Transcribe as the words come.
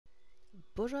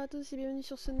Bonjour à tous et bienvenue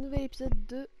sur ce nouvel épisode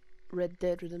de Red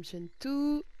Dead Redemption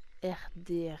 2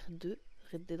 RDR2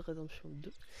 Red Dead Redemption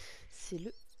 2. C'est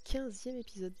le 15e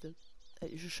épisode.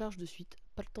 Allez, je charge de suite,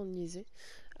 pas le temps de niaiser.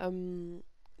 Là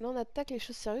on attaque les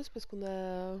choses sérieuses parce qu'on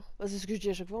a... Bah, c'est ce que je dis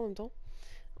à chaque fois en même temps.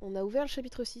 On a ouvert le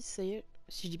chapitre 6, ça y est,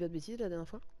 si je dis pas de bêtises la dernière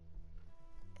fois.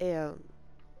 Et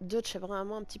Dutch a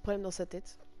vraiment un petit problème dans sa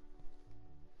tête.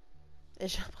 Et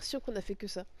j'ai l'impression qu'on a fait que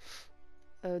ça.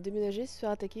 Déménager, se faire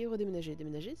attaquer, redéménager.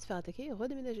 Déménager, se faire attaquer,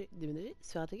 redéménager. Déménager,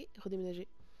 se faire attaquer, redéménager.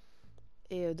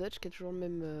 Et Dodge qui a toujours le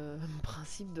même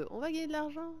principe de on va gagner de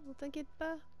l'argent, ne t'inquiète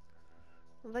pas.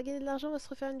 On va gagner de l'argent, on va se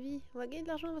refaire une vie. On va gagner de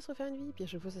l'argent, on va se refaire une vie. Puis à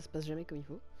chaque fois ça se passe jamais comme il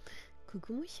faut.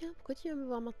 Coucou mon chien, pourquoi tu viens me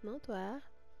voir maintenant toi?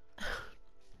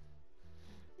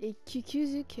 Et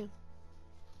Kukuzuk.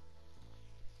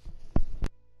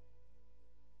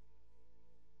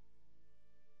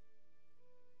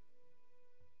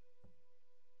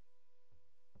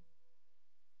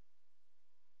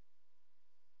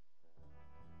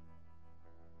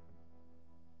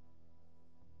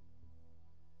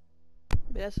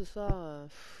 Mais là ce soir,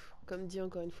 comme dit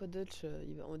encore une fois Dutch,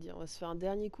 on va se faire un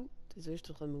dernier coup. Désolé, je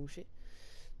suis en train de me moucher.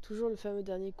 Toujours le fameux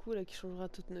dernier coup là qui changera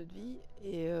toute notre vie.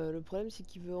 Et le problème c'est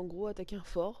qu'il veut en gros attaquer un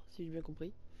fort, si j'ai bien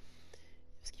compris.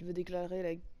 Parce qu'il veut déclarer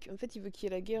la... En fait il veut qu'il y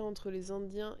ait la guerre entre les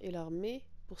Indiens et l'armée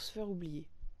pour se faire oublier,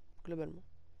 globalement.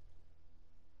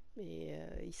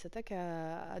 Mais il s'attaque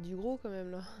à du gros quand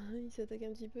même là. Il s'attaque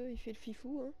un petit peu, il fait le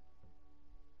fifou. Hein.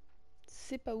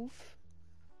 C'est pas ouf.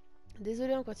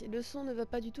 Désolé encore, le son ne va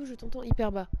pas du tout, je t'entends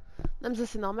hyper bas. Non mais ça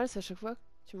c'est normal, c'est à chaque fois que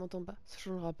tu m'entends pas, ça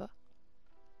changera pas.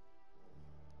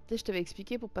 Tu sais, je t'avais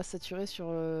expliqué pour pas saturer sur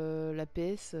la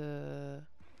PS,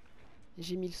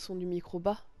 j'ai mis le son du micro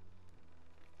bas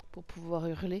pour pouvoir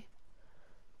hurler.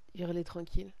 Hurler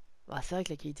tranquille. Bah, c'est vrai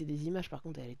que la qualité des images par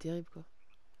contre elle est terrible quoi.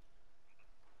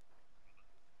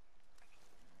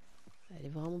 Elle est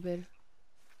vraiment belle.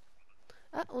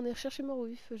 Ah, on est recherché mort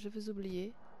vif, j'avais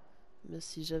oublié. Mais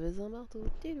si j'avais un marteau,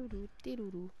 téloulou,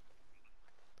 téloulou.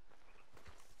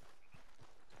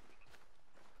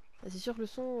 Ah, c'est sûr que le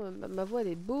son, ma voix elle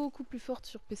est beaucoup plus forte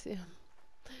sur PC.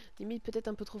 Limite peut-être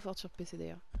un peu trop forte sur PC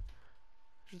d'ailleurs.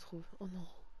 Je trouve. Oh non.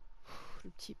 Le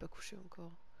petit est pas couché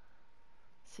encore.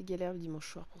 C'est galère le dimanche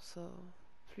soir pour ça.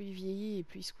 Plus il vieillit et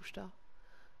plus il se couche tard.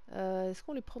 Est-ce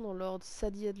qu'on les prend dans l'ordre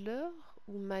Sadie Adler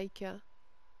ou Maika?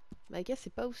 Maika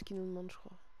c'est pas où ce qu'il nous demande je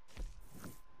crois.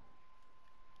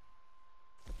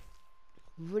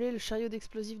 Voler le chariot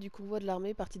d'explosifs du convoi de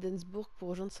l'armée parti d'Ensburg pour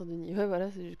rejoindre Saint-Denis. Ouais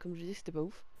voilà, comme je disais c'était pas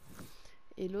ouf.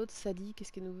 Et l'autre, Sadie,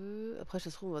 qu'est-ce qu'elle nous veut? Après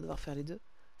ça se trouve on va devoir faire les deux.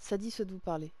 Sadie souhaite vous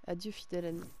parler. Adieu fidèle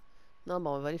ami. Non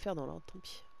bah on va les faire dans l'ordre, tant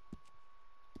pis.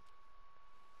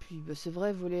 Puis bah, c'est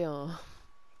vrai, voler un...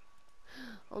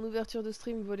 en ouverture de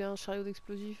stream, voler un chariot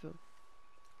d'explosifs.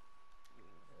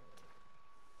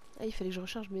 Ah il fallait que je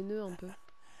recharge mes nœuds un peu.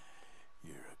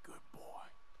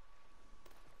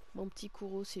 Mon petit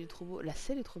Kouros, il est trop beau. La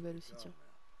selle est trop belle aussi, tiens.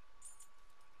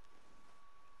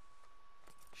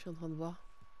 Je suis en train de voir.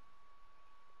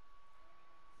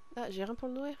 Ah, j'ai rien pour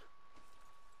le nourrir.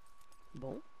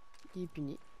 Bon, il est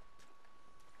puni.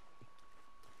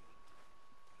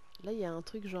 Là, il y a un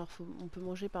truc genre, on peut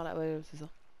manger par là. Ouais, c'est ça.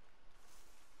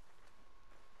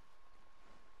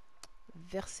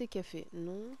 Verser café.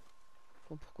 Non.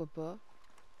 Bon, pourquoi pas.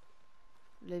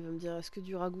 Là, il va me dire, est-ce que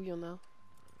du ragoût, il y en a?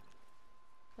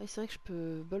 Ah, c'est vrai que je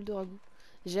peux... Bol de ragoût.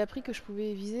 J'ai appris que je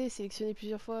pouvais viser et sélectionner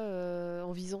plusieurs fois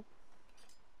en visant.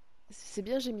 C'est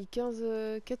bien, j'ai mis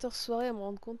 14 soirées à me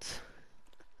rendre compte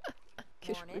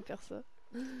que je pouvais faire ça.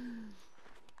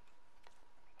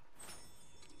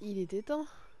 Il était temps.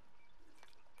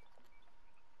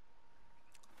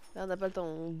 Là, on n'a pas le temps,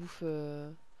 on bouffe...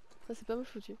 Ça, c'est pas mal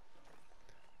foutu.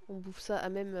 On bouffe ça à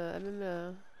même,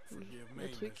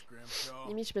 le truc.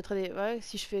 Limite, je mettrais des... Ouais,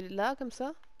 si je fais là, comme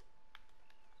ça...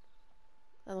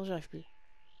 Ah non, j'y arrive plus.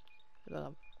 C'est pas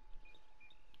grave.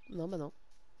 Non, bah non.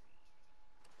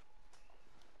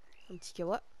 Un petit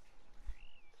kawa.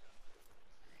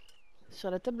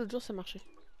 Sur la table l'autre jour, ça marchait.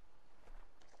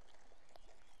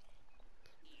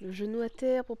 Le genou à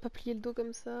terre pour pas plier le dos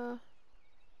comme ça.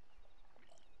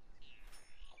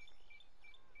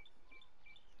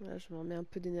 Voilà, je me remets un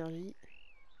peu d'énergie.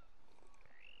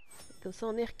 Comme ça,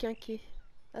 on est requinqué.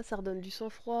 Ah, ça redonne du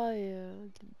sang-froid et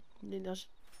de l'énergie.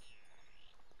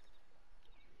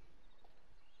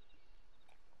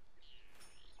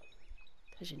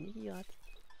 J'ai une qui gratte.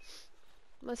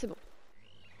 Ouais, c'est bon.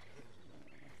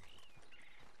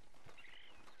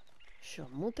 Je suis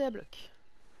remonté à bloc.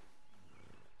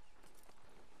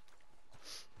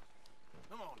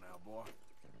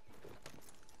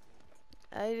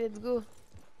 Allez, let's go.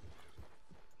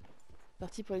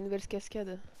 Parti pour les nouvelles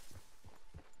cascades.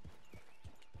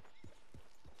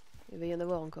 Il va y en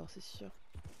avoir encore, c'est sûr.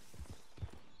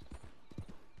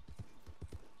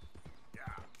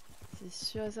 C'est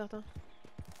sûr et certain.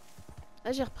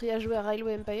 Ah, j'ai repris à jouer à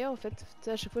Railway Empire en fait. Tu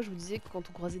sais, à chaque fois je vous disais que quand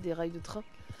on croisait des rails de train,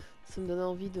 ça me donnait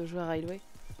envie de jouer à Railway.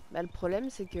 Bah le problème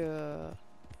c'est que...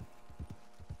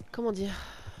 Comment dire?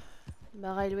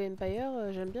 Bah Railway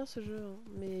Empire, j'aime bien ce jeu, hein,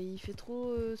 mais il fait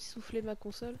trop souffler ma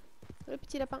console. Le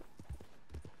petit lapin.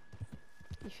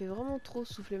 Il fait vraiment trop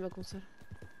souffler ma console.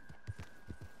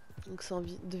 Donc ça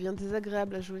devient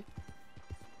désagréable à jouer.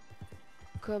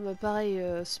 Comme pareil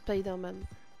Spider-Man.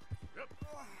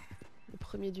 Le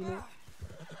premier du nom.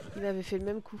 Il m'avait fait le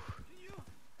même coup.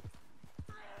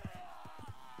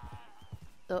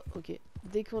 Oh ok.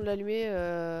 Dès qu'on l'allumait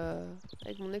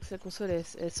avec mon ex, la console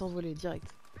elle s'envolait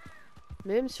direct.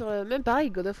 Mais même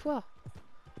pareil, God of War.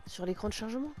 Sur l'écran de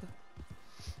chargement quoi.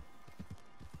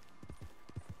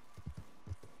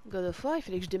 God of War, il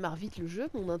fallait que je démarre vite le jeu.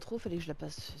 Mon intro, il fallait que je la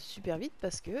passe super vite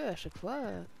parce que à chaque fois,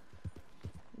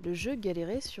 le jeu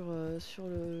galérait sur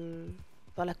le...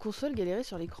 Enfin, la console galérait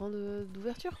sur l'écran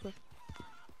d'ouverture quoi.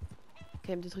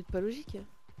 Quand même des trucs pas logiques.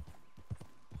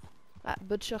 Ah,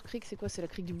 Butcher Creek, c'est quoi? C'est la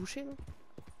crique du boucher, non?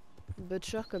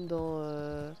 Butcher comme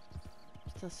dans...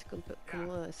 Putain, c'est comme...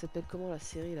 Comment... Elle s'appelle comment la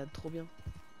série là? Trop bien.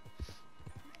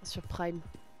 Sur Prime.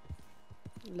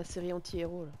 La série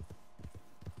anti-héros là.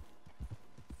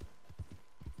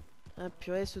 Ah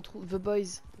purée, se trouve... The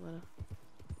Boys, voilà.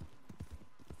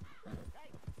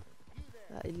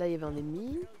 Ah, et là il y avait un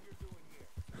ennemi.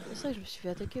 C'est vrai que je me suis fait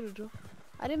attaquer l'autre jour.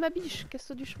 Allez ma biche,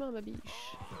 casse-toi du chemin ma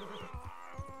biche.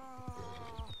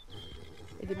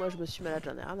 Aidez-moi, je me suis malade,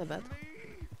 j'en ai rien à battre.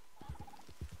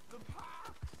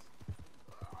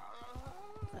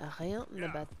 Rien à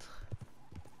battre.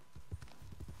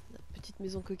 La petite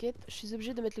maison coquette. Je suis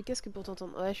obligée de mettre le casque pour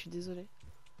t'entendre. Ouais, je suis désolée.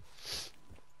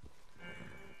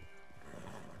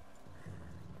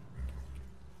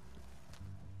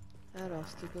 Alors,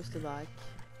 c'était quoi cette baraque?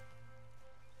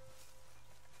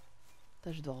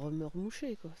 Putain, je dois me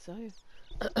remoucher quoi, sérieux.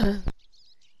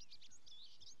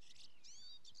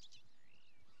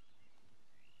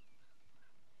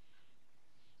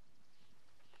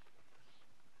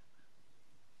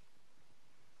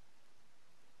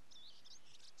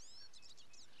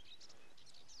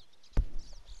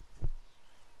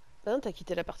 Ah non, t'as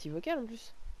quitté la partie vocale en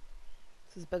plus.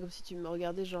 C'est pas comme si tu me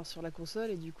regardais genre sur la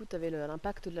console et du coup t'avais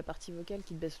l'impact de la partie vocale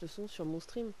qui te baisse le son sur mon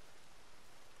stream.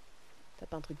 T'as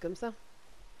pas un truc comme ça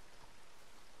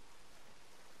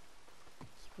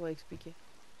qui pourrait expliquer.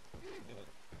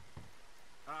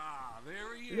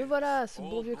 Le voilà, ce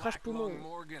bon vieux crash poumon.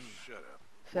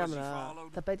 Ferme là.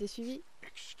 T'as pas été suivi?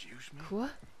 Quoi?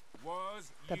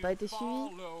 T'as pas été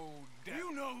suivi?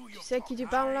 Tu sais à qui tu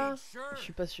parles là? Je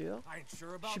suis pas sûr.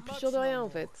 Je suis plus sûr de rien en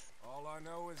fait.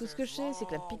 Tout ce que je sais, c'est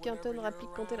que la Pickinton rapplique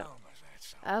quand t'es là.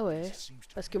 Ah ouais.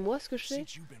 Parce que moi, ce que je sais,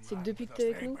 c'est que depuis que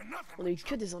t'es avec nous, on a eu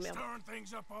que des emmerdes.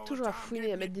 Toujours à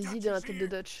fouiner, à mettre des idées dans la tête de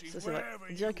Dutch. Ça c'est vrai.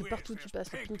 On dirait que partout où tu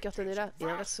passes, la Pinkerton est là, et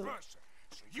inversement.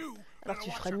 Alors tu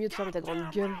ferais mieux de fermer ta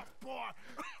grande gueule.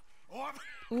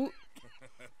 Ou...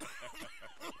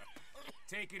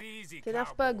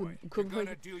 T'énerve pas, cowboy.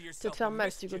 Tu vas te faire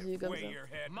mal si tu continues comme ça.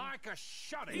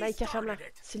 Micah, ferme-la.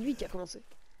 C'est lui qui a commencé.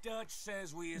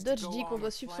 Dutch dit qu'on doit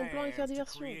suivre son plan et faire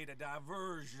diversion. Il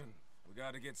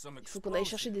faut qu'on aille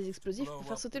chercher des explosifs pour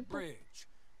faire sauter le pont.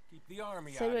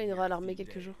 Ça éloignera l'armée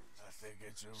quelques jours.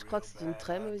 Je crois que c'est une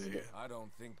très mauvaise idée.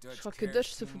 Je crois que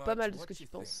Dutch se fout pas mal de ce que tu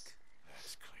penses.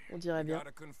 On dirait bien.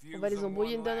 On va les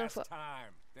embrouiller une dernière fois.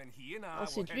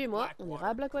 Ensuite, lui et moi, on ira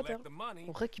à Blackwater.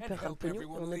 On récupérera le pognon et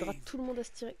on aidera tout le monde à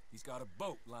se tirer.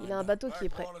 Il a un bateau qui est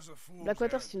prêt.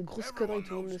 Blackwater, c'est une grosse connerie,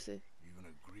 tout le monde le sait.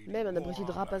 Même un abruti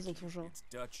de rapace dans ton genre.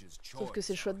 Sauf que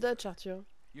c'est le choix de Dutch, Arthur.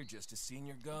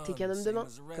 T'es qu'un homme de main,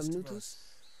 comme nous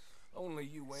tous.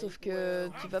 Sauf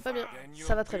que tu vas pas bien.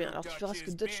 Ça va très bien, alors tu feras ce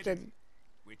que Dutch t'a dit.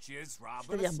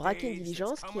 C'est-à-dire braquer une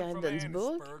diligence qui arrive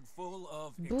d'Hansburg,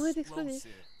 bourrée d'explosifs.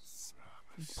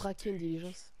 Braquer une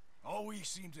diligence.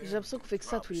 J'ai l'impression qu'on fait que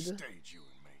ça tous les deux.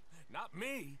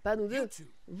 Pas nous deux.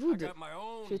 Vous deux.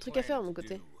 J'ai des trucs à faire de mon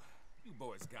côté.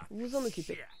 Vous vous en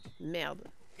occupez. Merde.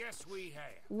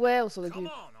 Ouais, on s'en occupe.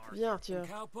 Viens, Arthur.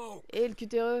 Et le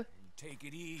cutéreux.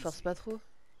 Force pas trop.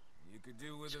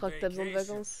 Je crois que t'as besoin de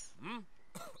vacances.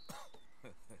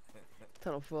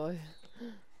 Putain, l'enfoiré.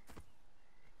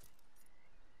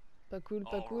 Pas cool,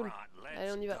 pas cool.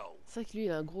 Allez, on y va. C'est vrai que lui,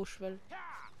 il a un gros cheval.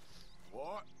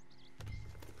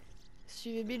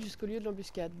 Suivez Bill jusqu'au lieu de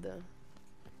l'embuscade.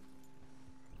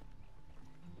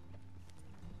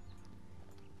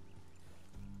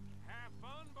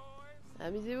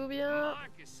 Amusez-vous bien.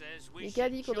 Mika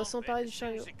dit qu'on doit s'emparer du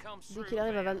chariot dès qu'il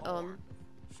arrive à Van Horn.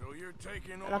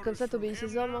 Alors comme ça, t'obéis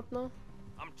ses ordres maintenant?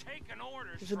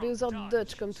 J'obéis aux ordres de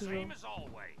Dutch comme toujours.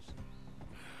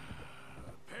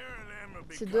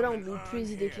 Ces deux-là ont plus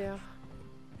les idées claires.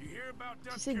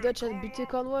 Tu sais que Dutch a buté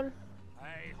Cornwall?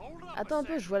 Attends un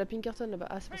peu, je vois la Pinkerton là-bas.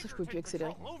 Ah, c'est pour ça que je peux plus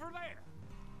accélérer.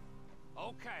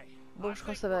 Bon, je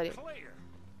crois que ça va aller.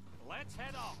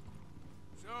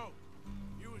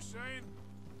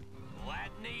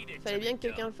 Fallait bien que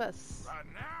quelqu'un le fasse.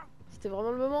 C'était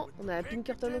vraiment le moment, on a la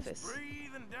Pinkerton aux fesses.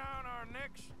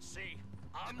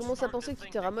 Je commence à penser que tu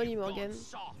t'es ramolli, Morgan.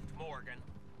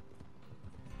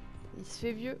 Il se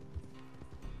fait vieux.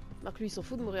 Marc, lui, il s'en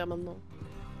fout de mourir maintenant.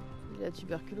 Il a la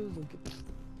tuberculose, donc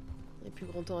il n'y a plus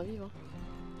grand temps à vivre.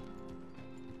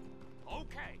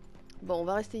 Bon, on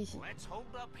va rester ici.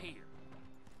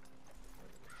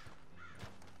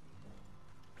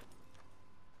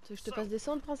 Tu veux que je te fasse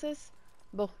descendre, princesse?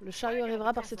 Bon, le chariot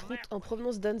arrivera par cette route en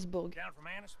provenance d'Annesburg.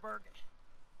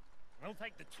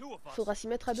 Faudra s'y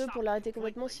mettre à deux pour l'arrêter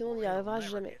complètement, sinon on n'y arrivera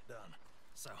jamais.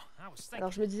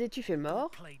 Alors je me disais, tu fais le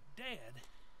mort.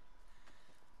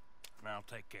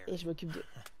 Et je m'occupe d'eux.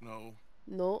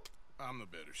 Non.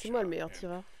 C'est moi le meilleur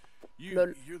tireur.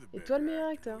 Lol. Et toi le meilleur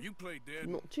acteur.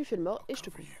 Non, tu fais le mort et je te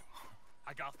couvre.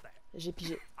 J'ai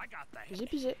pigé. J'ai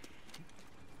pigé.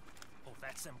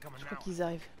 Je crois qu'ils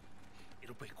arrivent.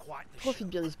 Profite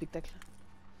bien du spectacle.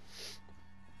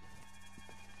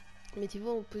 Mettez-vous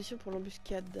en position pour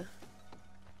l'embuscade.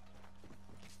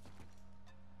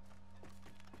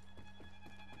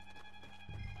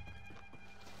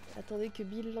 Attendez que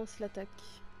Bill lance l'attaque.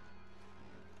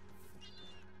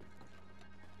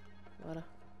 Voilà.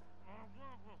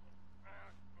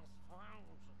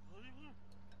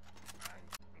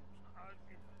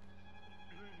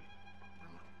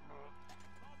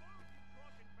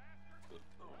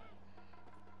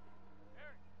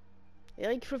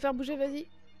 Eric, il faut le faire bouger, vas-y.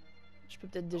 Je peux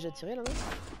peut-être déjà tirer là, non?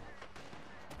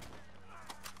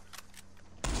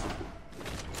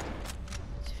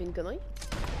 J'ai fait une connerie?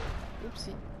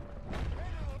 Oupsie.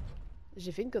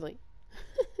 J'ai fait une connerie.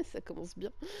 Ça commence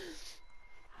bien.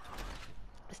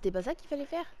 C'était pas ça qu'il fallait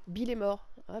faire? Bill est mort.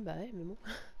 Ah bah ouais, mais bon.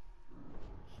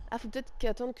 Ah, faut peut-être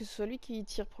qu'attendre que ce soit lui qui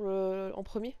tire pour en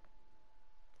premier.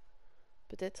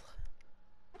 Peut-être.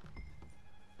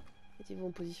 Mettez-vous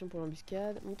en position pour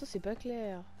l'embuscade. Mon temps, c'est pas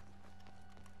clair.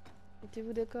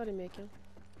 Mettez-vous d'accord, les mecs. Hein.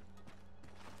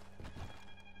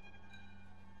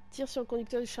 Tire sur le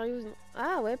conducteur du chariot. Non.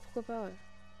 Ah ouais, pourquoi pas, ouais.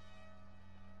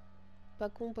 Pas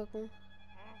con, pas con.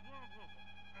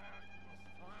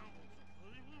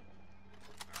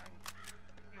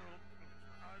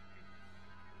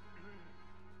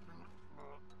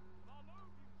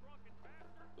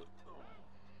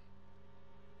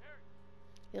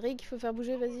 Eric, il faut faire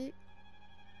bouger, vas-y.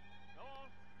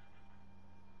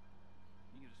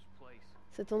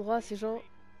 Cet endroit, ces gens...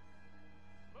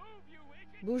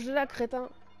 Bouge de là, crétin.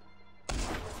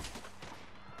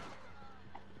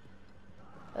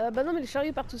 Bah non, mais le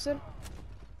chariot part tout seul.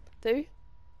 T'as vu?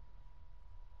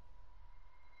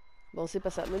 Bon, c'est pas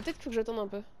ça. Mais peut-être qu'il faut que j'attende un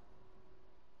peu.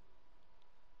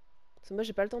 Parce que moi,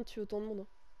 j'ai pas le temps de tuer autant de monde. Hein.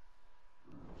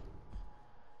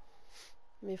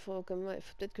 Mais faut comme ouais,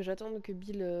 faut peut-être que j'attende que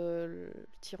Bill le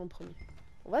tire en premier.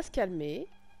 On va se calmer.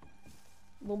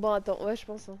 Bon, bon, attends. Ouais, je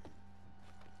pense. Hein.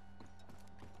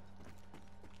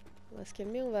 On va se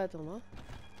calmer, on va attendre. Hein.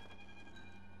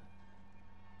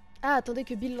 Ah, attendez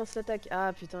que Bill lance l'attaque.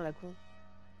 Ah, putain, la con.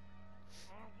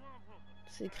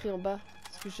 C'est écrit en bas.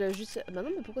 Parce que j'ai juste... Bah non,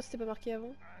 mais pourquoi c'était pas marqué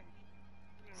avant?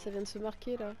 Ça vient de se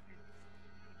marquer, là.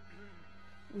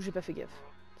 Ou j'ai pas fait gaffe,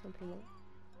 simplement.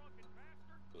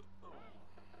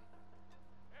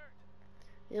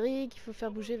 Eric, il faut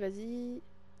faire bouger, vas-y.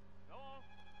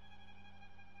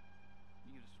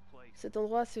 Cet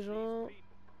endroit, ces gens...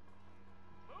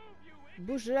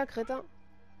 Bouge de là, crétin.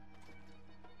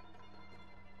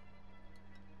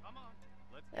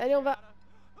 Allez, on va.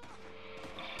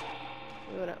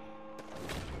 Et voilà.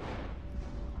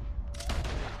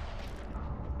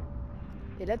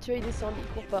 Et là, tu vois, il descend, il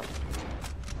court pas.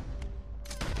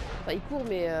 Enfin, il court,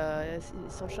 mais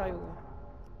sans chariot.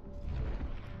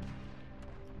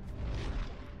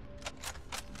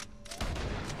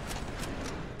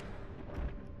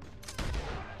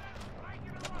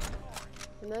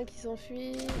 Il y en a un qui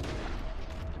s'enfuit.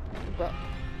 Ou pas.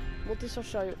 Monter sur le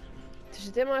chariot.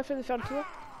 J'ai tellement la flemme de faire le tour.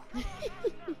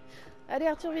 Allez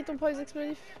Arthur, vite, on prend les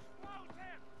explosifs.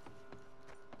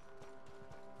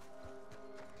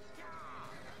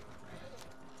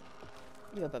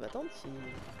 Il va pas m'attendre si...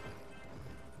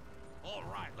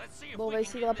 Bon, on va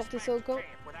essayer de rapporter ça au camp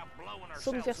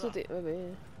sans nous faire sauter. Ouais,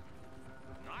 mais...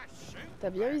 T'as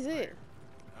bien visé.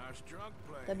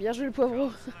 T'as bien joué le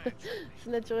poivreau. C'est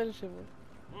naturel chez moi.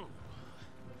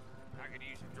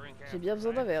 J'ai bien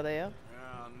besoin d'un verre d'ailleurs.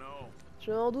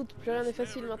 Je m'en doute, plus rien n'est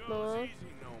facile maintenant. Hein.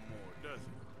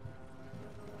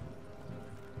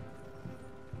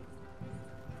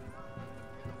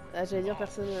 Ah, j'allais dire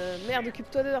personne... Merde,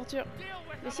 occupe-toi de Arthur.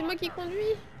 Mais c'est moi qui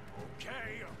conduis.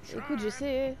 Écoute,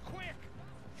 j'essaie.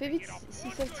 Fais vite,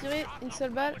 si ça tirait une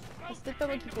seule balle, c'est peut-être pas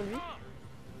moi qui conduis.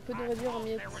 On peut nous réduire en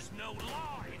miettes.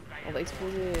 On va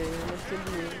exploser notre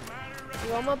cabinet. C'est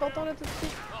vraiment important là tout de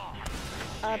suite.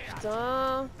 Ah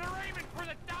putain.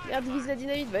 Merde, divise la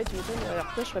dynamite. Bah tu m'étonnes,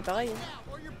 alors toi je ferais pareil. Hein.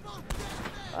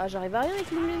 Ah j'arrive à rien avec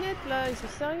les lunettes là, ils sont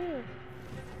sérieux.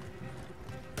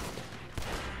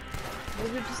 Bon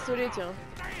vieux pistolet tiens.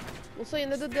 Bon ça il y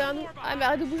en a d'autres derrière nous. Ah mais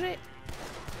arrête de bouger.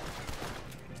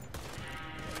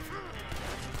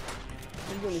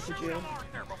 On est foutu hein.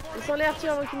 Descends les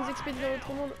Arthur avant qu'ils nous expédient dans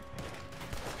l'autre monde.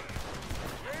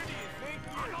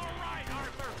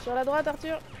 Sur la droite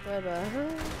Arthur. Ouais bah...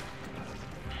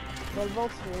 Dans le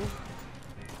ventre oui.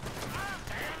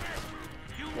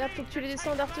 Merde faut que tu les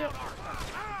descendes Arthur.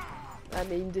 Ah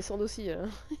mais ils me descendent aussi hein.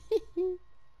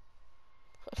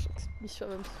 Cette mission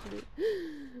va me saouler.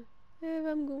 Elle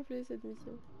va me gonfler cette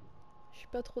mission. Je suis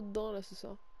pas trop dedans là ce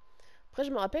soir. Après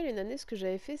je me rappelle une année ce que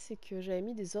j'avais fait c'est que j'avais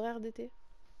mis des horaires d'été.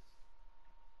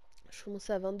 Je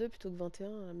commençais à 22 plutôt que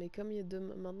 21 mais comme il y a deux...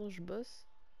 maintenant je bosse.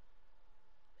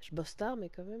 Je bosse tard mais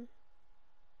quand même.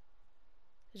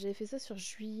 J'avais fait ça sur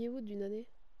juillet-août d'une année.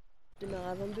 Je démarrais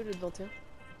à 22 le 21.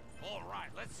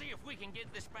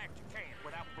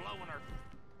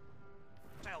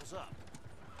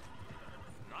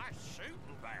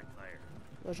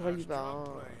 Moi je relis pas. Hein.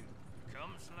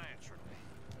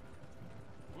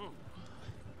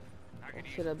 On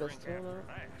fait la baston là.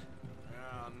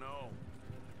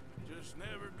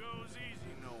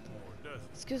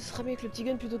 Est-ce que ce sera mieux avec le petit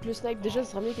gun plutôt que le snipe? Déjà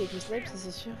ce sera mieux qu'avec le snipe, ça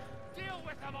c'est sûr.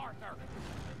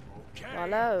 Alors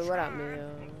là, voilà, mais...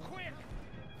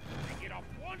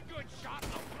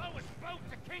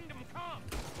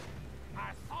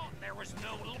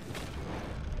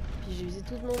 Puis j'ai usé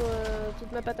tout mon,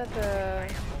 toute ma patate,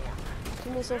 tout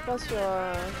mon sang-froid sur...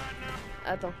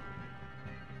 Attends.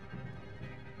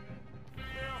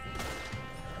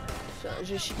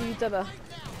 J'ai chiqué du tabac.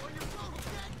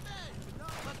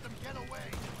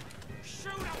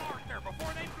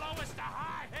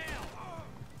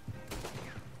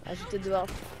 Ah, je vais peut-être devoir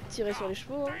tirer sur les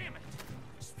chevaux. Hein.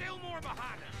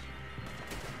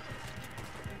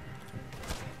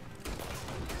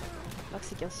 Alors que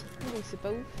c'est qu'un 6 coups, donc c'est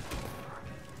pas ouf.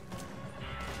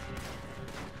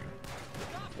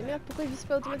 Et merde, pourquoi il vise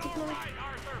pas automatiquement?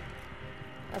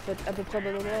 Ah, peut-être à peu près au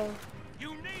bon endroit.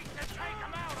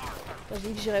 Ah, j'ai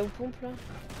dit que j'irais aux pompes là.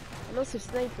 Ah non, c'est le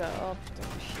snipe là. Oh putain,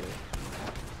 c'est chier.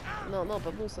 Non, non,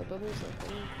 pas bon ça, pas bon ça.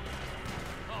 Pas bon.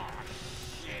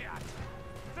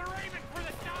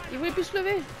 Il voulait plus se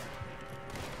lever.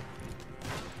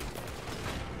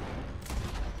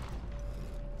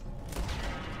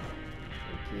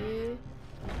 Ok. Je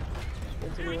vais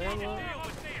te mourir moi.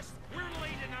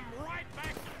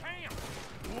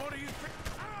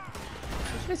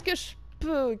 Je fais ce que je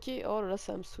peux, ok. Oh là là,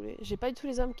 ça va me saouler. J'ai pas du tout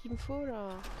les armes qu'il me faut là.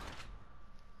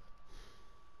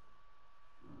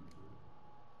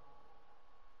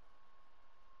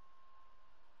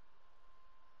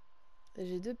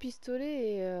 J'ai 2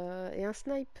 pistolets et un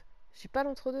snipe. J'ai pas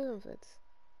l'entre-deux en fait.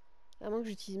 À moins que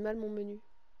j'utilise mal mon menu.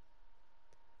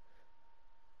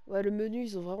 Ouais, le menu,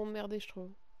 ils ont vraiment merdé, je trouve.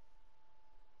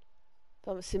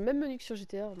 Enfin, c'est le même menu que sur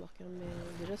GTA, remarque. Hein, mais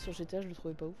déjà sur GTA, je le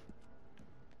trouvais pas ouf.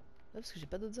 Ah, parce que j'ai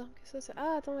pas d'autres armes que ça.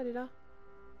 Ah, attends, elle est là.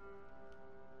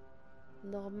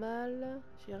 Normal.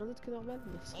 J'ai rien d'autre que normal.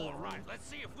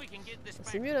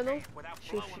 C'est mieux là, non?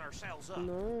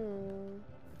 Non.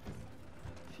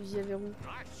 Fusil à verrou.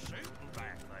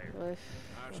 Bref,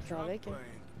 on va faire avec. Hein.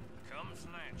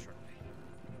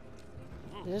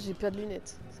 Déjà, j'ai pas de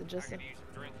lunettes. C'est déjà ça.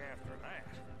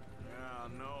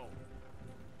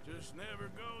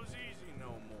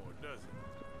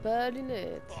 Pas de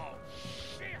lunettes.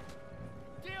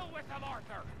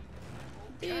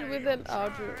 Deal with them,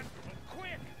 Arthur.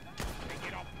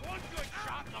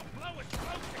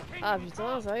 Ah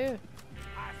putain, sérieux?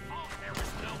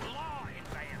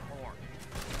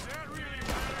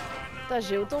 Putain,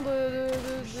 j'ai autant de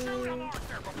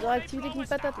réactivité qu'une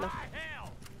patate là.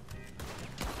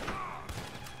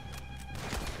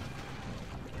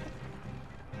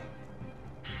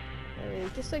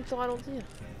 Qu'est-ce que c'est avec ton ralenti?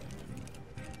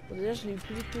 Bon, déjà je l'ai eu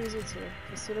plus vite que les autres, ceux-là.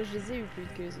 Enfin, ceux-là je les ai eu plus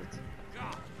vite que les autres.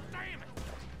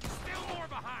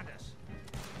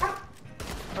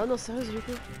 Oh non, sérieux,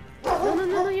 Yoko. Non, non,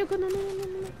 non, non, Yoko, non, non, non, non,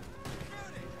 non.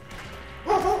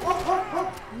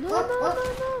 Non, non, non,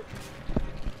 non.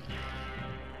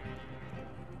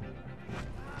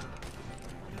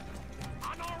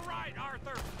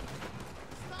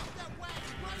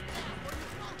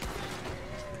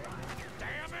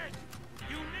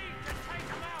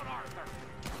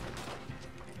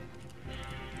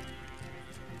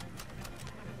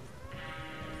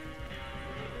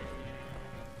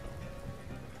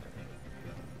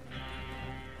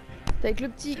 T'es avec le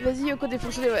petit, vas-y Yoko,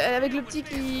 défonce-le. Ouais. Avec le petit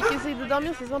qui essaye de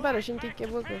dormir, c'est sympa, la chaîne qui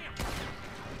aboie quoi.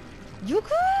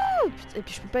 Yoko! Putain, et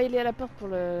puis je peux pas aller à la porte pour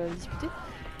le disputer.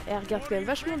 Elle regarde quand même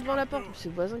vachement devant la porte. C'est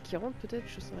le voisin qui rentre peut-être,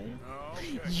 je sais rien.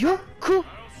 Yoko!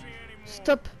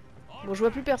 Stop! Bon, je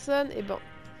vois plus personne, et bon.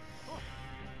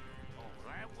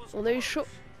 On a eu chaud.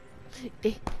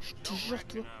 Et je te jure,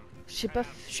 toi, je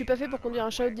suis pas fait pour conduire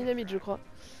un chaos de dynamite, je crois.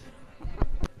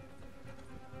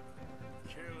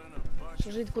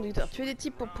 Changer de conducteur. Tuer des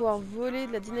types pour pouvoir voler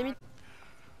de la dynamite.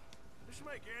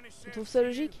 Tu trouves ça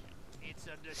logique?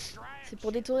 C'est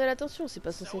pour détourner l'attention, c'est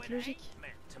pas censé être logique.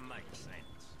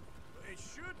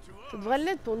 Ça devrait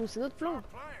l'être pour nous, c'est notre plan.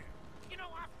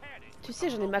 Tu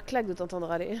sais, j'en ai ma claque de t'entendre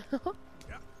aller.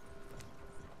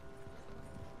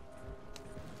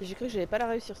 J'ai cru que j'allais pas la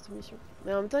réussir cette mission.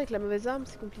 Mais en même temps, avec la mauvaise arme,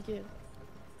 c'est compliqué.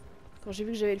 Quand j'ai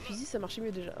vu que j'avais le fusil, ça marchait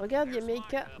mieux déjà. Regarde, il y a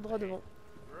Meika droit devant.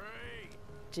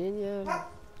 Génial.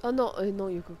 Oh non, non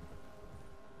Yoko.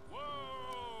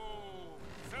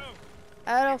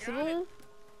 Alors, c'est bon?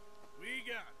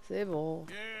 C'est bon.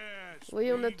 Oui,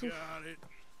 on a tout.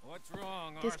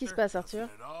 Qu'est-ce qui se passe, Arthur?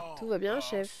 Tout va bien,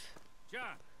 chef.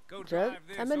 John,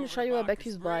 amène le chariot à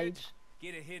Bacchus Bridge.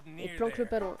 Et planque-le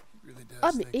pas loin.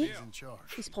 Ah, mais hé!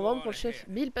 Il se prend vraiment pour le chef.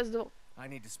 Bill passe devant.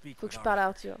 Faut que je parle à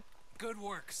Arthur.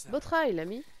 Beau travail,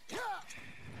 l'ami.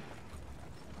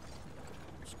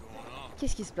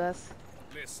 Qu'est-ce qui se passe?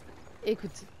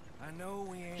 Écoute,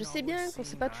 je sais bien qu'on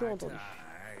s'est pas toujours entendu.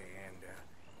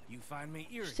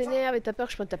 Je t'énerve et t'as peur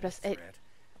que je prenne ta place. Hey.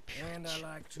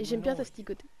 Et j'aime bien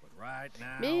t'asticoter.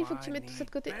 Mais il faut que tu mettes tout ça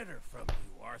de côté.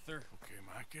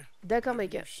 D'accord,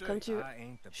 Micah, comme tu veux.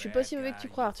 Je suis pas aussi mauvais que tu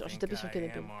crois, Arthur. J'ai tapé sur le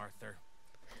canapé.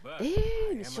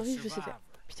 Eh, mais survivre, je sais faire.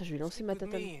 Putain, je vais lancer ma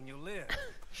tatane.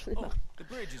 J'en ai marre.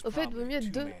 Au fait, vaut mieux être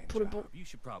deux pour le pont.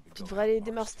 Tu devrais aller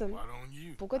aider Marston.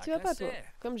 Pourquoi tu vas pas, toi?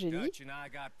 Comme j'ai dit,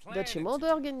 Dutch et moi on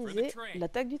doit organiser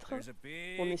l'attaque du train.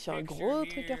 On est sur un gros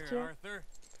truc, Arthur.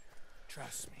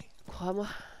 Crois-moi.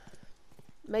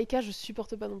 Maïka, je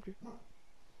supporte pas non plus.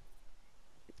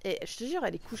 Et je te jure,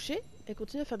 elle est couchée, elle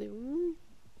continue à faire des...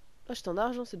 Ah, j'étais en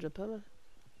argent, c'est déjà pas mal.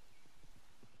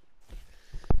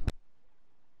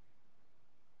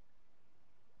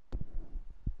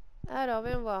 Alors,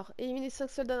 voyons voir. Éliminer 5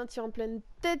 soldats d'un tir en pleine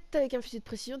tête avec un fusil de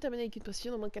précision, terminer avec une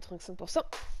précision d'au moins 85%.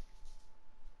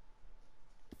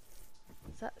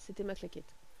 Ça, c'était ma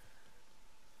claquette.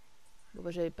 Bon,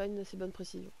 bah, j'avais pas une assez bonne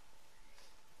précision.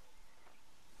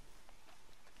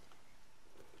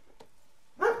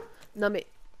 Non, mais...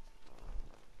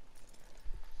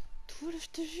 Tout, je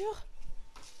te jure.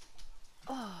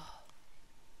 Oh.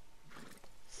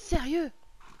 Sérieux?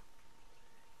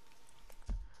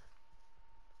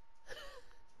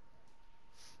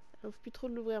 On ne faut plus trop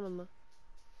de l'ouvrir maintenant.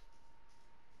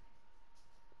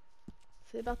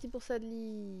 C'est parti pour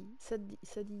Sadly.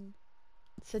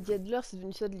 Sadly Adler, c'est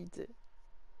devenu Sadly, tu sais.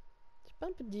 J'ai pas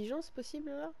un peu de diligence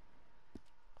possible là?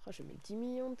 Oh, je mets 10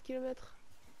 millions de kilomètres.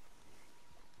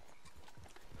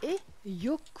 Et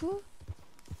Yoko?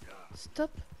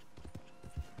 Stop.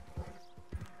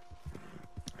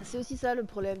 C'est aussi ça le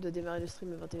problème de démarrer le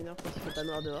stream à 21h quand il fait pas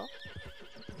noir dehors.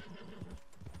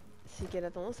 C'est qu'elle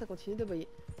a tendance à continuer d'aboyer.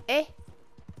 Eh!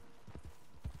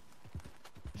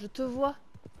 Je te vois.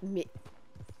 Mais...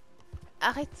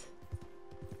 Arrête!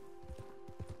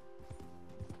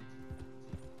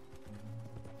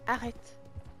 Arrête!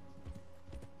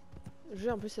 Je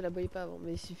en plus elle aboyait pas avant,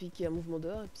 mais il suffit qu'il y ait un mouvement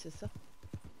dehors et puis c'est ça.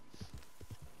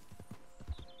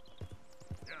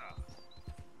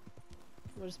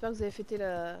 Bon, j'espère que vous avez fêté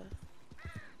la...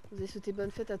 Vous avez souhaité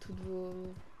bonne fête à toutes vos...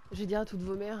 Je vais dire à toutes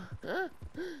vos mères. Hein?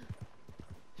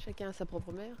 Chacun a sa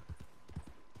propre mère.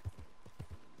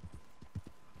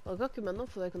 Encore que maintenant,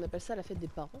 il faudrait qu'on appelle ça la fête des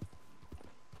parents.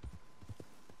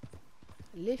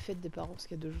 Les fêtes des parents, parce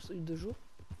qu'il y a deux jours.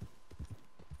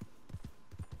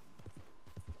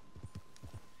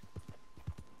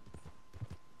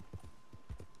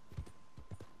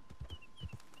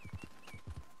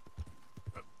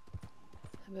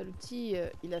 Bah, le petit,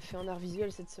 il a fait un art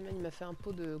visuel cette semaine, il m'a fait un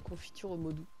pot de confiture au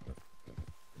modou.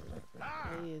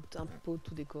 Et un pot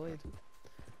tout décoré et tout.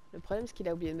 Le problème, ce qu'il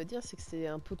a oublié de me dire, c'est que c'est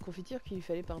un pot de confiture qu'il lui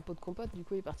fallait par un pot de compote. Du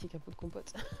coup, il est parti avec un pot de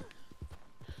compote.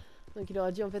 Donc il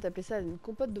aurait dû en fait appeler ça une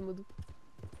compote de Modou.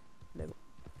 Mais bon.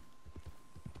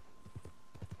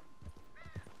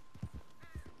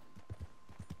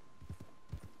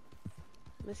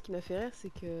 Mais ce qui m'a fait rire,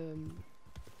 c'est que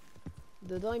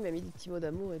dedans, il m'a mis des petits mots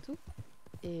d'amour et tout.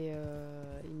 Et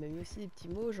il m'a mis aussi des petits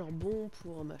mots genre bon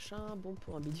pour un machin, bon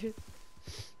pour un bidule.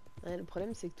 Ouais, le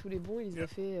problème, c'est que tous les bons, il les a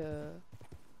fait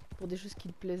pour des choses qui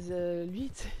le plaisent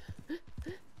lui, tu sais.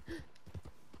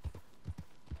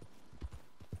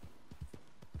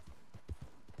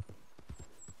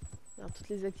 Alors toutes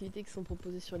les activités qui sont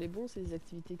proposées sur les bons, c'est des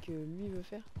activités que lui veut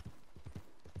faire.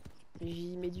 Et j'ai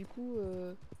dit mais du coup,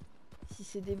 si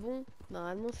c'est des bons,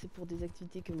 normalement c'est pour des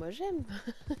activités que moi j'aime.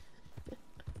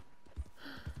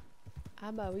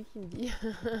 Ah bah oui, qui me dit.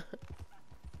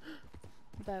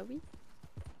 Bah oui.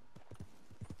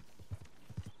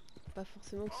 Pas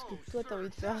forcément ce que toi t'as envie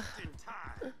de faire.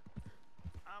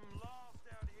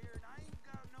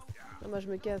 Non, moi je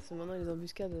me casse, maintenant les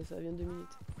embuscades ça vient de 2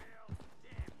 minutes.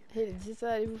 Hey, c'est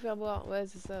ça, allez vous faire boire. Ouais,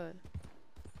 c'est ça, ouais.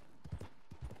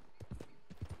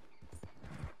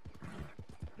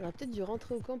 J'aurais peut-être dû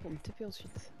rentrer au camp pour me TP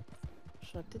ensuite.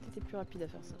 J'aurais peut-être été plus rapide à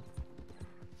faire ça.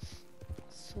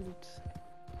 Sans doute.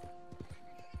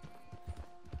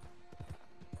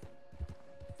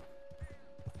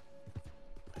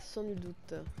 Sans nul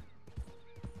doute.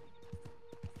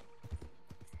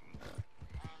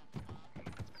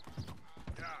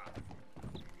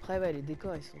 Après, ouais, les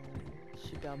décors ils sont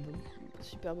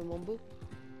superbement beaux.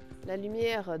 La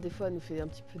lumière, des fois, elle nous fait un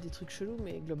petit peu des trucs chelous,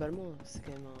 mais globalement, c'est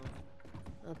quand même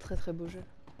un très très beau jeu.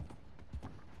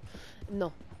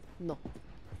 Non, non.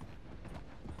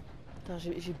 Putain,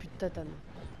 j'ai plus de tatane.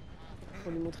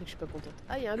 Pour lui montrer que je suis pas contente.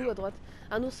 Ah, il y a un loup à droite.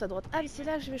 Un ours à droite. Ah, mais c'est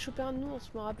là que je vais choper un ours,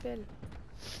 je me rappelle.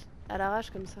 À l'arrache,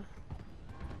 comme ça.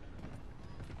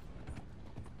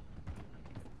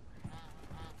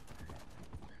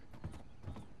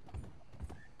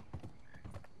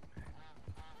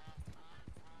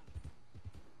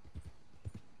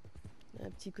 Un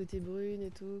petit côté brune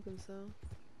et tout, comme ça.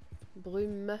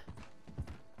 Brume.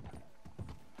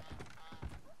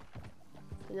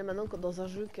 Et maintenant, quand dans un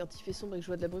jeu, quand il fait sombre et que je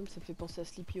vois de la brume, ça me fait penser à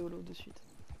Sleepy Hollow de suite.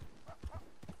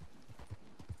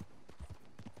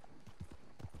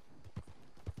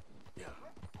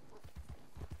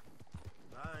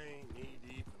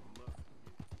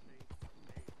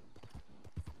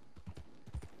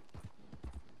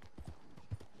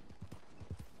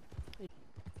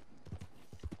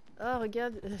 Ah,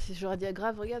 regarde, j'aurais dit à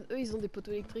grave, regarde, eux ils ont des poteaux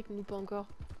électriques, nous pas encore,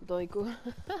 dans Echo. Et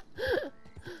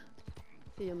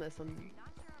il y en a 5 000.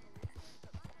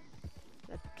 Il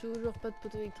n'y a toujours pas de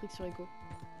poteaux électriques sur Echo.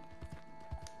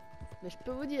 Mais je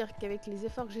peux vous dire qu'avec les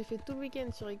efforts que j'ai fait tout le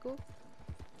week-end sur Echo,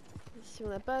 si on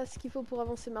n'a pas ce qu'il faut pour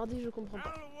avancer mardi, je comprends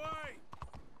pas.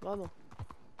 Vraiment.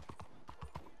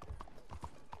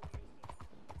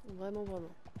 Vraiment,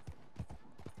 vraiment.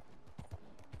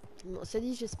 Bon, ça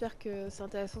dit, j'espère que c'est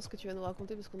intéressant ce que tu vas nous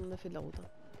raconter parce qu'on en a fait de la route. Hein.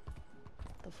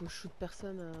 Attends, faut que je shoot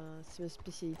personne, c'est ma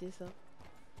spécialité ça.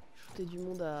 Shooter du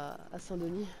monde à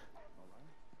Saint-Denis.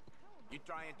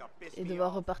 Et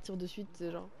devoir repartir de suite,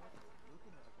 c'est genre.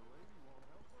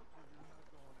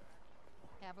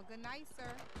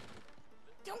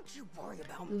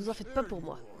 Ne vous en faites pas pour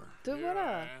moi. Te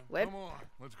voilà. Ouais.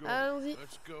 Allons-y.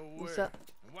 Où ça?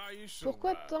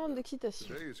 Pourquoi tant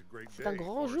d'excitation? C'est un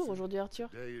grand jour aujourd'hui, Arthur.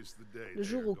 Le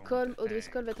jour où Colm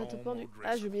O'Driscoll va être pendu.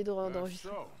 Ah, j'ai oublié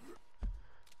d'enregistrer.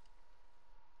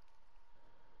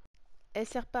 Et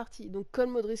c'est reparti. Donc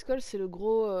Colm O'Driscoll, c'est le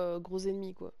gros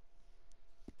ennemi, quoi.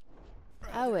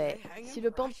 Ah ouais. S'ils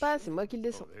le pendent pas, c'est moi qui le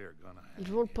descends.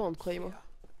 Ils vont le pendre, croyez-moi.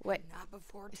 Ouais.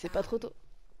 Et c'est pas trop tôt.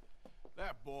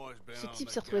 Ce type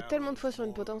s'est retrouvé tellement de fois sur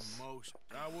une potence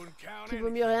qu'il vaut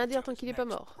mieux rien dire tant qu'il est pas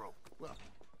mort.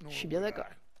 Je suis bien d'accord.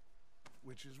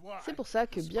 C'est pour ça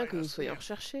que bien que nous soyons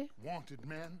recherchés,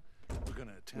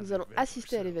 nous allons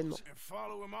assister à l'événement.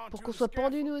 Pour qu'on soit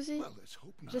pendus nous aussi?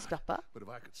 J'espère pas.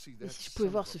 Et si je pouvais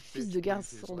voir ce fils de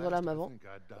garçon de l'âme avant,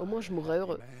 au moins je mourrais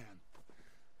heureux.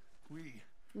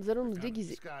 Nous allons nous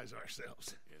déguiser.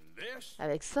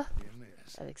 Avec ça.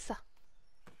 Avec ça.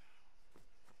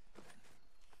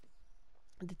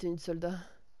 Des tenues de soldats.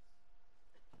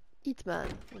 Hitman,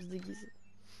 on se déguise.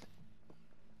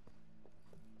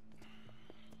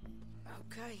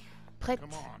 Prête?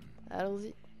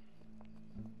 Allons-y.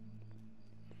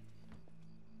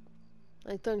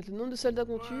 Attends, avec le nombre de soldats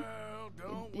qu'on tue,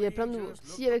 il y a plein de nouveaux.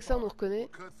 Si avec ça on nous reconnaît,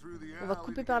 on va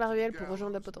couper par la ruelle pour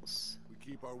rejoindre la potence.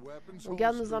 On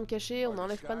garde nos armes cachées, on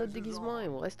n'enlève pas notre déguisement et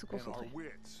on reste concentré.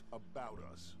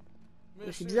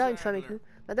 C'est bizarre une femme avec nous.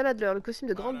 Madame Adler, le costume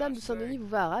de grande dame de Saint-Denis vous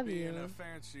va à ravir.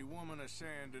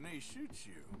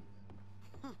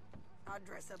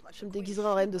 Je me déguiserai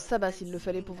en reine de sabbat s'il le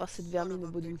fallait pour voir cette vermine au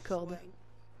bout d'une corde.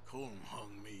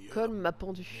 Colm m'a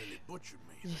pendu.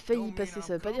 J'ai failli y passer,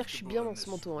 ça veut pas dire que je suis bien dans ce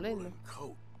manteau en laine.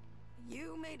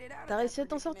 T'as réussi à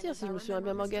t'en sortir si je me souviens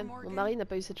bien, Morgan. Mon mari n'a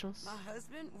pas eu cette chance.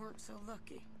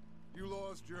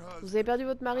 Vous avez perdu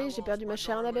votre mari, j'ai perdu ma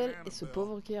chère Annabelle et ce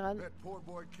pauvre Kieran.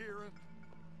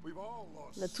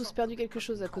 On a tous perdu quelque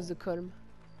chose à cause de Colm.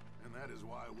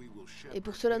 Et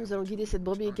pour cela, nous allons guider cette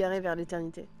brebis égarée vers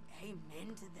l'éternité.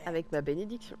 Avec ma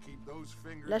bénédiction.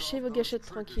 Lâchez vos gâchettes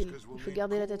tranquilles. Il faut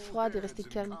garder la tête froide et rester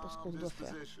calme pour ce qu'on doit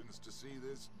faire.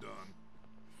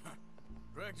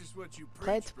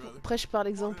 Prêche par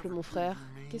l'exemple, mon frère.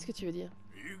 Qu'est-ce que tu veux dire?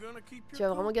 Tu vas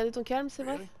vraiment garder ton calme, c'est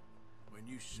vrai?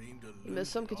 Il me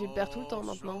semble que tu le perds tout le temps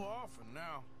maintenant.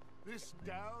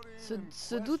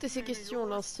 Ce doute et ces questions,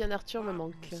 l'ancien Arthur me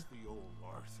manque.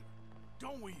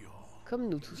 Comme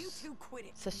nous tous.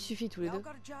 Ça suffit tous les deux.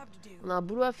 On a un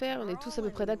boulot à faire, on est tous à peu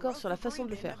près d'accord sur la façon de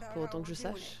le faire, pour autant que je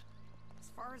sache.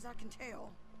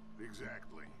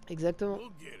 Exactement.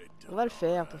 On va le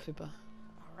faire, t'en fais pas.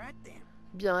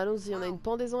 Bien, allons-y, on a une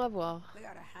pendaison à voir.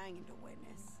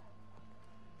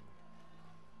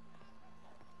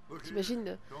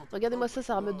 T'imagines, regardez-moi ça,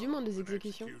 ça rameute du monde, les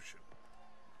exécutions.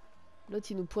 L'autre,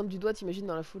 il nous pointe du doigt, t'imagines,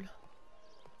 dans la foule.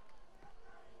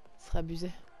 Ce serait abusé.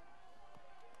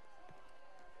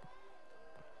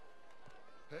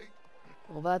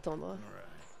 On va attendre.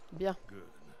 Bien.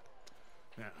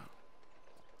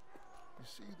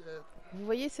 Vous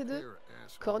voyez ces deux?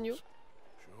 Cornio?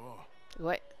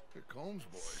 Ouais.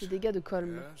 C'est des gars de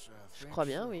Colm. Je crois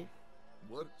bien, oui.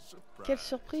 Quelle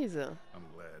surprise!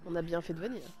 On a bien fait de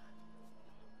venir.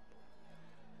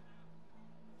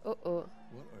 Oh oh.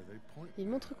 Il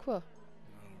montre quoi?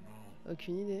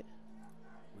 Aucune idée.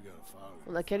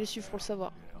 On a qu'à les suivre pour le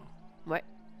savoir. Ouais.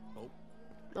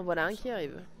 En voilà un qui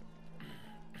arrive.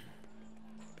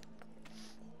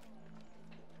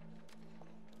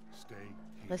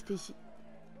 Restez ici.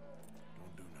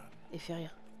 Et fais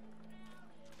rien.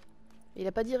 Il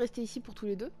a pas dit rester ici pour tous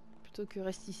les deux, plutôt que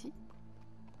reste ici.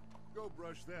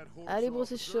 Allez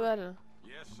brosser ce cheval.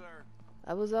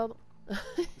 À vos ordres.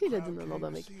 Il a donné un ordre à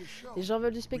un mec. Les gens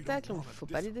veulent du spectacle, faut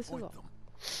pas les décevoir.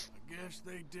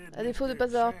 À défaut de pas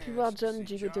avoir pu voir John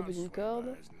gigoter au bout d'une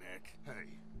corde.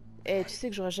 Eh, tu sais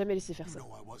que j'aurais jamais laissé faire ça.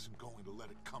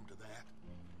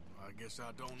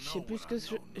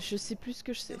 Je sais plus ce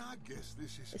que je sais.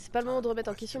 Et c'est pas le moment de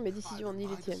remettre en question mes décisions ni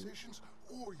les tiennes.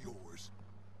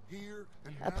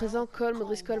 À présent, Colm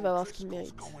Driscoll va avoir ce qu'il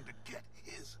mérite.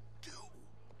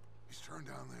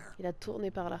 Il a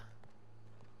tourné par là.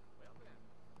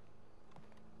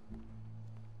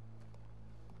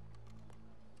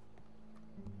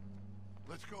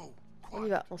 On y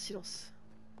va, en silence.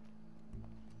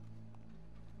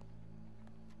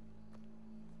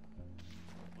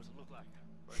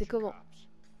 C'est comment?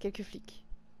 Quelques flics.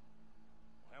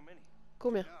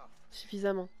 Combien?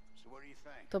 Suffisamment.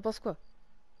 T'en penses quoi?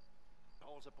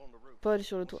 Paul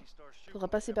sur le toit. Faudra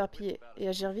pas s'éparpiller et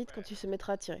agir vite quand il se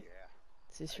mettra à tirer.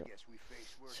 C'est sûr.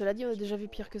 Cela dit, on a déjà vu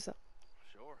pire que ça.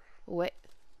 Ouais.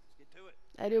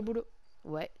 Allez au boulot.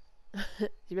 Ouais.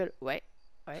 Dis bien le ouais.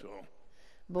 Ouais.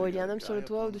 Bon, il y a un homme sur le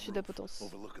toit au-dessus de la potence.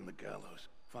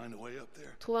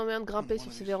 Trouve un moyen de grimper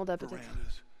sur ces vérandas peut-être.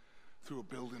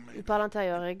 Ou par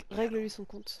l'intérieur, règle-lui son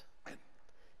compte.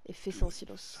 Et fais ça en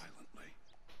silence.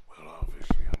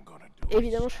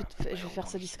 Évidemment, je vais faire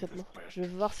ça discrètement. Je vais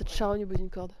voir cette charogne au bout d'une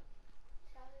corde.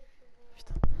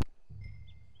 Putain.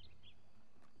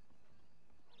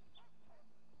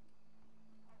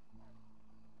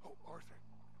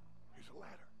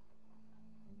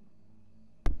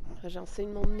 J'ai un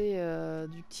saignement de nez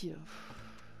du petit là.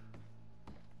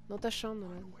 Dans ta chambre,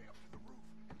 Nolan.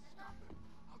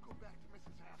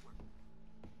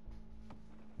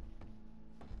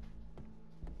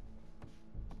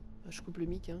 Je coupe le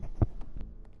mic, hein.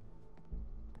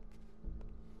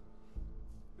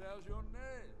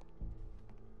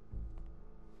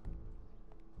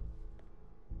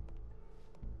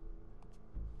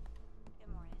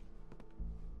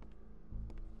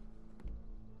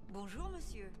 Bonjour,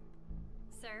 monsieur.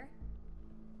 Sir?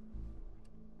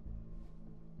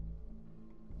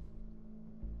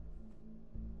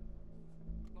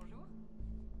 Bonjour.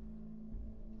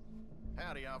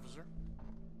 Howdy, officer.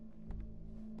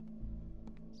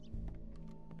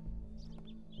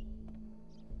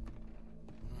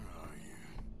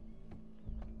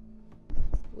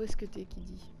 Où est-ce que t'es, qui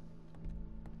dit?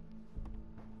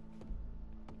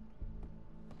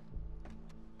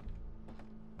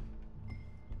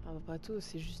 Ah, va Après tout,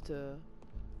 c'est juste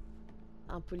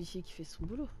un policier qui fait son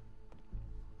boulot.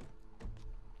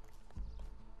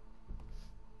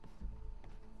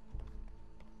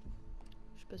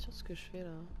 Je suis pas sûre de ce que je fais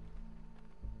là.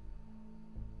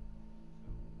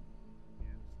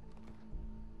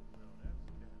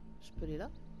 Je peux aller là?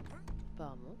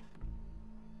 Apparemment.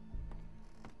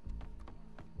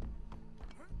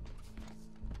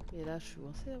 Et là, je suis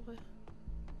coincée après. Ça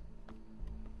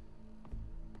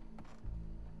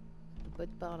peut pas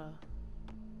être par là.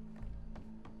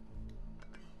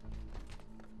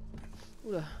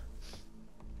 Oula.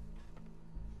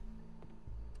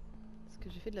 Est-ce que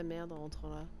j'ai fait de la merde en rentrant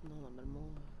là? Non, normalement.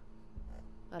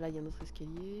 Ah là, il y a un autre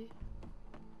escalier.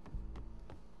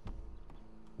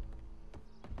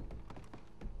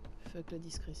 Fuck la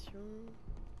discrétion.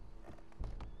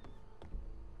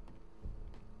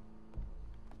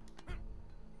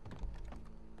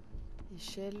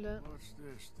 Échelle.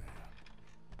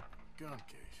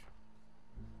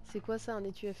 C'est quoi ça, un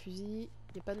étui à fusil?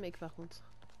 Y a pas de mec par contre.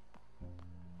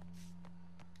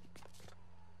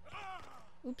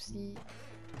 Oupsie.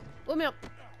 Oh merde!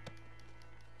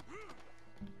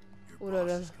 Oh là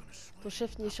là. Ton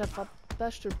chef n'y échappera pas,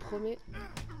 je te le promets.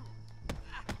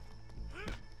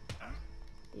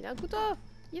 Il a un couteau!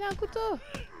 Il a un couteau!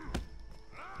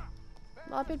 Je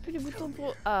me rappelle plus les boutons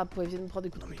pour... Ah, pour éviter de me prendre des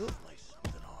coups de couteau.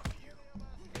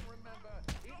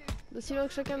 D'aussi loin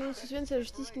que chacun de nous se souvienne, c'est la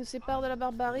justice qui nous sépare de la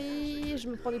barbarie. Je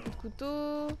me prends des coups de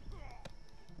couteau.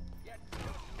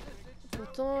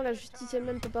 Pourtant, la justice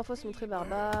elle-même peut parfois se montrer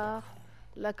barbare.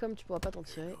 Là, comme tu pourras pas t'en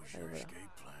tirer. Allez, voilà.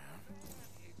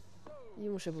 Il est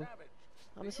où mon chapeau?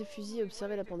 Ramasser le fusil et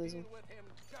observer la pendaison.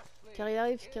 Car il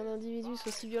arrive qu'un individu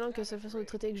soit si violent que la seule façon de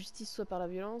traiter avec justice soit par la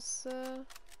violence.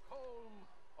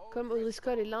 Comme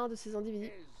O'Driscoll est l'un de ces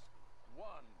individus.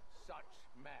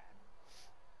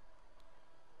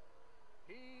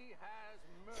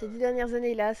 Ces 10 dernières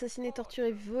années, il a assassiné,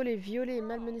 torturé, volé, violé et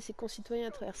malmené ses concitoyens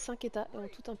à travers 5 États et en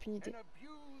toute impunité.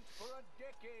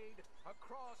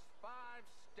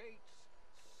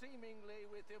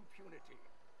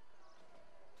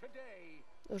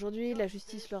 Aujourd'hui, la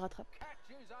justice le rattrape.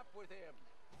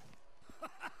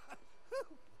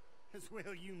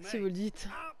 Si vous le dites,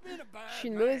 je suis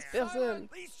une mauvaise personne.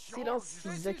 Silence,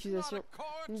 ces accusations.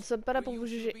 Nous ne sommes pas là pour vous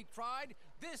juger.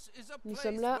 Nous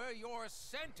sommes là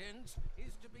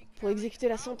pour exécuter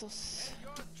la sentence.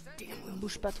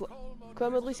 Bouge pas toi.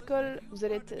 Comme O'Driscoll, vous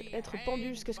allez être pendu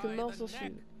jusqu'à ce que mort s'en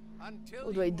suive.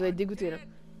 Oh, il doit être dégoûté là.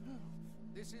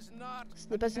 Ce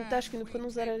n'est pas une tâche que nous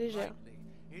prenons à la légère,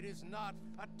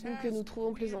 ou que nous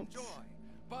trouvons plaisante.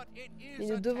 Mais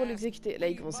nous devons l'exécuter. Là,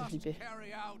 il commence à flipper.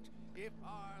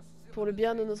 Pour le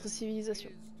bien de notre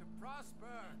civilisation.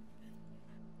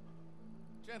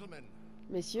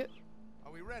 Messieurs,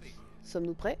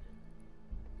 sommes-nous prêts?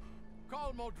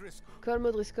 Colm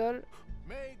O'Driscoll,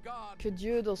 que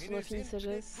Dieu, dans son infinie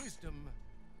sagesse,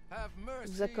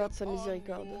 vous accorde sa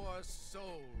miséricorde.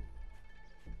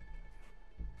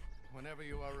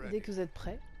 Dès que vous êtes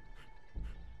prêts.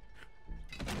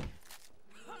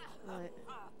 Ouais.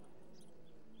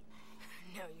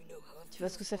 Tu vois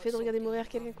ce que ça fait de regarder mourir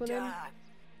quelqu'un qu'on aime?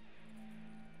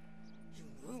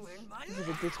 Vous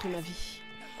avez détruit ma vie.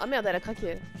 Oh merde, elle a craqué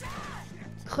elle.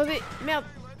 Crevez! Merde!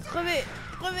 Crevez!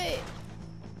 Crevez!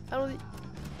 Allons-y.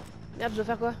 Merde, je dois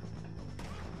faire quoi?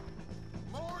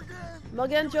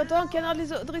 Morgan, tu entends? Canard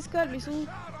les O'Driscoll, mais ils sont où?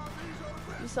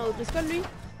 Lui, c'est un O'Driscoll, lui?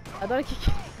 Ah, dans la kick.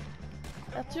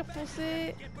 Arthur,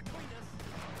 foncez!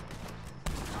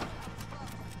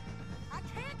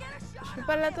 Je peux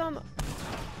pas l'atteindre.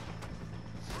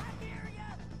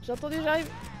 J'ai entendu, j'arrive.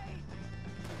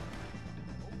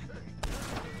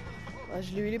 Ouais,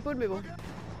 je lui ai eu l'épaule, mais bon.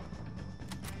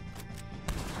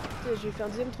 Putain, je vais faire un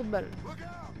deuxième trou de balle.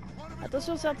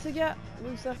 Attention, c'est un de ces gars.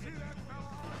 Où ça?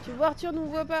 Tu vois Arthur, nous on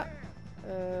voit pas.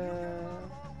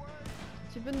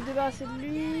 Tu peux nous débarrasser de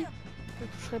lui. Je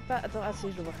ne toucherai pas. Attends, ah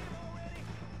si, je le vois.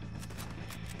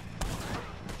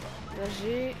 Là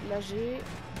j'ai.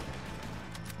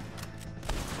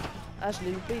 Ah, je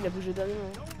l'ai loupé, il a bougé derrière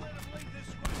moi.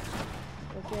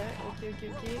 Ok.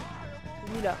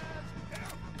 Lui là.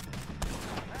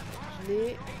 Je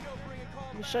l'ai.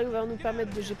 Le chat va nous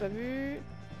permettre de j'ai pas vu.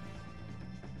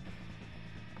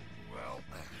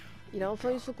 Il a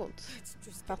enfin eu son compte.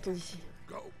 Partons d'ici.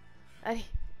 Allez.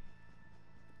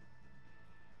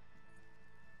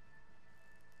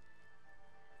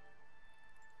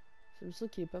 Je me sens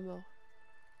qu'il est pas mort.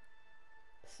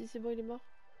 Si, c'est bon, il est mort.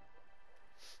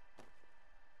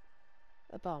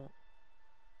 Apparemment.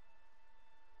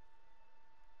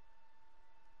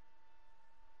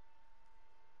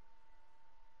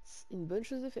 C'est une bonne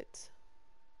chose de faite.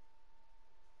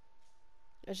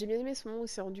 J'ai bien aimé ce moment où il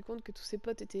s'est rendu compte que tous ses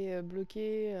potes étaient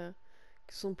bloqués,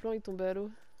 que son plan il tombait à l'eau.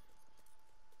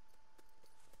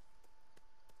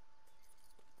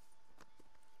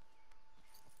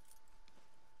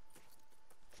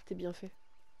 C'était bien fait.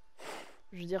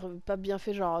 Je veux dire, pas bien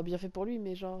fait, genre bien fait pour lui,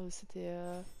 mais genre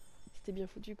c'était bien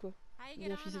foutu quoi.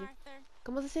 Bien ficelé.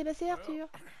 Comment ça s'est passé, Arthur?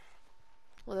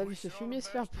 On a vu ce fumier se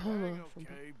faire prendre.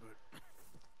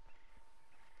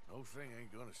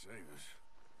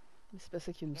 Mais c'est pas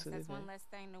ça qui va nous sauver.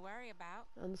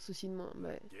 Un souci de moins.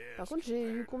 Ouais. Par contre,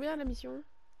 j'ai eu combien à la mission?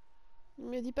 Il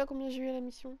me dit pas combien j'ai eu à la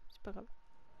mission. C'est pas grave.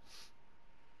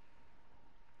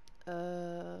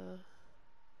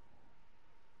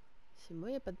 C'est moi,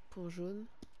 y a pas de point jaune.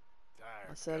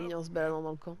 Ah, ça va venir en se baladant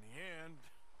dans le camp.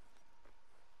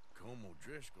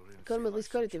 Colm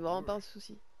O'Driscoll était vraiment pas un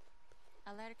souci.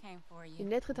 Une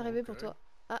lettre est arrivée pour toi.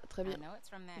 Ah, très bien.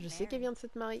 Je sais qu'elle vient de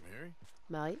cette Marie.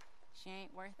 Marie?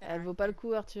 Elle vaut pas le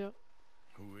coup, Arthur.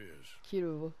 Qui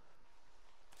le vaut?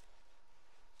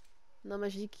 Non, mais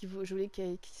je dis qu'il vaut... je voulais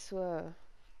qu'il soit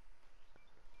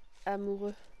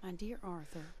amoureux.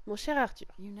 Mon cher Arthur,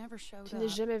 tu n'es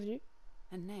jamais venu.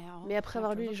 Mais après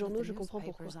avoir lu les journaux, je comprends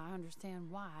pourquoi.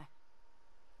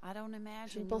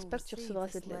 Je ne pense pas que tu recevras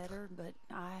cette lettre.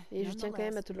 Et je tiens quand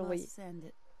même à te l'envoyer.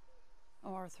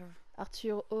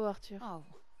 Arthur, oh Arthur.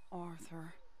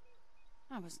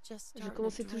 Je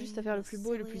commençais tout juste à faire le plus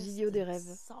beau et le plus idiot des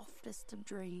rêves.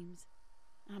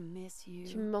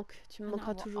 Tu me manques, tu me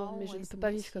manqueras toujours, mais je ne peux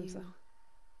pas vivre comme ça.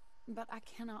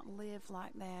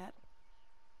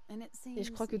 Et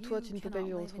je crois que toi, tu ne peux pas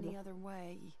vivre autrement.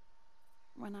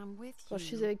 Quand je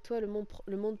suis avec toi, le monde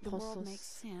prend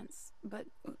sens.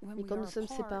 Mais quand nous sommes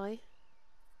séparés,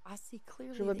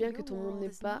 je vois bien que ton monde n'est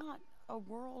pas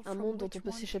un monde dont on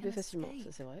peut s'échapper facilement.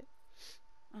 Ça, c'est vrai.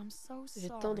 J'ai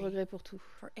tant de regrets pour tout.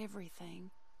 Pour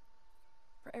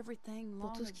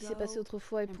tout ce qui s'est passé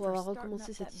autrefois et pour avoir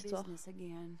recommencé cette histoire.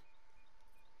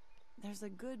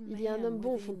 Il y a un homme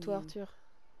bon au fond de toi, Arthur.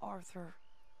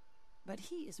 Mais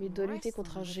il doit lutter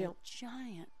contre un géant.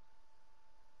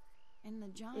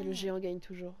 Et le géant gagne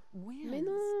toujours. Mais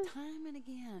non!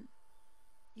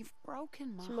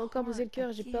 Tu m'as encore brisé le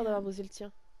cœur et j'ai peur d'avoir brisé le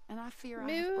tien.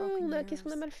 Mais qu'est-ce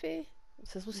qu'on a mal fait?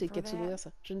 Ça se trouve, c'est les quêtes secondaires,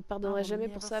 ça. Je ne pardonnerai jamais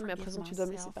pour ça, mais à présent, tu dois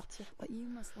me laisser partir.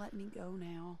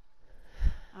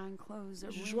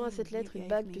 Je joins à cette lettre une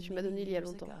bague que tu m'as donnée il y a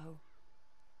longtemps.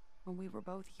 Quand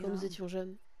nous étions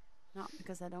jeunes.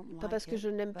 Pas parce que je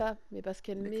ne l'aime pas, mais parce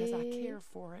qu'elle m'est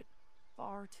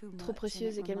trop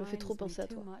précieuse et qu'elle me fait trop penser à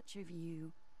toi.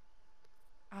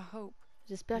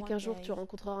 J'espère qu'un jour tu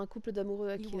rencontreras un couple d'amoureux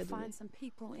à qui la donner.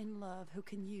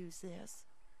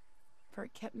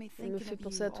 Elle me fait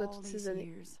penser à toi toutes ces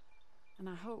années.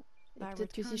 Et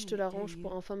peut-être que si je te la rends, je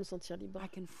pourrai enfin me sentir libre.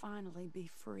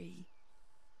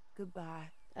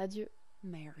 Adieu,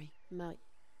 Marie.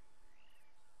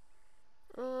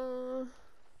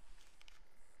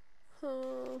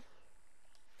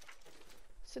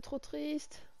 C'est trop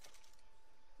triste.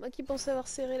 Moi qui pensais avoir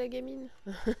serré la gamine.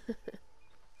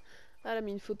 Ah, elle a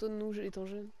mis une photo de nous étant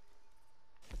jeune.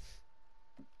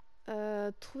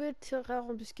 Trouver le tireur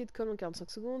embusqué de Colm en 45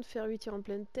 secondes, faire 8 tirs en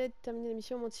pleine tête, terminer la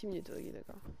mission en moins de 6 minutes. Ok,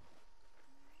 d'accord.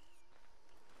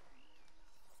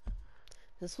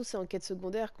 Ça se trouve, c'est en quête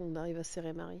secondaire qu'on arrive à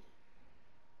serrer Marie.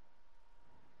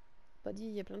 Pas dit,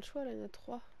 il y a plein de choix là, il y en a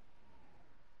 3.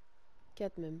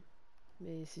 4 même.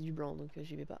 Mais c'est du blanc, donc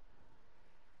j'y vais pas.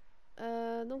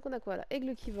 Donc on a quoi là?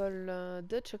 Aigle qui vole.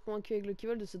 Dutch a convaincu Aigle qui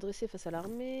vole de se dresser face à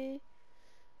l'armée.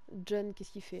 John,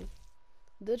 qu'est-ce qu'il fait?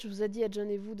 Dutch vous a dit à John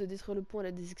et vous de détruire le pont à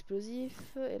l'aide des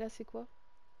explosifs. Et là, c'est quoi?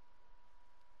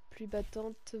 Pluie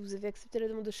battante. Vous avez accepté la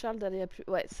demande de Charles d'aller à plus...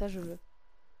 Ouais, ça je veux.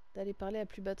 D'aller parler à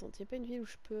plus battante. Y a pas une ville où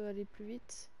je peux aller plus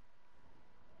vite?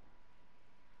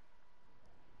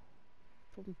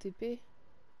 Pour me TP?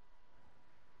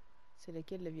 C'est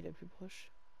laquelle la ville la plus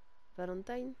proche?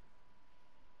 Valentine?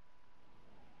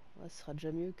 Ouais, ce sera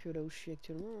déjà mieux que là où je suis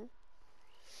actuellement. Hein.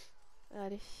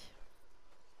 Allez.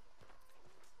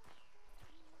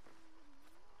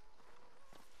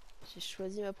 J'ai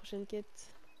choisi ma prochaine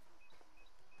quête.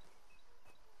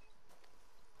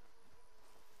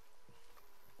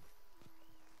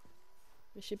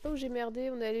 Mais je sais pas où j'ai merdé,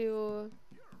 on est allé au...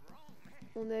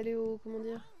 Comment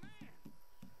dire?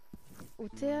 Au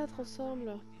théâtre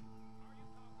ensemble.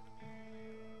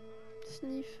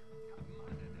 Sniff.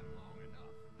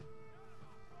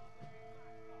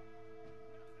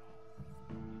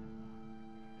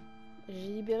 J'ai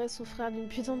libéré son frère d'une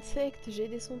putain de secte, j'ai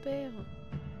aidé son père.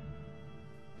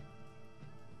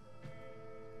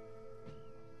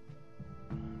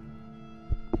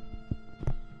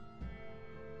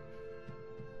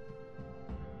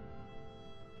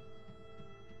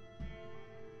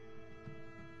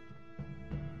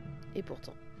 Et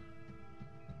pourtant.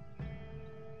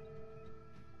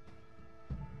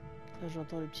 Ah,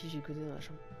 j'entends le petit gigoter dans la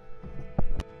chambre.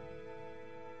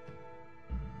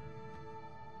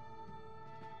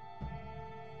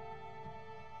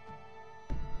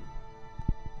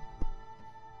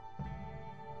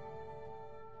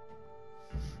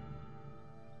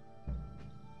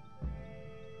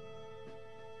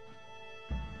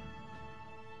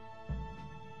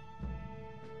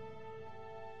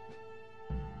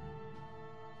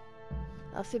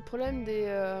 Alors c'est le problème des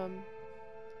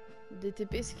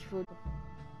TP, c'est qu'il faut...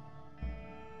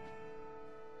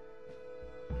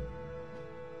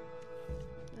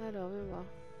 Alors, on va voir.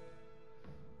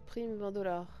 Prime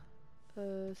 20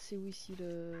 $. C'est où ici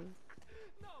le...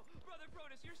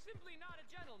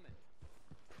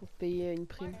 Pour payer une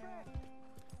prime.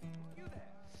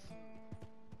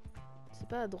 C'est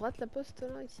pas à droite la poste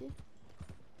là, ici?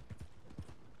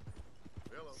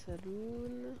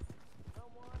 Saloon...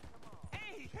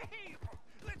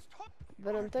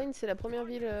 Valentine, c'est la première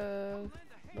ville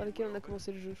dans laquelle on a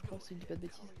commencé le jeu, je crois, si je dis pas de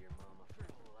bêtises.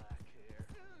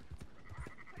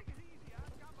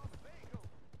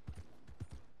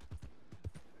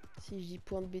 Si je dis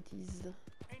point de bêtises.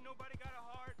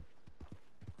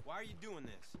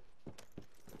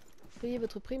 Payez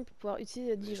votre prime pour pouvoir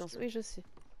utiliser la diligence. Oui, je sais.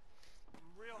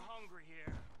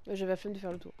 J'avais la flemme de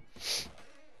faire le tour.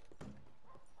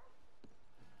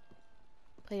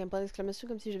 Après, il y a un point d'exclamation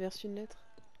comme si j'avais reçu une lettre.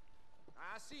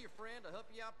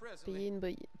 Payer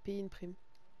une prime.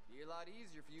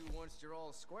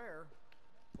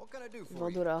 20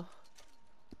 $.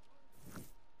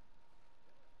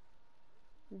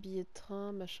 Billet de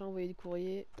train, machin, envoyer du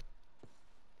courrier.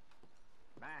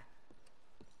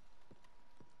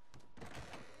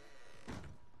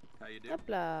 Hop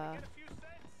là.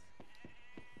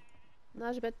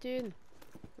 Non, j'ai pas de thune.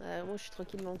 Moi, je suis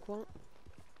tranquille dans le coin.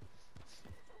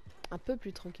 Un peu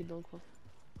plus tranquille dans le coin.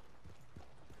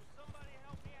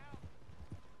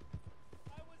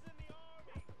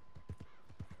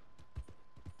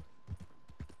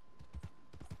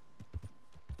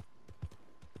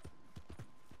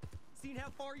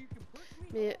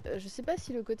 Mais je sais pas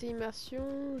si le côté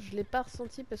immersion, je l'ai pas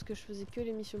ressenti parce que je faisais que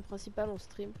les missions principales en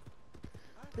stream.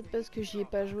 Peut-être parce que j'y ai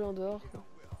pas joué en dehors.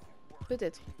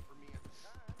 Peut-être.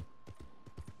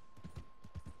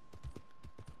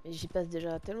 Mais j'y passe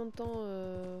déjà tellement de temps.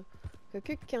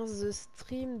 Que 15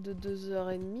 streams de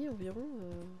 2h30 environ.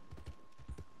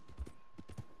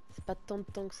 C'est pas tant de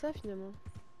temps que ça finalement.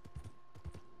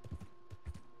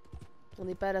 On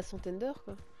n'est pas à la centaine d'heures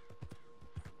quoi.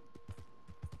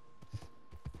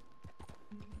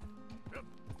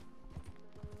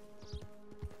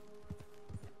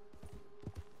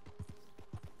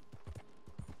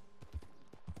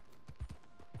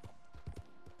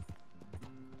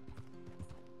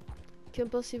 Qu'en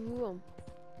pensez-vous hein?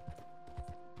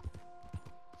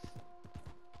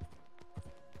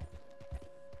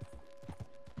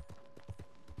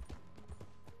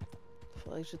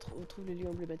 Faudrait que je retrouve le lieu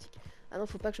emblématique. Ah non,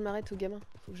 faut pas que je m'arrête au gamin.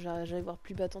 Faut que j'aille voir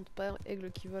plus battante, pas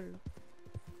aigle qui vole.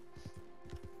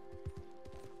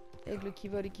 Aigle qui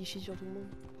vole et qui chie sur tout le monde.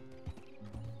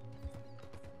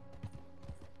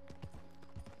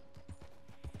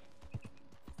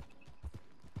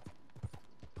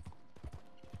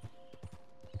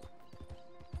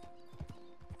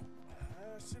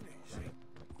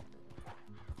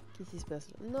 Qu'est-ce qui se passe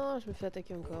là? Non, je me fais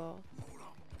attaquer encore.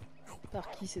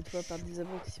 Par qui cette fois? Par des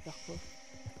abrutis, par quoi?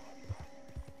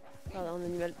 Par un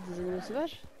animal, des animaux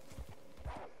sauvages?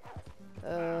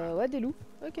 Ouais, des loups.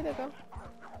 Ok, d'accord.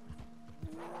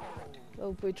 Bah,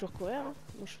 vous pouvez toujours courir, hein.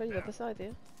 Mon cheval il va pas s'arrêter.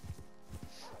 Hein.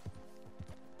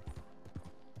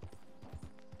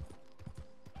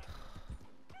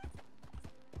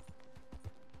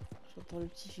 J'entends le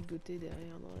petit gigoter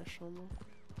derrière dans la chambre.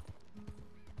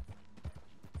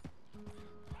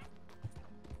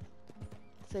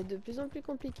 Ça va être de plus en plus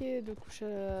compliqué de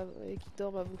coucher et qu'il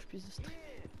dorme avant que je puisse streamer.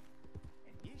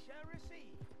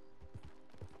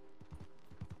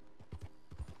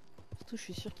 Surtout je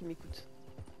suis sûre qu'il m'écoute.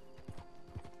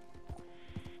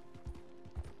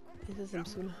 Et ça me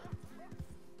saoule.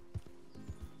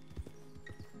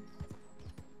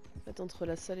 En fait entre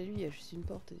la salle et lui il y a juste une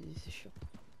porte et c'est chiant.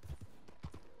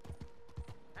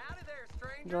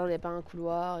 Genre il n'y a pas un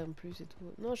couloir et en plus et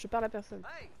tout. Non je parle à personne.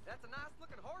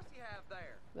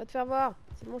 Va te faire voir,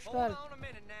 c'est mon cheval.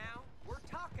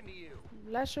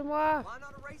 Lâche-moi.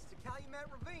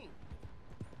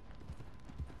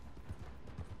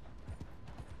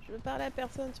 Je veux parler à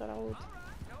personne sur la route.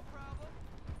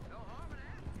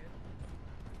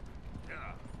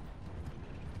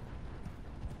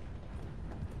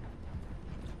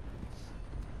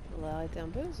 Faudra arrêter un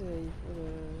peu, parce qu'il faut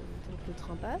le temps que le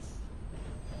train passe.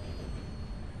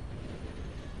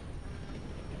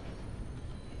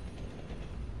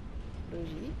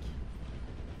 Logique.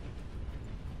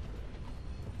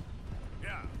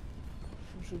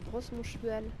 Faut que je brosse mon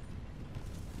cheval.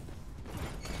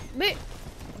 Mais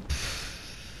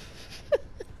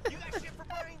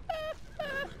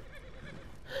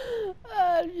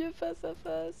ah, le vieux face à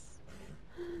face.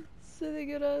 C'est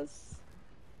dégueulasse.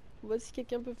 On voit si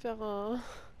quelqu'un peut faire un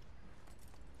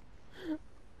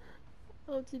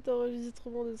petit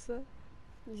enregistrement de ça.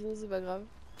 Mais sinon c'est pas grave.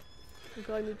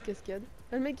 Encore une autre cascade.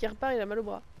 Ah, le mec qui repart, il a mal au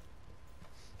bras.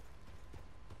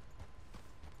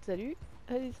 Salut.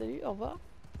 Allez, salut, au revoir.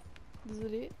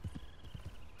 Désolé.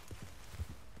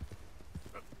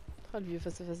 Ah, le vieux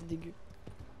face à face dégueu.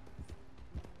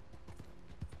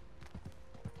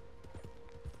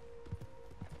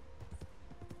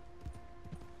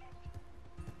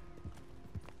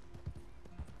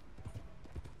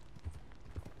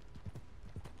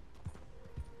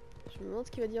 Je me demande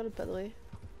ce qu'il va dire le padré.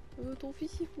 Ton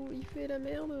fils il fait la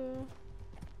merde.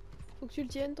 Faut que tu le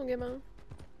tiennes ton gamin.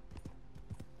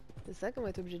 C'est ça qu'on va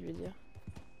être obligé de lui dire.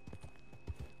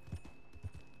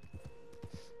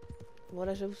 Bon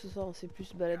là j'avoue ce soir on s'est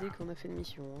plus baladé qu'on a fait de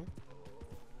mission. Hein.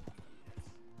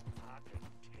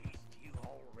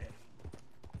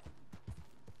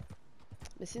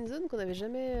 Mais c'est une zone qu'on n'avait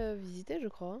jamais visitée je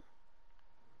crois. Hein.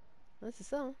 Ouais c'est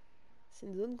ça. Hein. C'est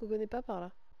une zone qu'on connaît pas par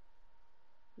là.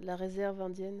 La réserve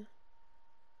indienne.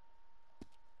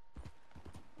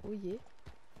 Oh yeah.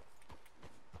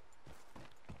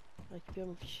 Récupère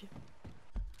mon fichier.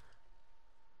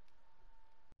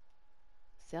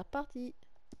 C'est reparti.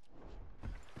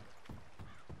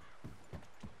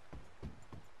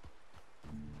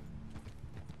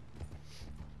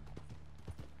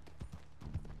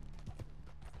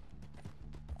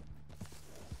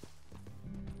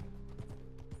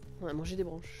 On a mangé des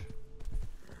branches.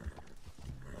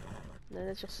 La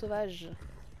nature sauvage.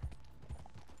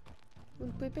 Vous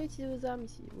ne pouvez pas utiliser vos armes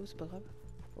ici. Oh, c'est pas grave.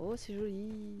 Oh, c'est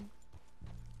joli.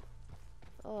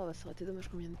 Oh, bah, ça aurait été dommage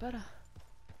qu'on vienne pas là.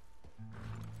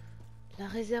 La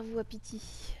réserve vous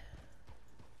appétit.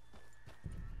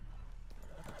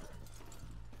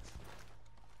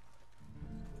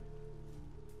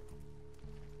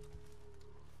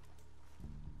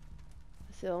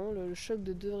 C'est vraiment le choc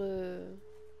de deux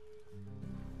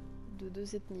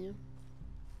ethnies. Hein.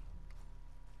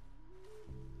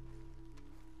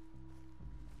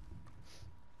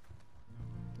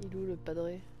 Il est où le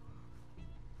padré?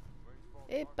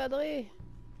 Eh padré!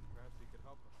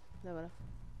 Là voilà.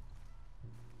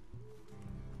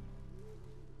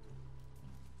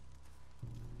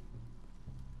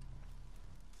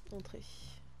 Entrez.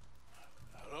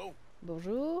 Hello?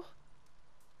 Bonjour.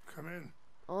 Come in.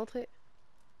 Entrez.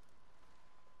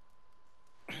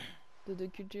 De deux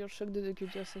cultures, choc de deux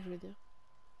cultures, c'est ce que je voulais dire.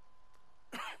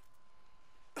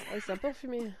 Ah, il s'est un peu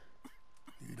enfumé.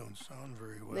 You don't sound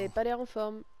very Vous well. n'avez pas l'air en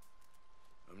forme.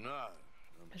 I'm not.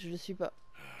 Je ne le suis pas.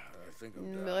 I think Il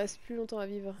I'm ne me dying. reste plus longtemps à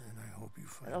vivre. And I hope you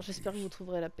find Alors j'espère que vous peace.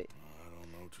 trouverez la paix. I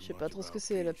don't know too Je sais much pas trop ce que about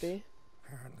c'est la peace. paix.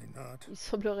 Apparently not. Il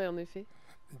semblerait en effet.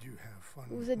 Did you have fun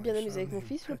Vous with vous êtes bien my amusé son avec mon named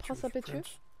fils, le prince Petuous impétueux?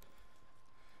 Prince?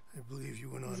 I believe you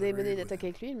went on Vous a avez mené raid une with attaque him.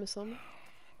 avec lui, il me semble.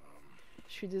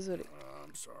 Je suis désolée.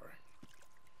 I'm sorry.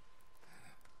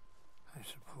 I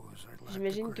suppose I lack the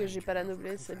J'imagine que j'ai pas la grandeur of a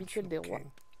noblesse habituelle des rois. conventional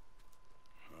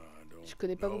king. I don't Je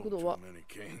connais pas know beaucoup de too rois. many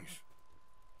kings.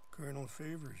 Colonel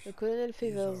Favors. Le colonel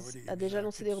Favors He's a déjà already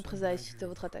lancé des exacted représailles some suite à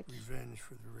votre attaque. revenge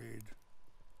for the raid.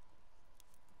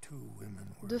 Two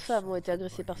women were Deux femmes ont été assaulted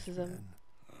agressées by par his ces hommes. men.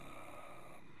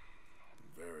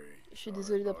 Very Je suis sorry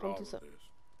désolée about d'apprendre all tout ça. of this.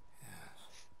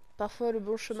 Parfois, le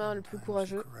bon chemin le plus Sometimes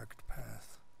courageux the correct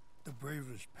path, the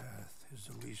bravest path, is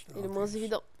the least est le moins obvious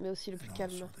évident, mais aussi le plus and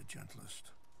calme. also the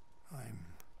gentlest.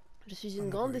 Je suis I'm une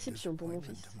a grande great déception pour mon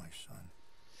disappointment fils. to my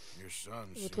son. Your son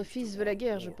Votre seems fils to veut la want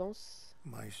guerre, je war. pense.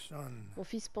 My son Mon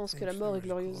fils pense que thinks la mort there est is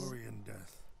glorieuse. glory in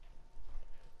death.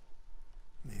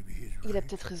 Maybe he's Il a right,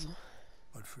 peut-être raison.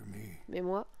 but for me, Mais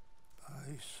moi,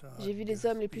 I saw j'ai vu les death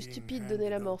hommes les plus being stupides donner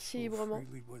la handed mort out si so librement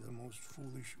freely by the most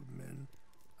foolish of men.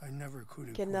 I never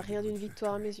could qu'elle n'a equate it rien d'une with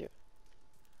victoire à victory. mes yeux.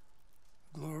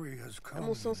 Glory has À come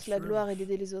mon in sens, la gloire est service.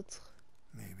 d'aider les autres.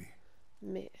 Maybe,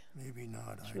 Mais maybe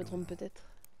not. je I me don't trompe know. peut-être.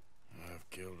 I've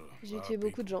killed a J'ai lot tué of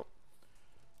beaucoup de people gens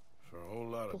for a whole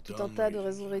lot of pour tout un dumb tas de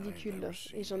reasons, raisons and I ain't ridicules never et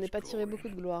seen j'en ai much pas tiré glory beaucoup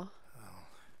in de it. gloire.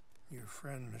 Your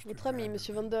friend, Mr. Votre ami,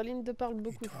 Monsieur Vanderbilt, Vanderlinde, parle he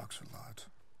beaucoup. talks a lot.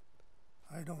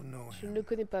 I don't know Je ne him, le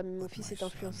connais pas, mais mon but fils my est son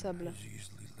influençable. is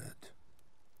easily led.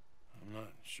 I'm not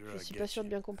sure Je I suis get pas sûre de you.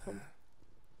 bien comprendre.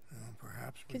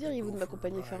 Perhaps Que we could diriez-vous go de for a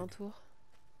m'accompagner faire un ride. tour?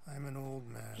 I'm an old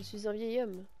man. Je suis un vieil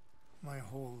homme. My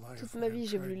whole life Toute ma vie, I've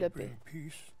j'ai voulu tried la to paix. bring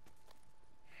peace.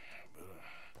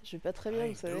 Je vais pas très I bien,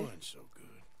 vous ain't savez. doing so good.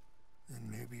 Then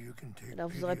maybe you can take Alors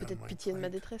vous pity aurez on peut-être my pitié de ma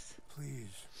plight. détresse. Please.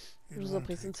 Je It vous en won't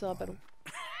prie, ça ne take sera pas long.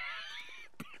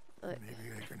 long. Ouais. Maybe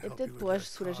I can Et help peut-être you with pourrais-je that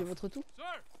soulager cough. votre toux.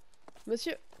 Sir!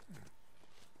 Monsieur,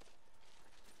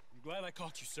 I'm glad I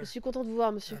caught you, je sir. suis content de vous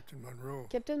voir, monsieur. Captain Monroe,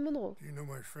 Captain Monroe. do you know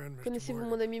my friend Mr. Connaissez-vous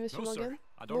Morgan? mon ami, monsieur No, Morgan? sir.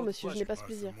 I don't Non, have the monsieur, je n'ai pas ce Arthur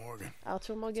plaisir. Morgan.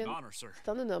 Arthur It's Morgan. an honor, sir. C'est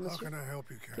un honneur, How monsieur. can I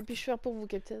help you, Que Captain? puis-je faire pour vous,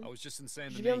 Captain? I was just in Je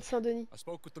Saint-Denis. viens de Saint-Denis. I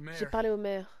spoke with the J'ai mayor. parlé au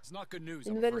maire. It's not good news, Les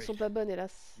I'm nouvelles ne afraid. sont pas bonnes,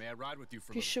 hélas. May I ride with you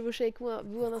for a Puis-je little? chevaucher avec vous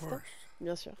un Of instant? course.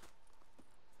 Bien sûr.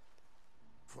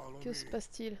 Follow Que me. se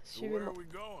passe-t-il? Where Suivez-moi. are we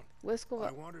going? Où est-ce qu'on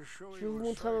va? I want to show Je vais you vous a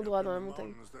montrer un site endroit up dans in la the montagne.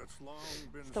 mountains that's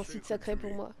long been C'est un site sacred sacré to pour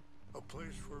me. moi. A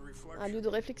place for Un lieu reflection de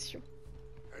réflexion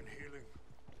and healing.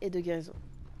 et de guérison.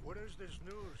 What is this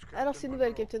news, Alors Captain ces nouvelles,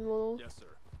 Monroe? Captain Monroe? Yes, sir.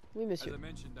 Oui, As monsieur. I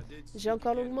mentioned, I did J'ai speak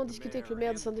encore again longuement with the discuté avec le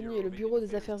mayor maire de and the Saint-Denis et Bureau le of bureau des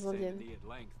Indian affaires Affairs de indiennes. Saint-Denis at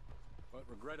length. But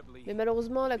regrettably, Mais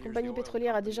malheureusement, la it appears compagnie the oil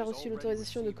pétrolière a company déjà has reçu already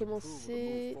l'autorisation de received approval to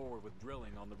commencer move forward with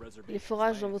drilling on the les reservation's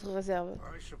forages dans land. votre réserve.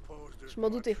 I suppose there's Je m'en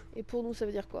doutais. much. Et pour nous, ça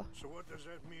veut dire quoi? So what does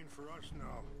that mean for us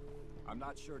now? I'm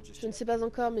not sure just Je ne yet. sais pas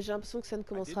encore, mais j'ai l'impression que ça ne I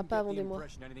commencera didn't pas get avant the des mois.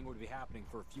 impression anything would be happening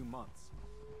for a few months.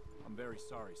 I'm very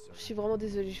sorry, sir. Je suis vraiment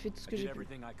désolé, je fais tout ce I que did j'ai pu.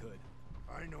 everything I could.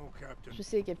 I know, Captain. Je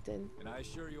sais, Captain. And I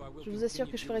assure you I will Je vous assure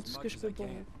que continue je to ferai do tout as ce que much je as peux I pour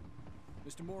can. vous.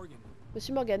 Mr. Morgan,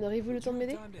 Monsieur Morgan, auriez-vous le would temps de you have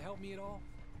m'aider? time to help me at all?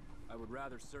 I would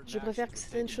rather certain Je préfère que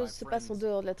actions were certaines taken by choses se passent en friends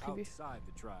dehors de la tribu. outside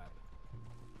the tribe.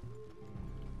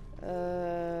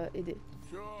 Aider.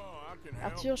 Sure, I can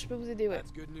help. Arthur, je peux vous aider, ouais.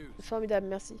 That's good news. Formidable,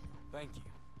 merci. Thank you.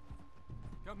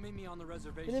 Come meet me on the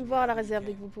reservation Venez me voir à la whenever you réserve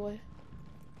dès can. que vous pourrez.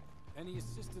 Any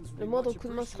assistance would Le be moindre much coup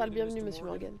de main sera le appreciated, bienvenu, Mr. monsieur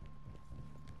Morgan.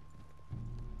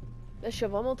 Là, je suis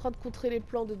vraiment en train de contrer les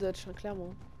plans de Dutch, hein,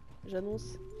 clairement.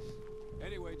 J'annonce.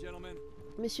 Anyway, gentlemen,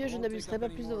 Messieurs, je I won't n'abuserai take pas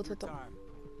up any plus de more of votre your temps. time.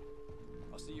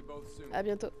 I'll see you both soon. À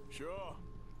bientôt. Sure.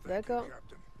 Thank D'accord. you,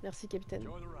 Captain. Merci, capitaine.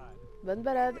 Enjoy the ride. Bonne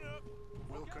balade.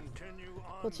 We'll continue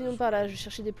on Continuons this par là, way. je vais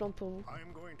chercher des plantes pour vous.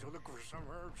 I'm going to look for some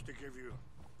herbs to give you.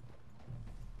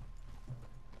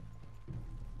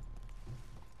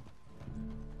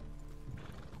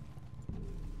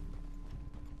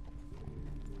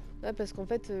 Ouais, parce qu'en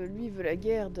fait, lui, il veut la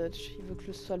guerre, Dutch. Il veut que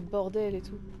ce soit le bordel et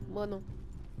tout. Moi, non.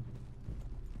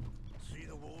 See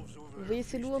the wolves over Vous there voyez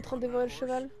ces loups en feasting train de on that dévorer le horse?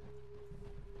 cheval?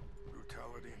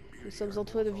 Brutality and beauty Nous sommes are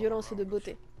entourés de both all violence et de around us.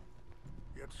 beauté.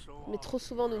 Yet so Mais trop often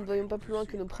souvent, nous ne we're voyons pas unable plus to loin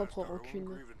see que nos past propres our own rancunes.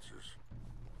 grievances.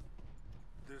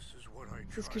 This is what I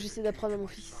C'est ce que try j'essaie to d'apprendre à teach mon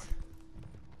my fils. son.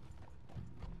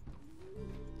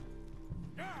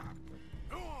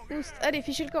 Yeah. Oust, allez,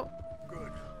 fichez le camp!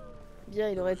 Good. Bien,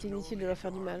 il aurait été There's no inutile de leur need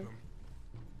faire to du mal. harm them.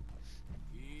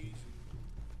 Easy.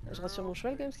 Je rassure mon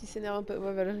cheval quand même, parce qu'il s'énerve un peu.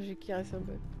 Ouais, voilà, j'ai caressé un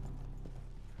peu.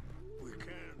 We can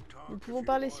talk Nous if pouvons you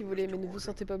parler want, si vous voulez, Mr. mais ne vous Morgan,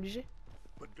 sentez pas obligé.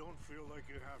 but don't feel like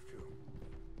you have to.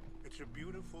 It's a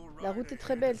beautiful La ride route est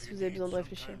très ahead belle if si you vous avez need besoin de some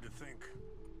réfléchir. time to think.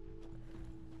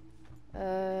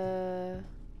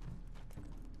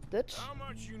 Dutch? How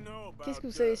much you know about Qu'est-ce que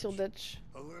vous savez Dutch? sur Dutch?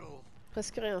 A little.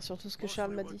 Presque rien, sur tout ce que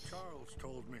Charles m'a Mostly dit. what Charles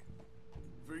told me.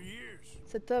 For years.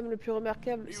 Cet homme le plus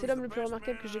remarquable, c'est l'homme le plus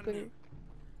remarquable que j'ai connu.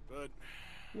 But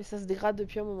Mais ça se dégrade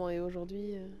depuis un moment et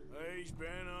aujourd'hui... he's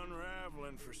been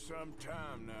unraveling for some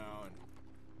time now, and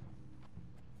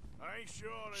I ain't sure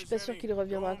Je suis there's pas sûr any qu'il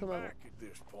reviendra going comme avant. back at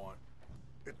this point.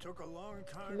 It took a long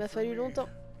time Il m'a for fallu me longtemps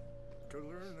to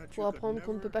learn that pour you could apprendre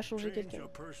qu'on ne peut never pas changer change quelqu'un. a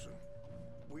person.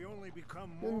 We only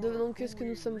become Nous ne more devenons que who ce que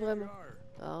nous we sommes really vraiment. are.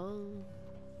 Ah,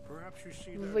 Perhaps you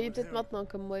see vous that voyez with peut-être him, maintenant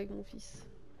comme moi avec mon fils.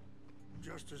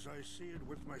 just as I see it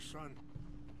with my son.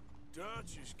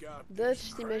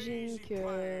 Dutch t'imagine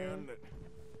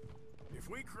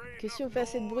que si on fait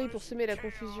assez de bruit pour semer la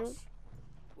confusion,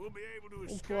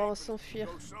 on pourra s'enfuir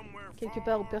quelque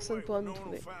part où personne ne pourra nous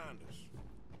trouver.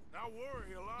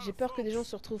 J'ai peur que des gens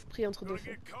se retrouvent pris entre deux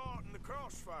feux.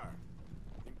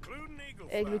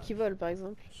 Aigle qui vole, par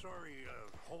exemple.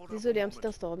 Désolé, un petit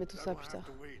instant, remettons ça plus tard.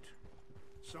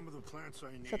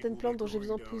 Certaines plantes dont j'ai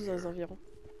besoin poussent dans les environs.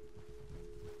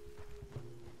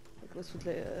 Elle se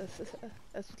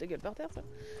fout la gueule par terre, ça.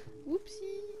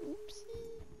 Oupsie, oupsie.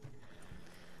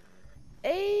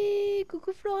 Hey,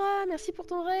 coucou Flora, merci pour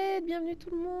ton raid, bienvenue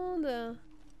tout le monde.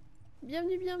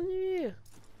 Bienvenue, bienvenue.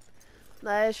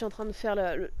 Ouais, je suis en train de faire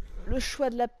le choix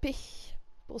de la paix.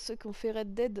 Pour ceux qui ont fait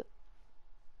Red Dead.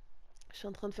 Je suis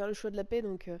en train de faire le choix de la paix,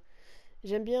 donc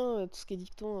j'aime bien tout ce qui est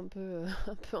dicton un peu,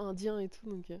 un peu indien et tout,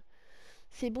 donc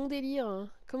c'est bon délire. Hein.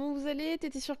 Comment vous allez?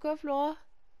 T'étais sur quoi, Flora?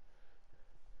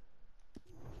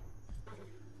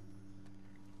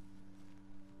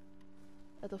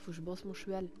 Attends, faut que je brosse mon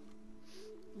cheval.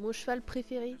 Mon cheval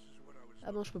préféré.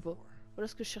 Ah bon, je peux pas. Voilà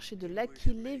ce que je cherchais, de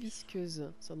l'aquilée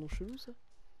visqueuse. C'est un nom chelou ça.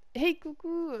 Hey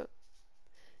coucou,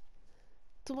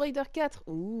 Tomb Raider 4.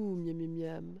 Ouh, miam miam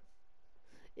miam.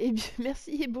 Eh bien,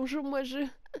 merci et bonjour, moi je.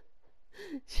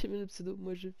 J'ai mis le pseudo,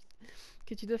 moi je.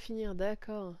 Que tu dois finir,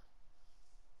 d'accord.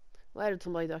 Ouais, le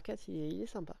Tomb Raider 4, il est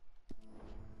sympa.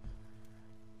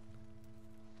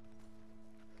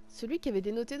 Celui qui avait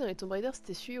dénoté dans les Tomb Raider,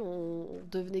 c'était celui où on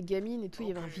devenait gamine et tout. Il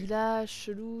y avait un village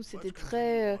chelou, c'était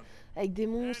très. Avec des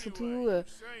monstres et tout.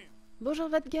 Bonjour,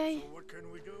 Bad Guy.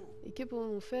 Et que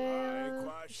pouvons-nous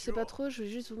faire? Je sais pas trop, je vais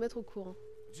juste vous mettre au courant.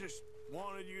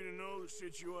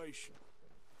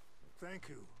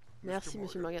 Merci,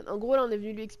 monsieur Morgan. En gros, là, on est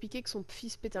venu lui expliquer que son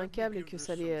fils pétait un câble et que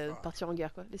ça allait partir en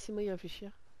guerre, quoi. Laissez-moi y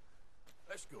réfléchir.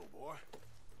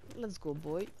 Let's go,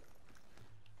 boy.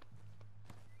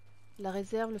 La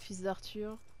réserve, le fils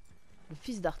d'Arthur. Le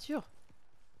fils d'Arthur?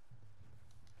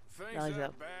 La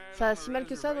réserve. Ça va si mal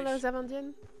que ça dans la réserve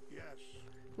indienne?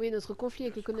 Oui, notre conflit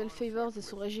avec le colonel Favors et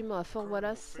son régiment à Fort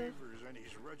Wallace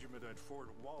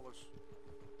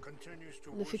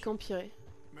ne fait qu'empirer.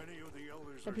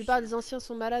 La plupart des anciens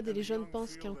sont malades et les jeunes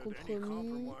pensent qu'un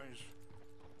compromis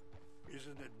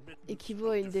équivaut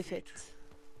à une défaite.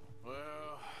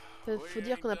 Faut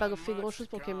dire qu'on n'a pas fait grand chose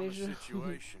pour calmer le jeu.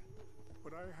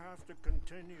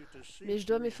 Mais je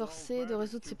dois m'efforcer de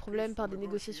résoudre ces problèmes par des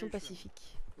négociations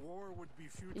pacifiques.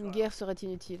 Une guerre serait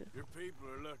inutile.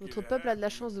 Votre peuple a de la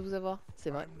chance de vous avoir.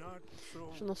 C'est vrai.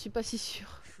 Je n'en suis pas si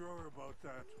sûr.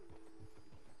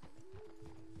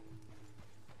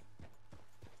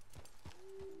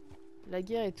 La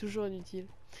guerre est toujours inutile.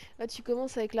 Là, tu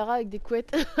commences avec Lara avec des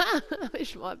couettes. Mais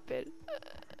je me rappelle.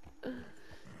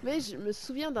 Mais je me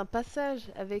souviens d'un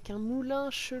passage avec un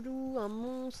moulin chelou, un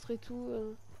monstre et tout.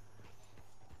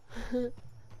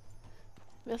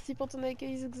 Merci pour ton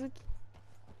accueil, Zukzuki.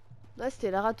 Ouais,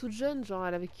 c'était Lara toute jeune, genre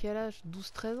elle avait quel âge?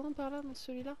 12-13 ans par là dans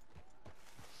celui-là?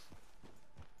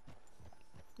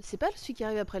 C'est pas celui qui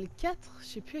arrive après le 4? Je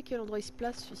sais plus à quel endroit il se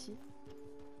place celui-ci.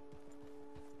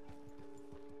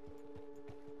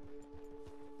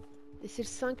 Et c'est le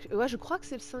 5. Ouais, je crois que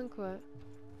c'est le 5, ouais.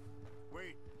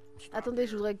 Attendez,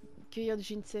 je voudrais cueillir du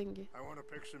ginseng.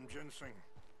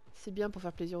 C'est bien pour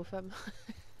faire plaisir aux femmes.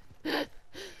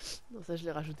 Non, ça je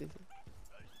l'ai rajouté.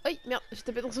 Oui, merde, j'ai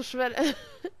tapé dans son cheval.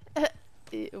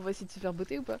 Et on va essayer de se faire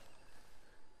botter ou pas?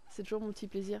 C'est toujours mon petit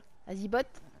plaisir. Vas-y,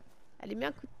 botte. Allez, mets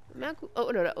un coup. Mets un coup.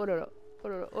 Oh là là, oh là là. Oh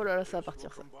là là, oh là là, ça va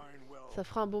partir ça. Ça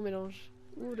fera un bon mélange.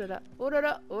 Ouh là là, oh là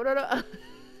là, oh là là.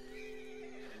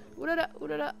 Ouh là là, oh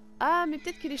là là. Ah, mais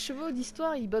peut-être que les chevaux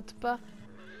d'histoire ils bottent pas.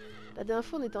 La dernière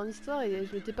fois on était en histoire et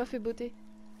je m'étais pas fait botter.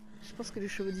 Je pense que les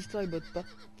chevaux d'histoire ils bottent pas.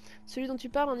 Celui dont tu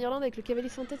parles en Irlande avec le cavalier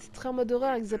sans tête, c'est très en mode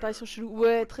horreur avec des apparitions cheloues.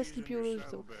 Ouais, très Sleepy Hollow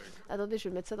justement. Attendez, je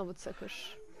vais mettre ça dans votre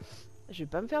sacoche. Je vais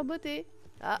pas me faire botter.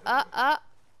 Ah ah ah.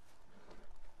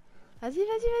 Vas-y, vas-y,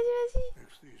 vas-y,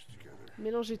 vas-y.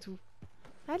 Mélangez tout.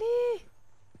 Allez.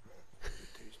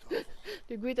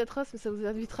 Le goût est atroce, mais ça vous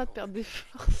évitera de perdre des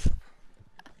forces.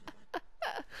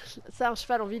 Ça, un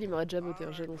cheval en ville, il m'aurait déjà botté,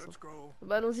 hein, j'annonce.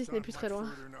 Bah allons-y, ce n'est plus très loin.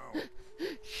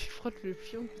 Je frotte le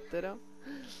fion tout à l'heure.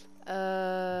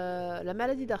 La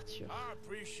maladie d'Arthur.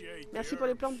 Merci pour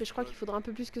les plantes, mais je crois qu'il faudra un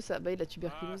peu plus que ça. Bah, la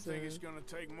tuberculose.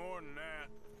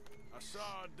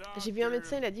 J'ai vu un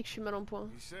médecin, il a dit que je suis mal en point.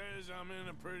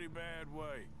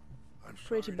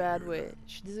 Pretty bad way.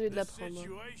 Je suis désolé de l'apprendre.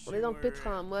 On est dans le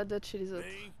pétrin, moi, Dutch et les autres.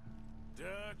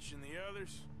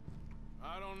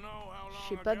 Je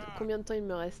sais pas combien de temps il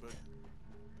me reste.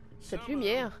 Cette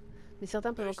lumière. Mais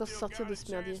certains peuvent encore se sortir de ce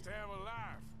merdier.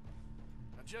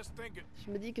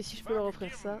 Je me dis que si je peux leur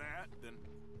offrir ça,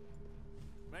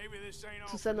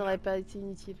 tout ça n'aurait pas été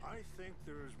inutile.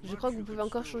 Je crois que vous pouvez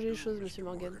encore changer les choses, monsieur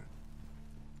Morgan.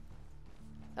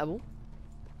 Ah bon?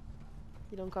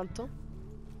 Il a encore le temps?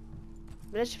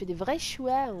 Mais là j'ai fait des vrais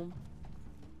choix. Hein.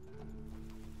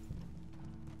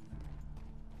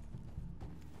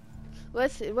 Ouais,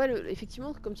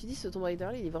 effectivement, comme tu dis, ce Tomb Raider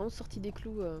là, il est vraiment sorti des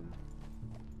clous.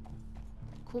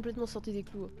 Complètement sorti des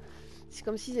clous. C'est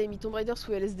comme s'ils avaient mis Tomb Raider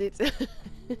sous LSD. Je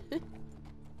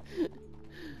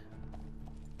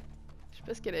sais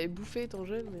pas ce qu'elle avait bouffé étant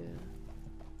jeune, mais.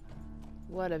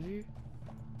 Ouais, la vue.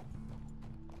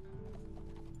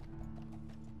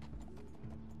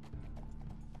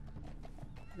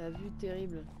 La vue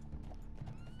terrible.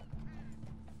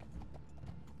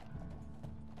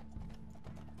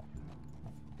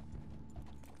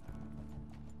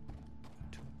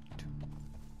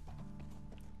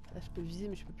 Là, je peux viser,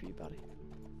 mais je peux plus lui parler.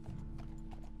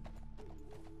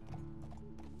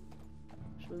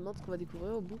 Je me demande ce qu'on va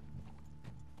découvrir au bout.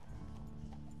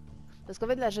 Parce qu'en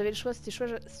fait là j'avais le choix, c'était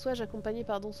soit j'accompagnais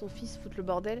pardon son fils foutre le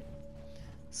bordel,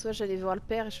 soit j'allais voir le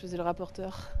père et je faisais le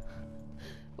rapporteur.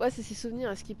 Ouais c'est ses souvenirs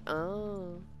à skip. Ah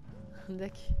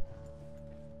d'accord.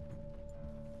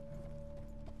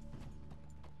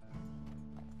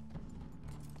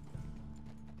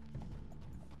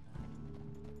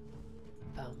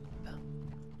 Pam, pam.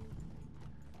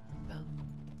 Pam,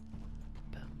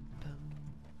 pam, pam.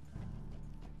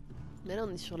 Mais là on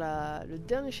est sur le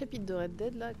dernier chapitre de Red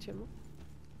Dead là actuellement.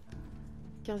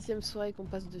 15e soirée qu'on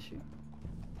passe dessus.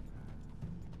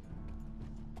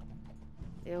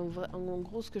 Et en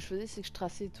gros ce que je faisais c'est que je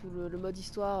traçais tout le mode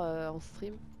histoire en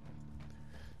stream.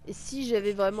 Et si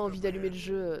j'avais vraiment envie d'allumer le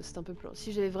jeu, c'est un peu plus lent.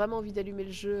 Si j'avais vraiment envie d'allumer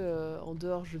le jeu en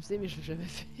dehors je le faisais mais je l'ai jamais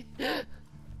fait.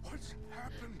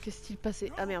 Qu'est-ce qu'il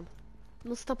passait? Ah merde.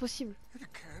 Non c'est impossible.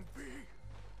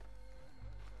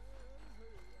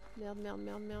 Merde, merde,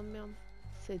 merde, merde, merde.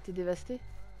 Ça a été dévasté.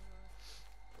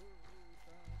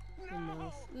 Oh,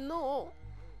 mince. Non!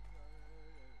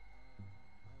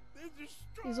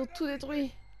 Ils ont tout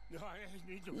détruit.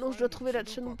 Non, je dois trouver la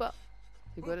Tchanoupa.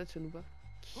 C'est quoi la Tchanoupa?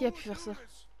 Qui a pu faire ça?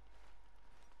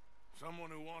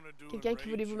 Quelqu'un qui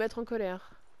voulait vous mettre en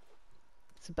colère.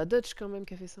 C'est pas Dutch quand même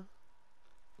qui a fait ça.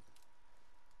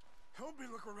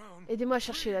 Aidez-moi à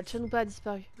chercher, la Tchanoupa a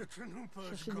disparu.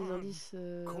 Chercher des indices.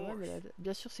 Ouais, mais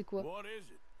bien sûr, c'est quoi?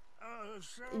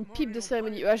 Une pipe de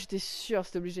cérémonie. Ah, j'étais sûre,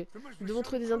 c'était obligé. Nous devons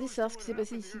trouver des indices, savoir ce qui s'est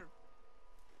passé ici.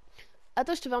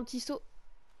 Attends, je te fais un petit saut.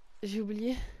 J'ai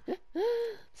oublié.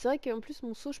 C'est vrai qu'en plus,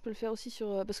 mon saut, je peux le faire aussi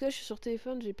sur. Parce que là, je suis sur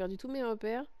téléphone, j'ai perdu tous mes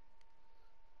repères.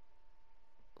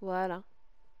 Voilà.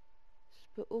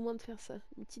 Je peux au moins te faire ça.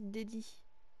 Une petite dédie.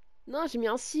 Non, j'ai mis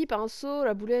un si, pas un saut,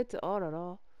 la boulette. Oh là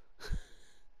là.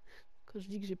 Quand je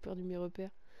dis que j'ai perdu mes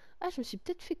repères. Ah, je me suis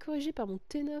peut-être fait corriger par mon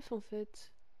T9 en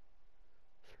fait.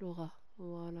 Flora,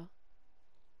 voilà.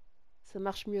 Ça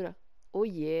marche mieux là. Oh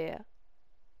yeah.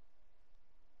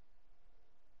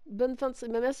 Bonne fin de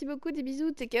stream. Bah, merci beaucoup, des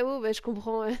bisous, t'es KO. Bah, je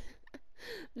comprends. Ouais.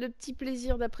 Le petit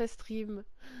plaisir d'après stream.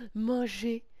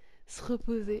 Manger, se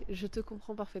reposer. Je te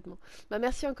comprends parfaitement. Bah,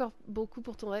 merci encore beaucoup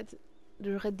pour ton raid.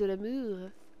 Le raid de l'amour.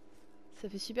 Ça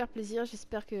fait super plaisir.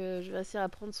 J'espère que je vais réussir à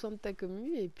prendre soin de ta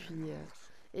commu.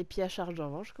 Et puis à charge en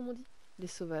revanche, comme on dit. Les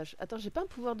sauvages. Attends, j'ai pas un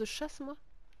pouvoir de chasse, moi?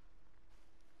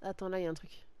 Attends, là, il y a un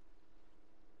truc.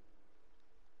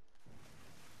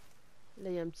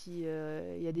 Là, il y a un petit...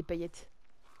 il y a des paillettes.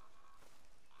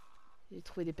 J'ai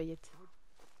trouvé des paillettes.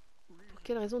 Pour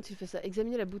quelle raison ont-ils fait ça?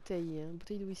 Examinez la bouteille. Une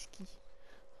bouteille de whisky.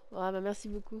 Ah bah merci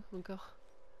beaucoup, encore.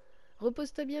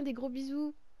 Repose-toi bien, des gros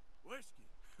bisous.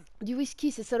 Du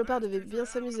whisky, ces salopards devaient bien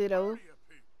s'amuser là-haut.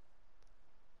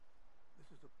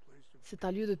 C'est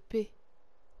un lieu de paix.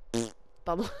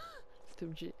 Pardon. C'était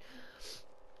obligé.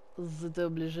 C'était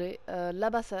obligé.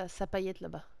 Là-bas, ça paillette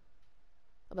là-bas.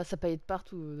 Ah bah ça paillette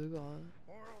partout, d'accord.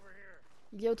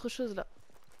 Il y a autre chose là.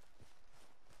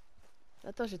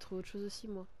 Attends, j'ai trouvé autre chose aussi,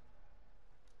 moi.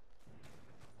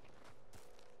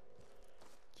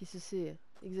 Qu'est-ce que c'est?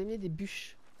 Examiner des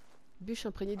bûches. Bûches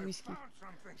imprégnées de whisky.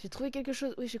 J'ai trouvé quelque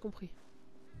chose. Oui, j'ai compris.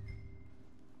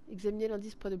 Examiner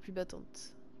l'indice près de plus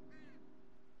battante.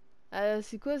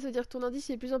 C'est quoi? Ça veut dire que ton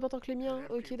indice est plus important que les miens?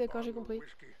 Ok, d'accord, j'ai compris.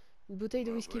 Une bouteille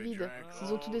de whisky vide.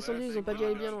 S'ils ont tout descendu, ils ont pas dû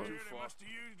aller bien loin.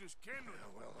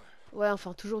 Ouais,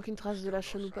 enfin, toujours aucune trace de la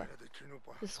Tchanoupa.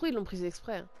 Ça se trouve, ils l'ont prise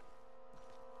exprès. Hein.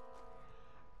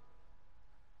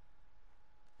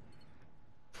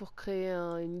 Pour créer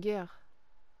une guerre.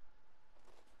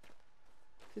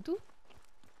 C'est tout?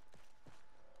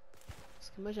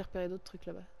 Parce que moi j'ai repéré d'autres trucs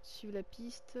là-bas. Suivre la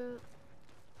piste.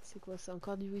 C'est quoi ça?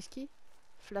 Encore du whisky?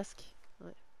 Flasque.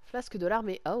 Ouais. Flasque de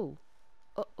l'armée. Oh.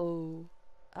 Oh oh.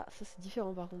 Ah, ça c'est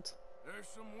différent par contre.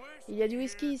 Il y a du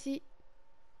whisky ici.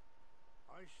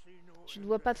 Je ne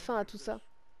vois pas de fin à tout ça.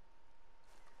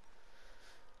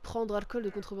 Prendre alcool de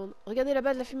contrebande. Regardez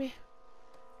là-bas de la fumée.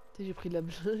 J'ai pris de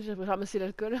la... J'ai ramassé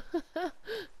l'alcool.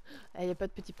 Il n'y a pas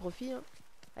de petit profit. Hein.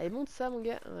 Allez, monte ça, mon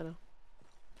gars. Voilà.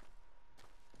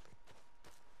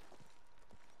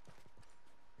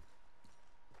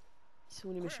 Ils sont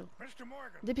où les méchants?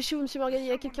 Dépêchez-vous, monsieur Morgan, il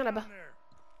y a quelqu'un là-bas.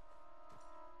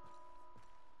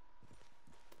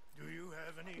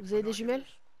 Vous avez des jumelles?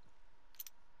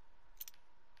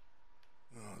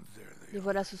 Et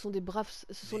voilà, ce sont les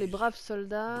braves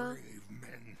soldats du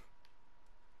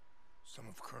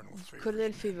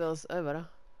colonel Favors. Ah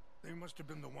voilà.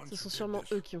 Ce sont sûrement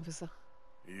eux qui ont fait ça.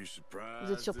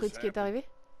 Vous êtes surpris de ce qui est arrivé?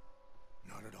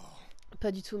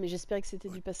 Pas du tout, mais j'espérais que c'était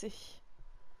du passé.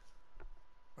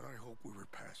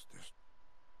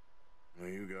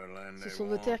 Ce sont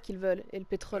vos terres qu'ils veulent, et le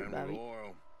pétrole, bah oui.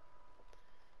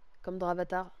 Comme dans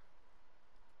Avatar.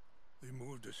 They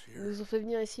moved us Ils here. nous ont fait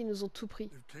venir ici, ils nous ont tout pris.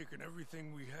 They've taken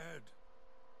everything we had.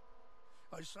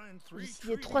 I signed J'ai 3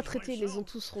 signé 3 treaties traités, ils les ont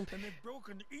myself, tous rompus. and they've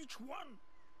broken each one.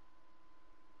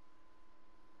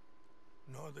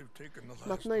 Now they've taken the last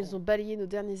Maintenant, ils ont hope. balayé nos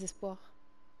derniers espoirs.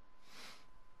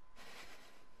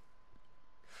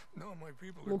 Now my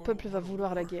people are Mon going peuple to va want a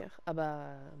vouloir la war. guerre. Ah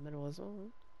bah, malheureusement. Hein.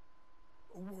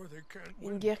 A war they can't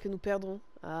Une win. guerre que nous perdrons.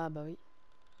 Ah bah oui.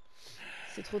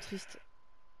 C'est trop triste.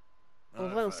 En Not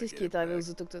vrai, on if I sait ce get qui est it arrivé back. aux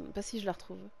autochtones. Pas si je la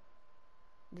retrouve.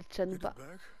 De Get it Chanupa.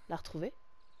 back? La retrouver?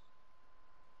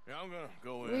 Yeah, I'm gonna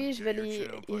go in, Oui, je vais get your aller,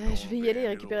 Chanupa je vais going, y aller man.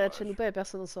 récupérer la It'll Chanupa et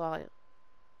personne n'en saura rien.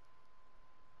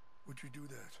 Would you do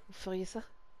that? Vous feriez ça?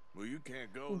 Well, you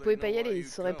can't go. Vous ne They pouvez pas know y why aller, ils you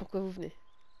sauraient come. pourquoi vous venez.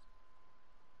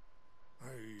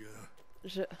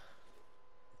 Je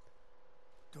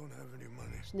Don't have any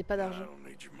money. n'ai pas I d'argent. don't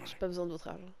need your money. J'ai pas besoin de votre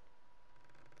argent.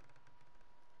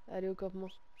 Allez au campement.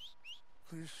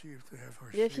 Please see if they have our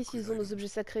Vérifiez sacred s'ils ont nos items. objets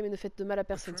sacrés, mais ne faites de mal à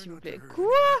personne, try s'il vous not to plaît. hurt Quoi?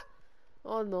 anyone.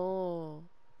 Oh non!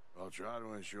 I'll try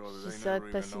to ensure that they J'essaierai de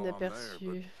never passer even know I'm there,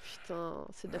 inaperçu. Putain,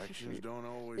 c'est de but la actions fufu. don't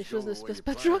always Les go choses ne the se way passent you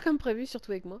pas plan. toujours comme prévu,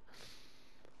 surtout avec moi.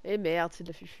 Et merde, c'est de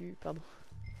la fufu, pardon.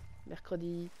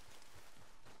 Mercredi.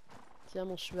 Tiens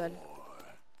mon cheval.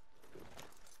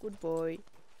 Good boy.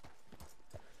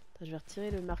 Attends, je vais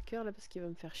retirer le marqueur là parce qu'il va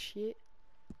me faire chier.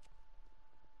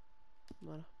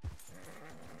 Voilà.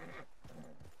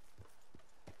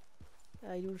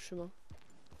 Ah, il est où le chemin?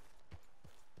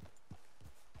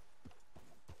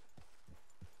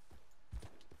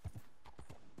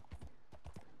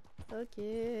 Ok.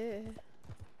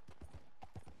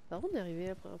 Par où on est arrivé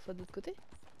la première fois de l'autre côté?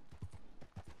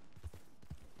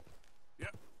 Yep.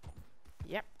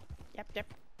 Yep. Yep,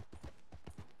 yep.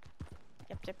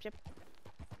 Yep, yep, yep.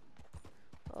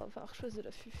 Oh, on va falloir choisir de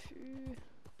la fufu.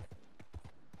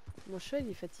 Mon cheval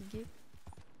il est fatigué.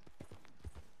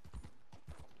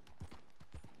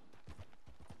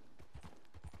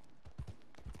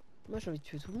 Moi j'ai envie de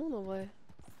tuer tout le monde en vrai.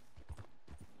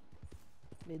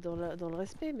 Mais dans le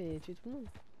respect, mais tuer tout le monde.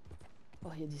 Oh,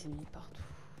 il y a des ennemis partout.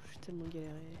 Je suis tellement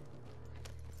galéré.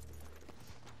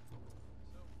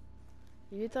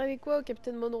 Il est arrivé quoi au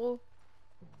Capitaine Monroe?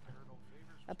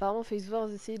 Apparemment, Face Wars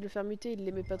essayait de le faire muter, il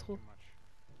l'aimait pas trop.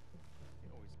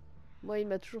 Moi, il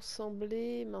m'a toujours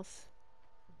semblé... mince.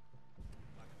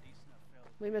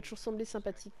 Moi, il m'a toujours semblé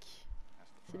sympathique.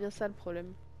 C'est bien ça le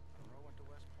problème.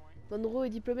 Monroe est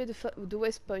diplômé de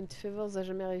West Point. Favors a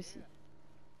jamais réussi.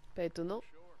 Pas étonnant.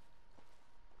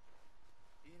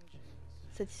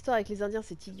 Cette histoire avec les Indiens,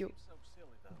 c'est idiot.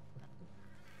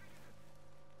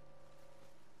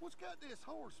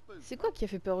 C'est quoi qui a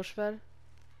fait peur au cheval?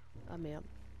 Ah merde.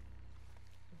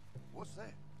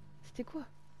 C'était quoi?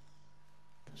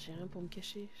 J'ai rien pour me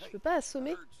cacher. Je peux pas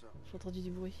assommer? J'ai entendu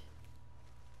du bruit.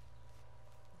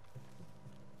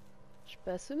 Je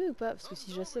peux assommer ou pas? Parce que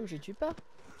si j'assomme, je tue pas.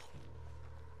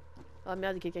 Ah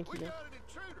merde, il y a quelqu'un qui vient.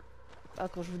 Ah,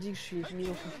 quand je vous dis que je suis mis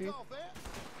en fufu.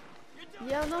 Il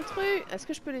y a un intrus! Est-ce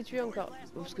que je peux les tuer encore?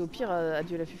 Parce qu'au pire,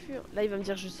 adieu la fufu. Là, il va me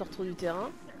dire que je sors trop du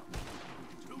terrain.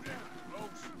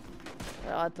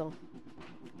 Alors attends.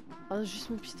 Ah, juste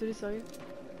mon pistolet, sérieux?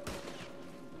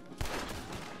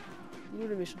 Il est où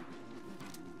le méchant?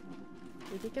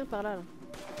 Il y a quelqu'un par là, là.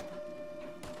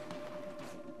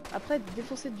 Après,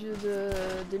 défoncer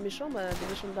des méchants, bah, des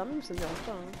méchants de l'armée, ça me dérange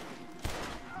pas. Hein.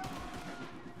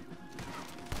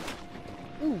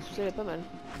 Ouh, ça est pas mal.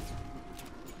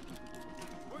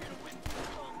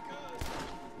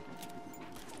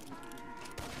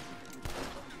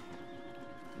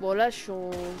 Bon là je suis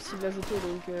en ciblage auto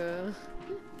donc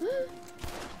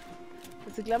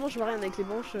c'est clairement je vois rien avec les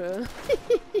branches.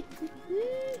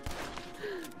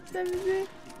 C'est amusé.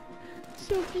 Je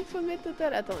suis au pifomé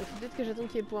total. Attends, il faut peut-être que j'attende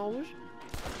qu'il y ait le point rouge.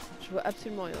 Je vois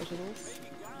absolument rien, j'annonce.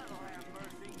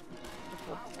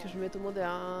 Peut-être que je me mette au moins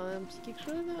derrière un petit quelque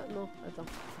chose là. Non, attends.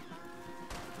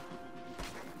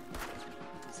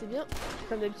 C'est bien,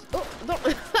 comme d'habitude. Oh, non.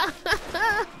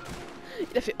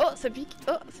 Il a fait oh, ça pique,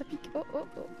 oh, oh, oh,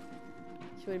 oh.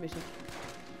 Tu vois les méchants.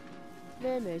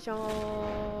 Les méchants,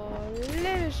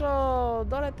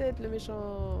 dans la tête, le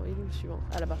méchant. Il est où le suivant?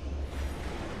 Ah, là-bas.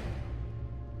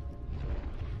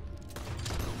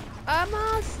 Ah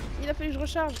mince, il a fallu que je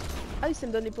recharge. Ah oui, ça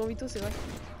me donne les points vitaux, c'est vrai.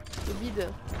 Le bide.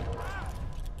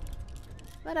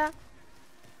 Voilà.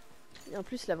 Et en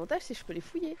plus, l'avantage, c'est que je peux les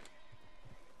fouiller.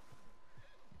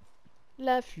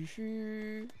 La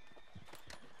fufu.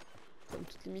 Comme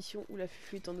toutes les missions où la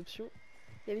fufu est en option.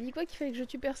 Il avait dit quoi qu'il fallait que je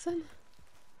tue personne?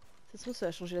 Ça se trouve ça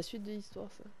va changer la suite de l'histoire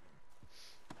ça.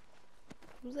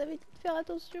 Je vous avais dit de faire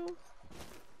attention.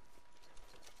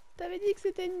 T'avais dit que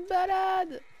c'était une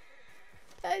balade.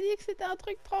 T'avais dit que c'était un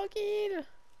truc tranquille.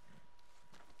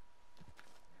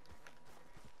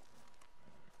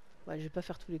 Ouais, je vais pas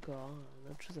faire tous les corps, hein. On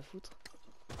a autre chose à foutre.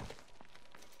 Ne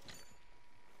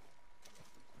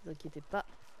vous inquiétez pas.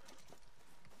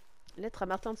 Lettre à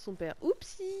Martin de son père.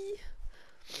 Oupsie!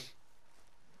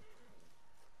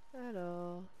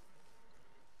 Alors...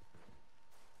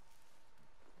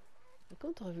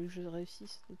 Comment t'aurais voulu que je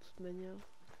réussisse de toute manière?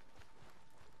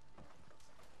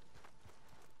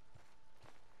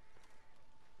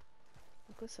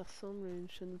 À quoi ça ressemble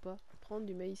une chaîne ou pas? Prendre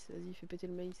du maïs, vas-y, fais péter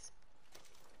le maïs.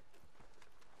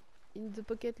 In the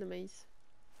pocket le maïs.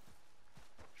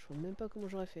 Je vois même pas comment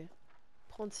j'aurais fait.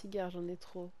 Prendre cigare, j'en ai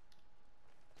trop.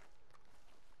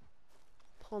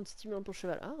 Prendre stimulant pour le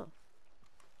cheval. Ah!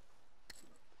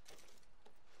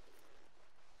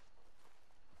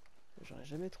 J'aurais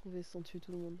jamais trouvé sans tuer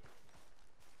tout le monde.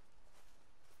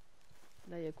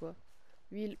 Là, il y a quoi?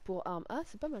 Huile pour armes. Ah,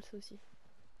 c'est pas mal ça aussi.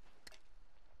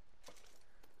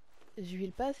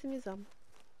 J'huile pas assez mes armes.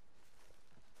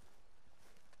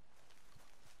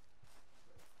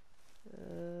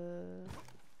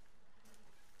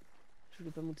 Je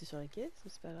voulais pas monter sur la caisse,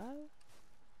 mais c'est pas grave.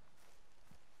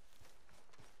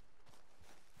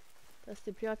 Ah,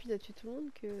 c'était plus rapide à tuer tout le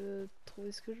monde que de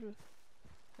trouver ce que je veux.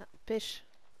 Ah, pêche.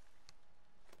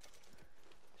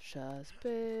 Chasse,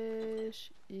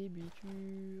 pêche et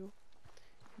biture.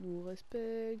 Nous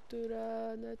respecte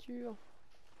la nature.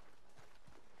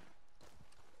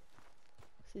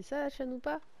 C'est ça la chaîne ou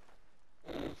pas?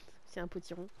 C'est un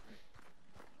potiron.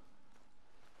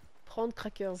 Prendre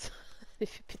crackers. J'ai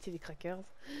fait péter les crackers.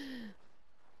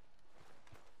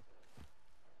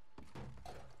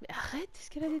 Mais arrête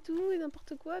d'escalader tout et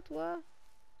n'importe quoi, toi.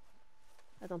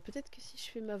 Attends, peut-être que si je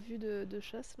fais ma vue de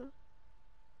chasse, là.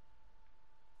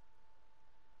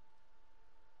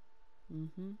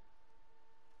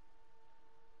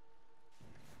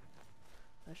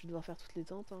 Ah, je vais devoir faire toutes les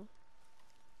tentes, hein.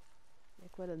 Y'a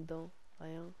quoi là-dedans?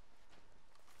 Rien.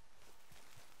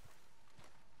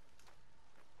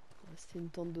 C'était une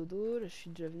tente dodo, là je suis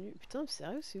déjà venue. Putain, mais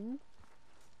sérieux, c'est où?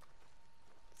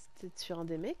 C'est peut-être sur un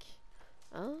des mecs?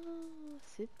 Ah,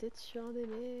 c'est peut-être sur un des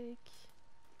mecs.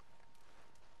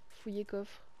 Fouiller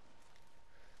coffre.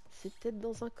 C'est peut-être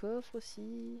dans un coffre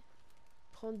aussi.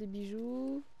 Prendre des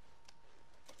bijoux.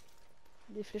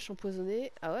 Des flèches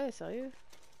empoisonnées. Ah ouais, sérieux?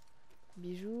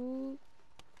 Bijoux.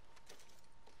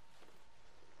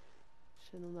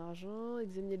 Chaîne en argent.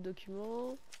 Examiner le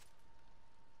document.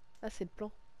 Ah, c'est le plan.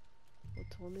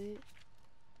 Retourner.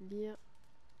 Lire.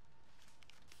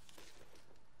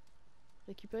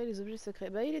 Récupérer les objets sacrés.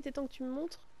 Bah, il était temps que tu me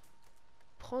montres.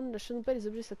 Prendre la chaîne ou pas les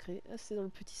objets sacrés. Ah, c'est dans le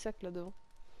petit sac là devant.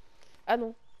 Ah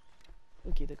non.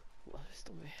 Ok, d'accord. Oh, laisse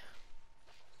tomber.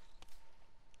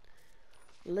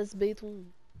 Laisse béton.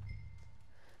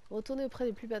 Retourner auprès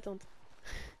des plus patentes.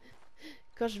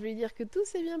 Quand je vais lui dire que tout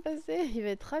s'est bien passé, il va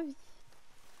être ravi.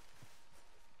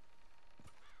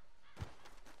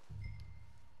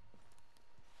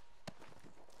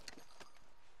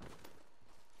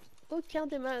 Aucun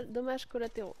dommage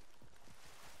collatéraux.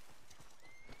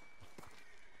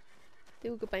 T'es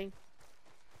où, copain?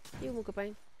 T'es où, mon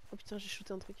copain? Oh putain, j'ai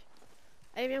shooté un truc.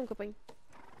 Allez, viens, mon copain.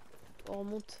 On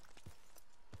remonte.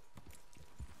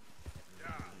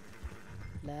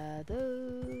 La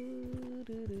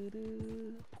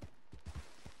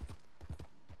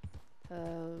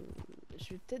je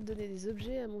vais peut-être donner des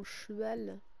objets à mon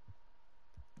cheval.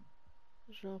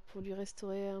 Genre pour lui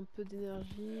restaurer un peu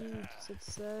d'énergie, tout ça,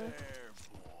 tout ça.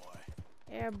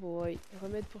 Air boy.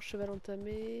 Remède pour cheval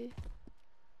entamé.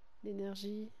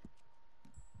 L'énergie.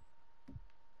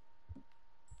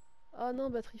 Oh non,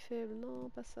 batterie faible. Non,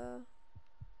 pas ça.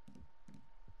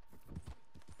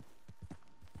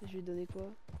 Et je lui ai donné quoi?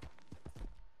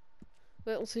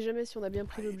 Ouais, on sait jamais si on a bien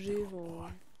pris l'objet. Bon.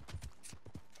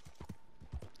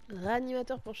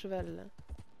 Réanimateur pour cheval.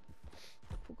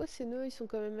 Pourquoi ces nœuds ils sont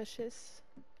quand même HS?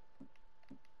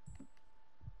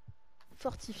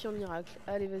 Fortifiant miracle.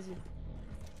 Allez, vas-y.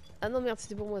 Ah non, merde,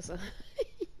 c'était pour moi ça.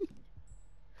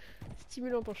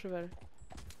 Stimulant pour cheval.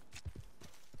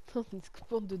 Une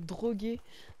bande de drogués.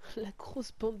 La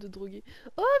grosse bande de drogués.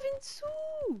 Oh,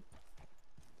 Vinsou!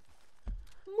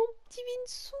 Mon petit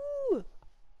Vinsou!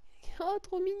 Oh,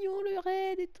 trop mignon le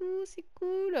raid et tout, c'est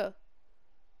cool!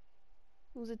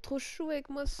 Vous êtes trop chou avec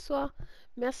moi ce soir.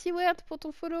 Merci Wert pour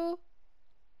ton follow.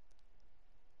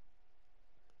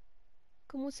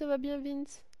 Comment ça va bien,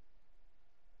 Vince?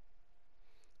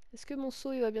 Est-ce que mon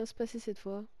saut il va bien se passer cette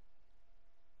fois?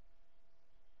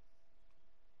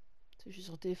 Je suis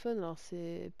sur téléphone, alors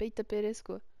c'est paye ta PLS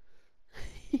quoi.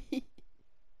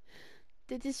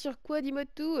 T'étais sur quoi? Dis-moi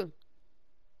tout.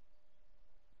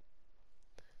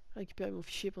 Récupérer mon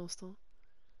fichier pendant ce temps.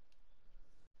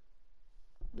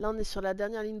 Là, on est sur la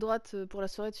dernière ligne droite pour la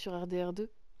soirée sur RDR2.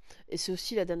 Et c'est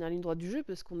aussi la dernière ligne droite du jeu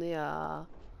parce qu'on est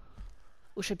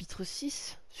au chapitre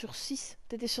 6 sur 6.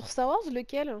 T'étais sur Star Wars,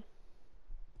 lequel?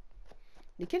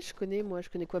 Lesquels je connais, moi? Je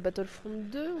connais quoi? Battlefront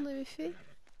 2, on avait fait?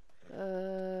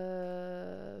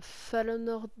 Fallen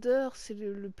Order, c'est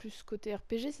le plus côté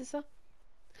RPG, c'est ça?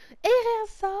 Et rien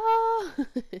ça.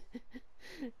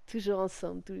 Toujours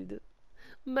ensemble, tous les deux.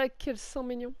 Ma, quel sang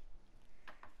mignon.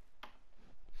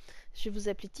 Je vais vous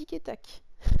appeler Tic et Tac.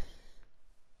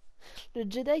 Le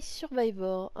Jedi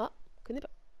Survivor. Ah, je connais pas.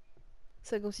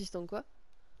 Ça consiste en quoi?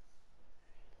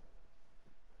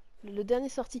 Le dernier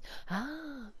sorti.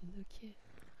 Ah, ok.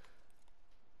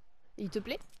 Il te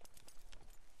plaît?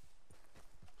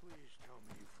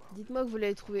 Dites-moi que vous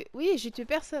l'avez trouvé. Oui, j'ai tué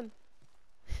personne.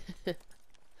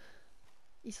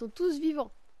 Ils sont tous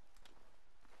vivants.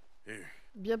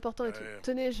 Bien portants et tout.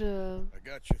 Tenez, je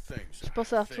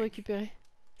pense avoir tout récupéré.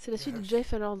 C'est la suite de Jedi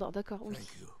Fallen Order. D'accord, oui.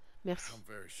 Merci.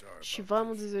 Je suis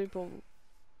vraiment désolé pour vous.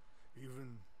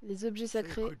 Les objets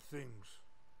sacrés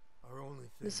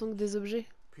ne sont que des objets.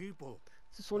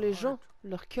 Ce sont les gens,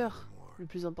 leur cœur, le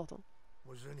plus important.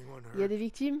 Il y a des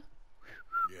victimes?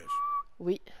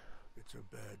 Oui.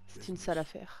 C'est une sale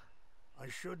affaire.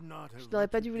 Je n'aurais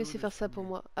pas dû vous laisser faire ça pour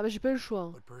moi. Ah bah j'ai pas eu le choix.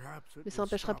 Hein. Mais ça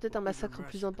empêchera peut-être un massacre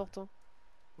plus important.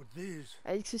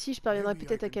 Avec ceci, je parviendrai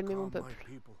peut-être à calmer mon peuple.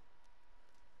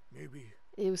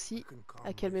 Et aussi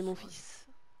à calmer mon fils.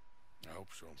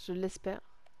 Je l'espère.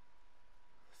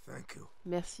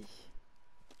 Merci.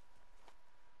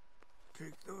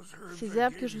 Ces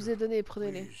herbes que je vous ai données,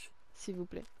 prenez-les, s'il vous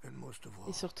plaît.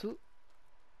 Et surtout,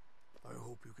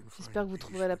 j'espère que vous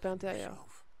trouverez la paix intérieure.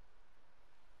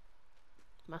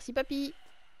 Merci, papy.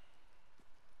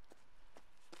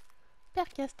 Père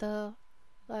Castor,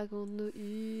 raconte-nous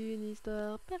une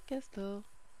histoire, Père Castor.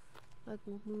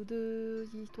 Raconte-nous 2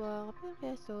 histoires,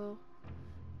 Père Castor.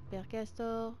 Père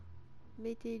Castor,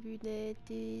 mets tes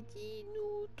lunettes et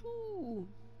dis-nous tout.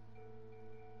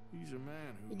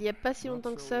 Il n'y a pas si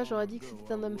longtemps que ça, j'aurais dit que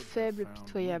c'était un homme faible,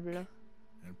 pitoyable.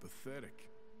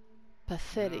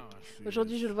 Pathétique.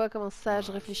 Aujourd'hui, je le vois comme un sage,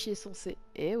 réfléchi et sensé.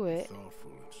 Eh ouais.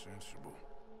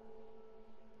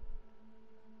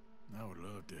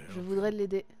 Je voudrais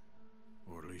l'aider.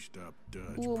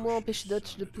 Ou au moins empêcher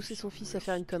Dutch de pousser son fils à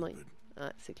faire une connerie.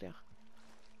 Ouais, c'est clair.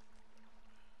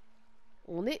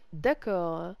 On est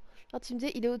d'accord. Alors tu me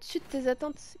disais, il est au-dessus de tes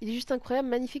attentes. Il est juste incroyable,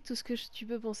 magnifique, tout ce que tu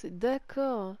peux penser.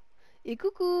 D'accord. Et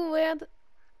coucou, Weird.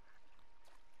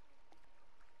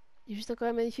 Il est juste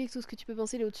incroyable, magnifique, tout ce que tu peux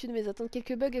penser. Il est au-dessus de mes attentes.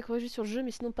 Quelques bugs à corriger sur le jeu,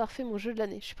 mais sinon parfait, mon jeu de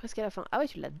l'année. Je suis presque à la fin. Ah ouais,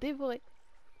 tu l'as dévoré.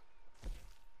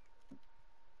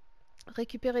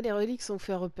 Récupérer les reliques sans vous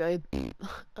faire repérer.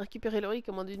 Récupérer le relique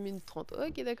en moins d'1 minute 30.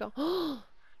 Ok, d'accord. Oh,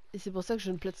 et c'est pour ça que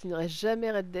je ne platinerai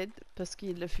jamais Red Dead, parce qu'il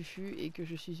y a de la fufu et que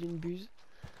je suis une buse.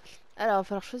 Alors, il va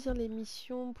falloir choisir les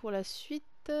missions pour la suite.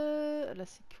 Là,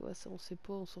 c'est quoi ça? On sait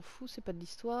pas, on s'en fout, c'est pas de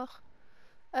l'histoire.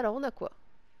 Alors, on a quoi?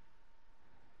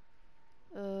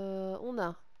 On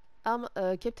a arme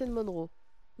Captain Monroe.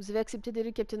 Vous avez accepté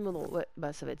d'élu Captain Monroe. Ouais,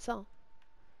 bah ça va être ça. Hein.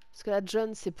 Parce que là,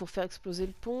 John, c'est pour faire exploser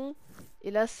le pont.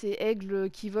 Et là, c'est Aigle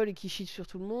qui vole et qui chie sur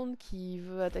tout le monde, qui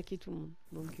veut attaquer tout le monde.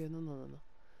 Donc, non, non, non, non.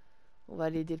 On va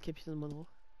aller aider le Capitaine Monroe.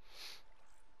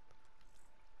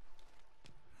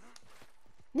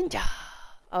 Ninja!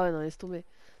 Ah ouais, non, laisse tomber.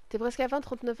 T'es presque à la fin,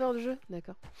 39 heures de jeu?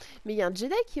 D'accord. Mais il y a un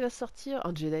Jedi qui va sortir...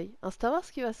 Un Jedi? Un Star Wars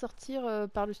qui va sortir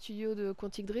par le studio de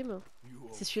Quantic Dream.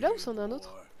 C'est celui-là ou c'en est un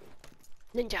autre?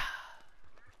 Ninja!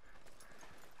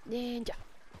 Ninja!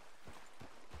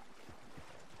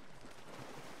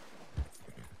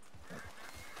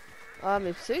 Ah,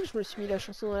 mais vous savez que je me suis mis la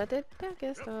chanson dans la tête? Père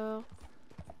Castor.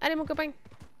 Allez, mon copain!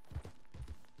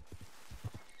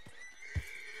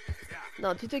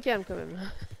 Non, tu te calmes quand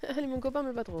même. Allez, mon copain,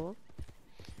 mais pas trop. Hein.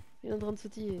 Il est en train de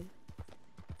sautiller.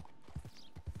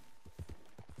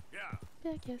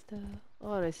 Père Castor.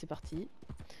 Oh là, c'est parti.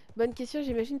 Bonne question,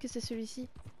 j'imagine que c'est celui-ci.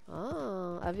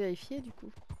 Ah, à vérifier du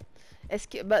coup. Est-ce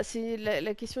que... Bah, c'est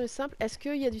la question est simple. Est-ce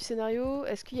qu'il y a du scénario?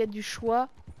 Est-ce qu'il y a du choix?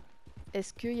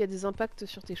 Est-ce qu'il y a des impacts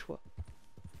sur tes choix?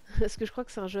 Parce que je crois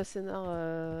que c'est un jeu à scénar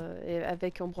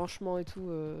avec embranchement et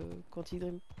tout, Quantic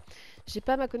Dream. J'ai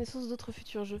pas à ma connaissance d'autres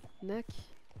futurs jeux. Nac.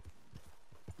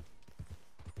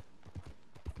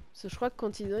 Parce que je crois que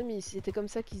Quantic Dream, c'était comme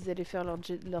ça qu'ils allaient faire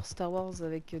leur Star Wars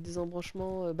avec des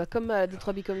embranchements, bah comme à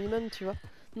Detroit Become Human, tu vois.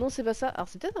 Non, c'est pas ça. Alors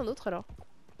c'est peut-être un autre alors.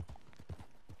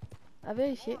 À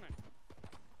vérifier.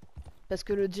 Parce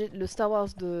que le Star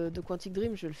Wars de Quantic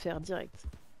Dream, je vais le faire direct.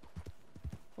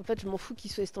 En fait, je m'en fous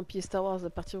qu'il soit estampillé Star Wars. À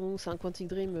partir du moment où c'est un Quantic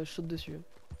Dream, je saute dessus.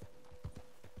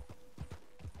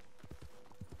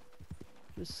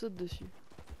 Je saute dessus.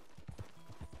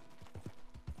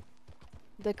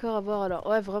 D'accord, à voir alors.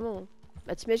 Ouais, vraiment.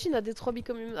 Bah t'imagines un Détroit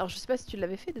Become Human. Alors je sais pas si tu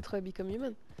l'avais fait, Détroit Become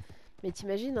Human. Mais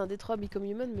t'imagines un Détroit Become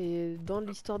Human, mais dans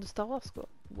l'histoire de Star Wars, quoi.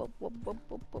 Wop, wop, wop,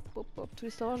 wop, wop, wop, wop. Tous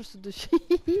les Star Wars, je saute dessus.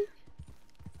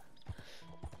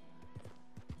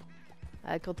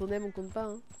 Ah, quand on aime, on compte pas,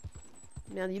 hein.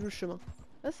 Merde, il est où le chemin?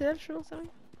 Ah, c'est là le chemin, sérieux?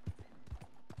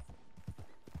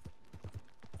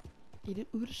 Il est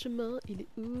où le chemin? Il est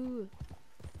où?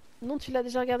 Non, tu l'as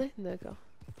déjà regardé? D'accord.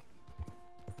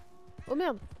 Oh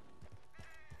merde!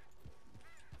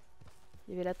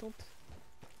 Il y avait la tente.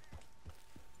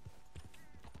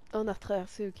 Ah, on a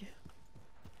retraversé, ok.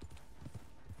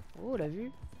 Oh, la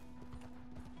vue.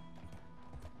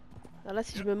 Alors là,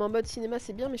 si je me mets en mode cinéma,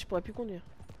 c'est bien, mais je pourrais plus conduire.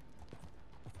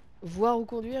 Voir ou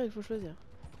conduire, il faut choisir.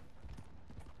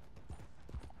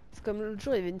 C'est comme l'autre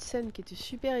jour, il y avait une scène qui était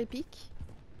super épique.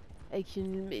 Avec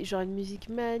genre une musique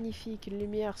magnifique, une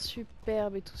lumière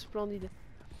superbe et tout splendide.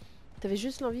 T'avais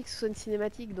juste l'envie que ce soit une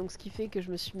cinématique, donc ce qui fait que je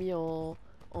me suis mis en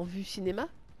vue cinéma.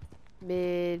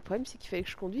 Mais le problème c'est qu'il fallait que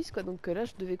je conduise quoi, donc là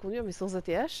je devais conduire mais sans ATH.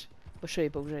 Moi je savais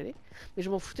pas où j'allais, mais je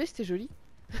m'en foutais, c'était joli.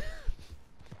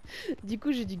 Du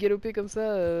coup j'ai dû galoper comme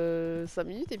ça 5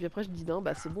 minutes et puis après je me dis non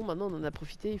bah c'est bon maintenant on en a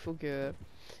profité, il faut que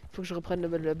je reprenne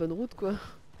la bonne route quoi.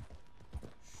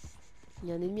 Il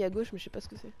y a un ennemi à gauche mais je sais pas ce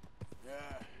que c'est.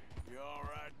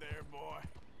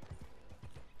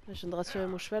 Je viens de rassurer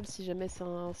mon cheval si jamais c'est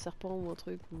un serpent ou un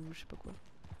truc ou je sais pas quoi.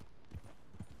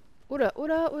 Oh là, oh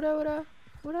là, oh là, oh là.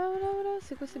 Oh là, oh là, oh là,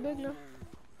 c'est quoi ces bugs là?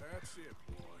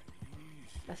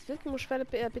 Ah c'est peut-être que mon cheval a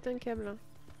pété un câble là.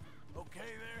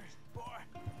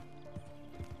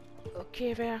 Ok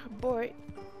there, boy.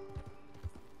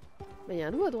 Bah y'a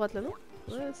un loup à droite là non?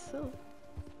 Ouais c'est ça.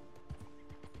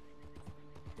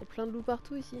 Y'a plein de loups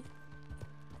partout ici.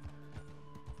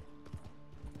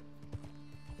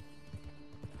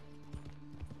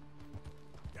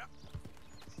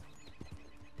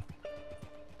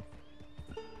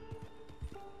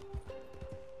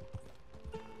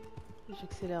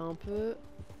 J'accélère un peu.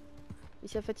 Et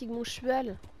ça fatigue mon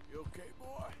cheval.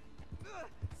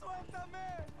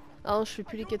 Ah non, je fais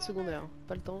plus les quêtes secondaires.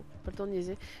 Pas le temps de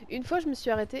niaiser. Une fois, je me suis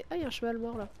arrêtée. Ah, il y a un cheval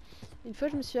mort là. Une fois,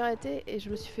 je me suis arrêtée et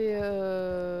je me suis fait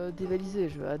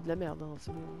dévaliser. Ah, de la merde, hein.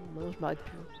 C'est bon. Maintenant, je m'arrête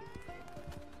plus.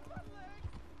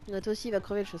 Ah, toi aussi, il va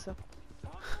crever le chasseur.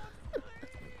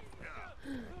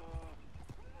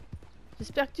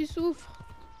 J'espère que tu souffres.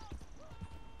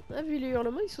 Ah, vu les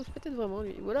hurlements, il souffre peut-être vraiment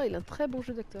lui. Voilà, il a un très bon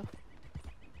jeu d'acteur.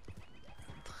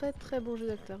 Très très bon jeu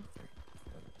d'acteur.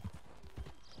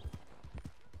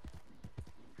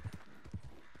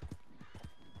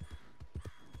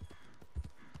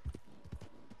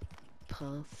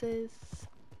 Princesse,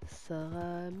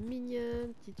 Sarah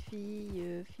mignonne, petite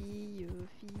fille, fille.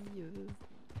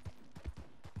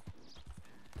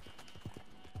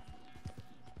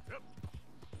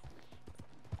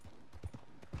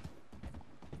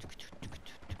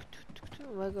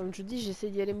 Ouais, comme je dis, j'essaie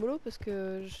d'y aller mollo parce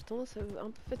que j'ai tendance à un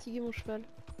peu fatiguer mon cheval.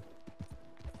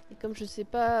 Et comme je sais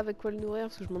pas avec quoi le nourrir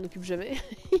parce que je m'en occupe jamais.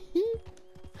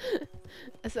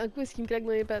 Ah, c'est un coup, est-ce qu'il me claque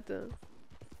dans les pattes?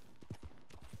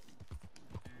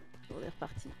 On est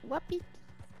reparti. Wapit!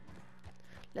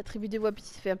 La tribu des Wapit,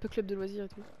 ça fait un peu club de loisirs et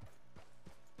tout.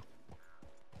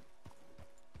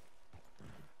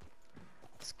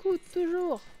 Scout,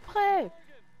 toujours! Prêt!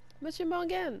 Monsieur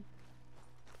Morgan!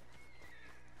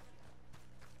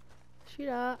 Je suis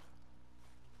là.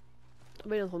 Ah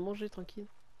bah il est en train de manger tranquille.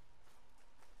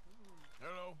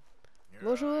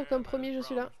 Bonjour, comme promis je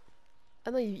suis là.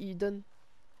 Ah non il donne.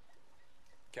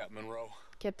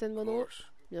 Captain Monroe.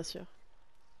 Bien sûr.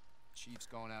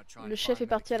 Le chef est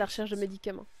parti à la recherche de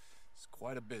médicaments.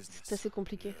 C'est assez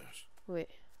compliqué. Oui.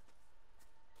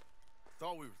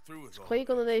 Je croyais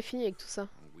qu'on en avait fini avec tout ça.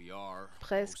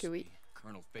 Presque oui.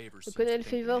 Le colonel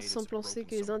Favors semble penser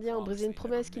que les Indiens ont brisé une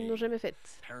promesse qu'ils n'ont jamais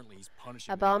faite.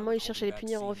 Apparemment, il cherche à les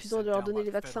punir en refusant de leur donner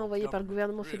les vaccins envoyés par le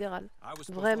gouvernement fédéral.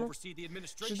 Vraiment.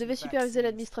 Je devais superviser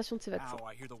l'administration de ces vaccins.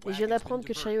 Et je viens d'apprendre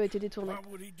que le chariot a été détourné.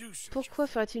 Pourquoi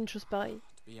ferait-il une chose pareille?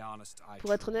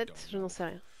 Pour être honnête, je n'en sais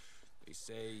rien.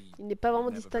 Il n'est pas vraiment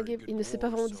distingué, il ne s'est pas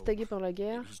vraiment distingué par la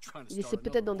guerre. Il essaie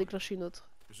peut-être d'en déclencher une autre.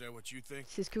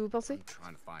 C'est ce que vous pensez?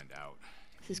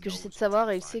 C'est ce que j'essaie de savoir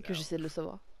et il sait que j'essaie de le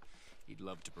savoir.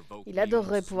 Il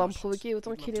adorerait pouvoir me provoquer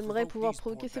autant qu'il aimerait pouvoir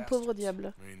provoquer ces pauvres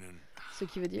diables. Ce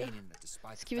qui veut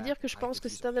dire que je pense que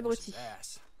c'est un abruti.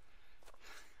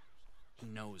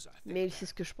 Mais il sait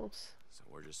ce que je pense.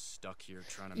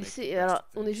 Il sait, alors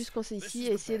on est juste coincé ici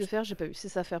à essayer de faire, j'ai pas vu, c'est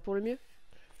ça faire pour le mieux.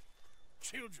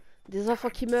 Des enfants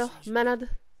qui meurent, malades?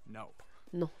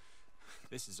 Non.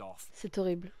 C'est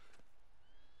horrible.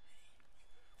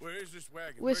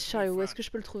 Où est ce chariot? Où est-ce que je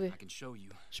peux le trouver? I can show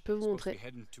you. Je peux vous Supposed to be montrer.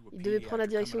 heading to Il devait Apprécié prendre la after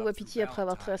direction de coming up through Wapiti après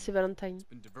avoir Valentine. traversé Valentine. It's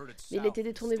been diverted Mais il a été south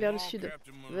détourné vers le sud.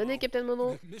 Venez, Captain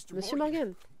Mono. Monsieur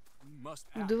Morgan,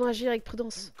 nous devons agir avec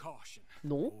prudence. Caution.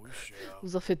 Non,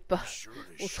 vous en faites pas.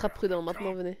 On sera prudent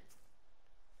maintenant, venez.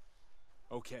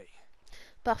 Okay.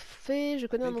 Parfait, je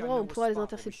connais un Think I endroit où know on a pourra les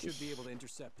spot where we intercepter. should be able to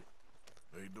intercept it.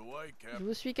 Je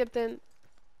vous suis, Captain.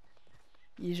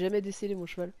 Il est jamais décellé, mon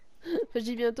cheval. Je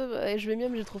dis bientôt, je vais mieux,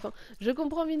 mais j'ai trop faim. Je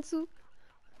comprends, Vinsu.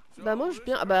 Bah, mange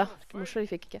bien. Ah bah, mon cheval il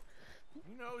fait caca.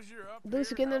 Donc,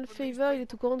 ce canal Favor, il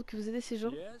est au courant que vous aidez ces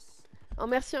gens. Yes. Alors,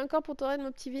 merci encore pour ton aide,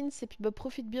 mon petit Vince. Et puis, bah,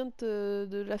 profite bien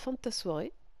de la fin de ta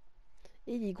soirée.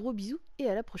 Et des gros bisous. Et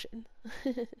à la prochaine.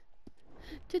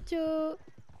 Ciao, ciao.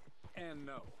 And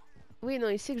no. Oui, non,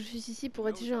 il sait que je suis ici pour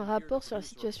rédiger un rapport sur la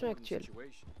situation actuelle.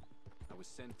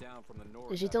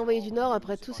 J'ai été envoyé du Nord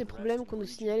après tous ces problèmes qu'on nous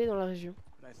signalait dans la région.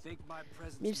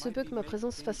 Mais il se peut que ma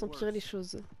présence fasse empirer les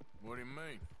choses.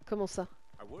 Comment ça?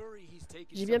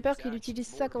 J'ai bien peur qu'il utilise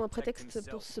ça comme un prétexte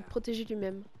pour se protéger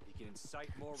lui-même.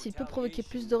 S'il peut provoquer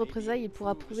plus de représailles, il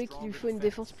pourra prouver qu'il lui faut une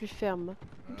défense plus ferme.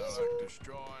 Bisous.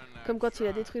 Comme quand il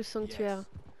a détruit le sanctuaire.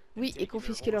 Oui, et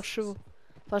confisqué leurs chevaux.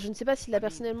 Enfin, je ne sais pas s'il a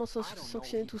personnellement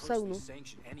sanctionné tout ça ou non.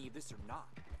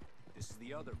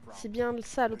 C'est bien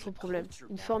ça l'autre problème.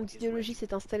 Une forme d'idéologie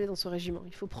s'est installée dans ce régiment.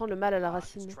 Il faut prendre le mal à la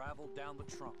racine.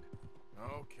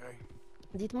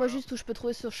 Dites-moi juste où je peux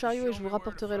trouver ce chariot et je vous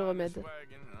rapporterai le remède.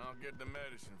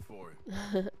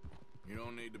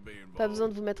 Pas besoin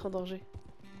de vous mettre en danger.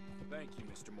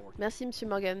 Merci, Monsieur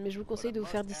Morgan, mais je vous conseille de vous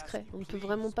faire discret. On ne peut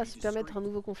vraiment pas se permettre un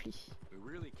nouveau conflit.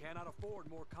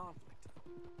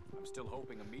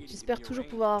 J'espère toujours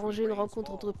pouvoir arranger une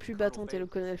rencontre entre plus battante et le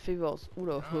colonel Favors.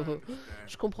 Oula,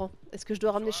 je comprends. Est-ce que je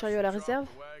dois ramener le chariot à la réserve?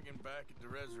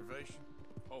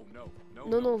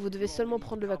 Non, non, vous devez seulement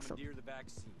prendre le vaccin.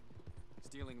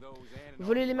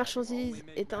 Voler les marchandises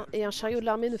et un chariot de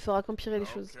l'armée ne fera qu'empirer les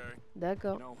choses.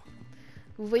 D'accord.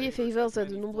 Vous voyez, Favors a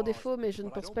de nombreux défauts, mais je ne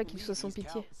pense pas qu'il soit sans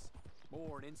pitié.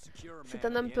 C'est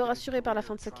un homme peu rassuré par la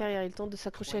fin de sa carrière. Il tente de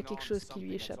s'accrocher à quelque chose qui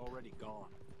lui échappe.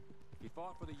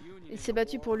 Il s'est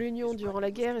battu pour l'Union durant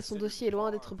la guerre et son dossier est loin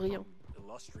d'être brillant.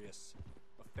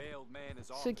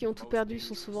 Ceux qui ont tout perdu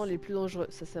sont souvent les plus dangereux,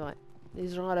 ça c'est vrai. Les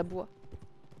gens à la bois.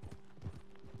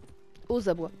 Aux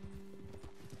abois.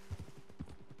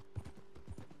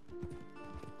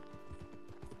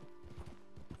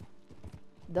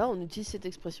 Là, on utilise cette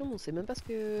expression, mais on sait même pas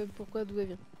pourquoi, d'où elle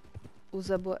vient.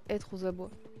 Aux abois, être aux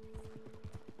abois.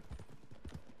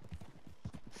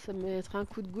 Ça me mettrait un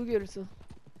coup de Google, ça.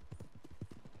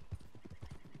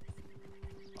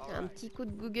 Un petit coup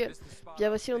de Google. Bien,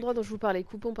 voici l'endroit dont je vous parlais.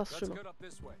 Coupons par ce chemin.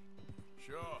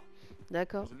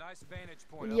 D'accord.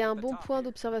 Il y a un bon point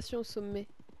d'observation au sommet.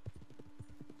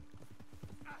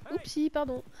 Oupsie,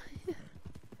 pardon.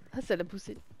 Ah, ça l'a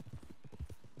poussé.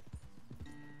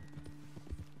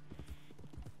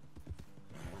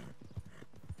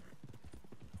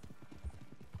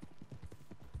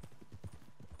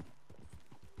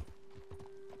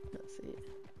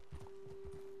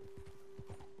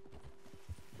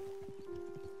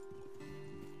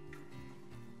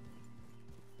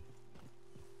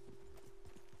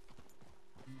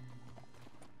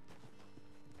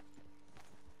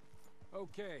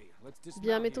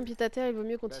 Bien, mettons pied à terre, il vaut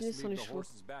mieux continuer sans les chevaux.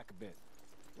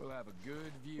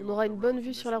 On aura une bonne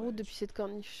vue sur la route depuis cette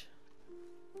corniche.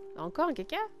 Encore un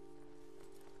caca?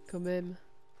 Quand même.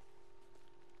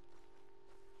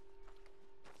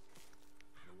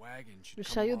 Le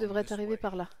chariot devrait arriver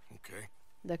par là.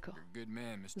 D'accord.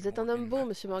 Vous êtes un homme bon,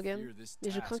 Monsieur Morgan, mais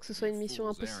je crains que ce soit une mission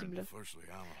impossible.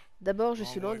 D'abord, je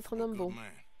suis loin d'être un homme bon.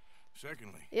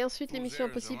 Et ensuite, les missions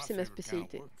impossibles, c'est ma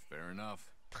spécialité.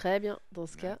 Très bien, dans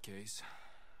ce cas.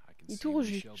 Il tout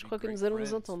rougi, je crois que nous allons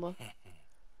nous entendre.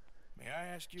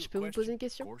 Je peux vous poser une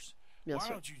question? Bien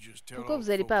sûr. Pourquoi vous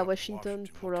n'allez pas à Washington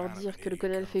pour leur dire que le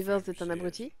colonel Favors est un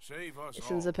abruti? Et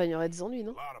ça nous épargnerait des ennuis,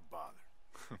 non?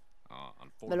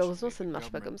 Malheureusement, ça ne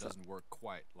marche pas comme ça.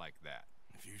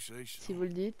 Si vous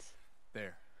le dites.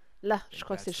 Là, je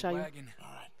crois que c'est le chariot.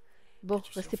 Bon,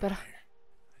 restez pas là.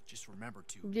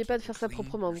 N'oubliez pas de faire ça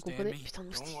proprement, vous comprenez? Putain,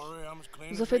 moustique.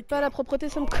 Vous en faites pas, la propreté,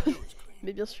 ça me connaît.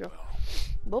 Mais bien sûr.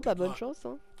 Bon, bah bonne chance,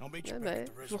 hein. Ouais, bah,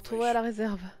 je vous retrouverai à la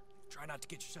réserve.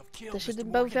 Tâchez de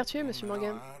ne pas vous faire tuer, Monsieur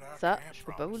Morgan. Ça, je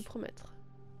peux pas vous le promettre.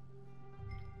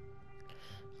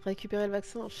 Récupérer le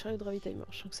vaccin dans le chariot de ravitaillement.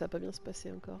 Je sens que ça va pas bien se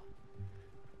passer encore.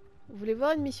 Vous voulez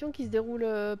voir une mission qui se déroule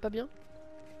pas bien?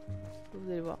 Vous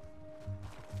allez voir.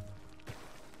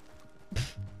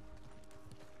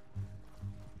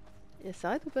 Et elle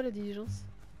s'arrête ou pas la diligence?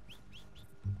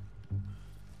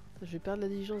 Je vais perdre la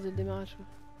diligence dès le démarrage.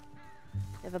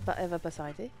 Elle va pas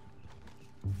s'arrêter.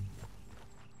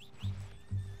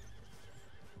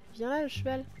 Viens là, le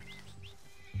cheval.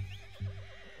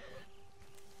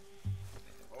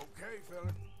 Okay,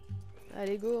 fella.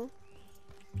 Allez, go.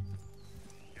 Hein.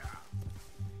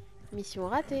 Mission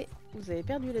ratée. Vous avez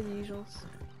perdu la diligence.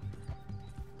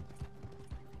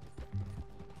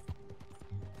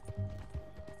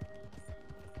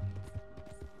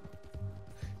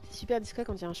 C'est super discret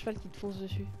quand il y a un cheval qui te fonce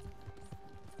dessus.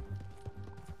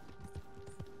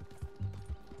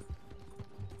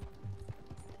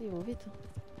 Ils vont vite. Hein.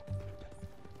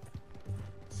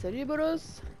 Salut les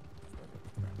bolos.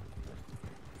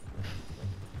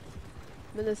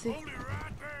 Menacé. Hold it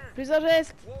right there. Plus un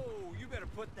geste. Whoa, you better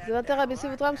put that Vous avez intérêt à down baisser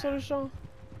right votre arme now. sur le champ.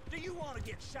 Do you want to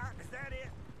get shot? Is that it?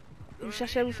 Vous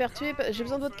cherchez à vous faire tuer. J'ai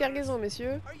besoin de votre cargaison,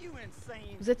 messieurs. Are you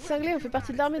insane? Vous êtes cinglés, on fait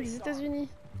partie de l'armée des États-Unis.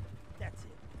 That's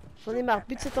it. J'en ai marre,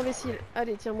 bute cet imbécile.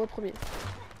 Allez, tiens, moi premier.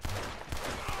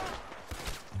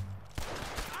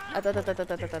 Attends.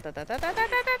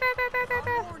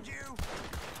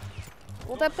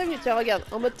 On t'a prévenu, tiens, regarde,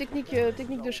 en mode technique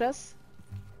de chasse.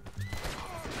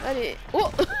 Allez, oh.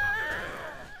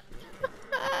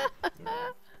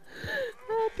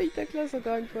 Ah, paye ta classe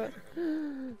encore une fois.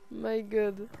 My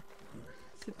god.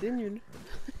 C'était nul.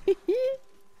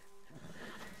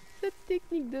 Cette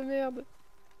technique de merde.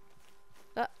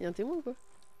 Ah, y'a un témoin ou quoi?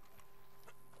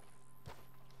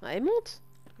 Ah, elle monte.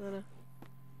 Voilà.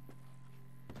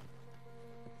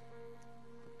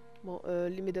 Bon,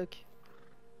 les médocs.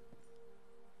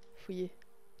 Fouillez.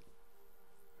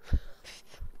 Putain.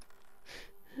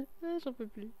 Ah, j'en peux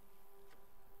plus.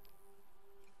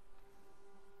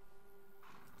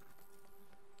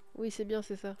 Oui, c'est bien,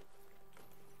 c'est ça.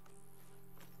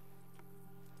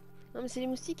 Non, mais c'est les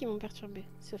moustiques qui m'ont perturbé.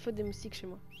 C'est la faute des moustiques chez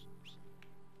moi.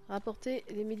 Rapporter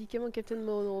les médicaments Captain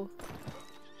Monroe.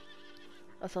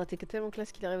 Ah, ça aurait été tellement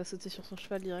classe qu'il arrive à sauter sur son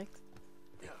cheval direct.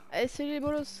 Allez, salut les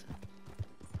bolos.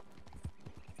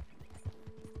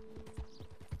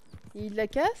 Il la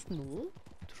casse? Non,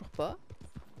 toujours pas.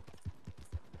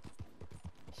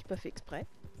 J'ai pas fait exprès.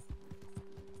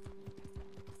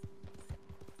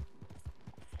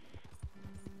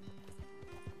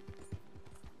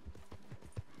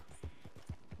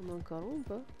 On est encore long ou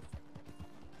pas?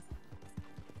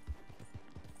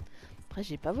 Après,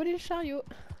 j'ai pas volé le chariot.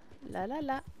 La la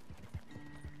la.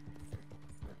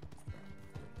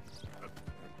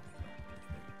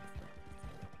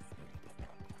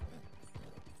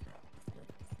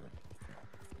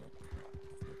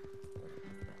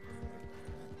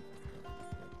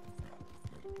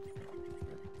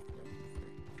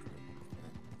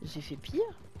 J'ai fait pire,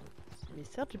 mais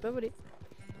certes, j'ai pas volé.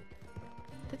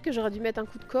 Peut-être que j'aurais dû mettre un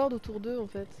coup de corde autour d'eux en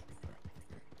fait.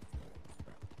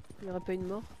 Il n'y aurait pas eu de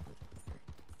mort.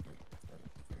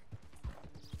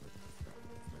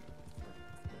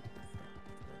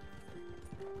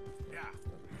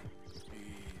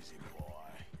 Easy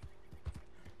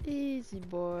boy. Easy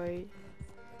boy.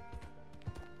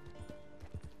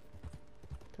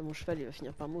 Putain, mon cheval il va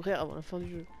finir par mourir avant la fin du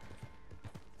jeu.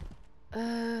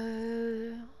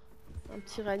 Un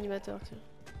petit réanimateur, tiens.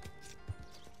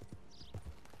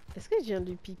 Est-ce que je viens de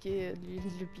lui piquer,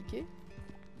 de le piquer?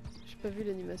 J'ai pas vu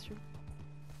l'animation.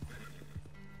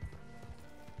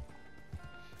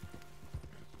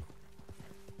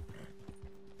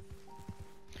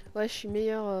 Ouais, je suis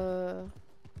meilleur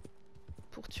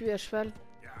pour tuer à cheval,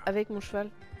 avec mon cheval,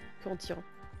 qu'en tirant.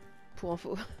 Pour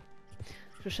info.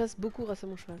 Je chasse beaucoup grâce à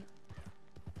mon cheval.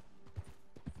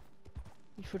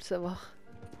 Il faut le savoir.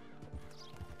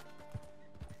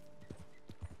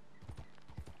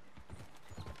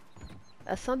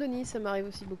 À Saint-Denis, ça m'arrive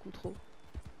aussi beaucoup trop.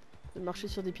 De marcher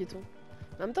sur des piétons.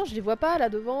 En même temps, je les vois pas là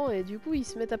devant et du coup, ils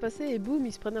se mettent à passer et boum,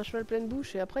 ils se prennent un cheval pleine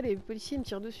bouche et après, les policiers me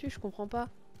tirent dessus, je comprends pas.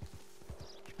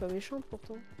 Je suis pas méchante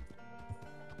pourtant.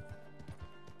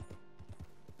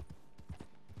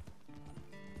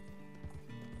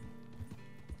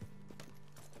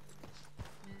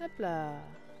 Hop là.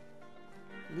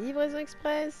 Livraison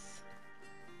express.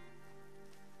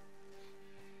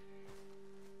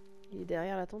 Il est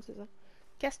derrière la tente, c'est ça?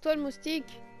 Casse-toi le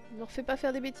moustique! Ne refais pas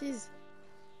faire des bêtises.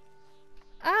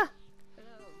 Ah!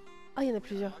 Ah, il y en a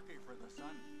plusieurs.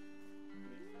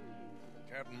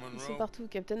 Captain Ils sont Monroe, partout.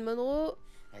 Captain Monroe,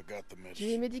 I got the j'ai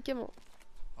les message. médicaments.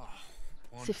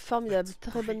 Oh, C'est formidable.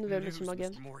 Très bonne nouvelle, monsieur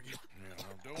Morgan. Yeah,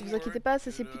 don't Ne vous worry. inquiétez pas,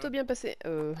 ça s'est It, plutôt bien passé.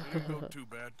 didn't go too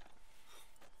bad.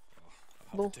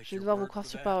 Bon, je vais devoir vous croire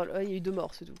sur parole. Ouais, il y a eu 2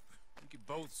 morts, c'est tout.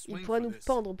 Il pourrait nous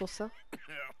pendre pour ça.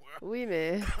 Yeah, well, Oui,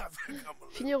 mais... I think I'm a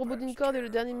little Finir au bout d'une past corde est le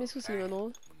care dernier de mes of soucis, Monroe.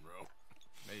 Monroe.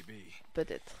 Maybe.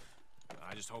 Peut-être.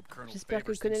 I just hope Colonel J'espère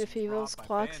que le Favors colonel thinks he's Favors robbed by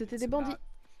croira que c'était des bandits and bandits.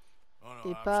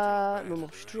 Et pas... Non, non,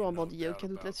 je suis toujours un bandit, y a aucun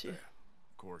doute là-dessus. Of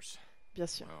course. Bien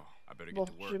sûr. Well, I better Bon,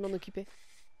 get to je vais work. m'en occuper.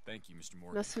 Thank you, Mr.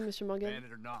 Morgan. Merci, monsieur Morgan.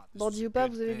 Bandit or not, this was Bandit a ou pas,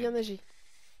 good vous avez bien thing. agi.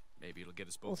 Maybe it'll get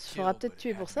us On both se fera killed, peut-être but it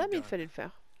tuer had pour to ça, be mais il done. fallait le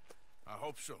faire. I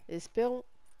hope so. Espérons.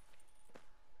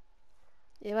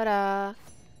 Et voilà.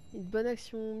 Une bonne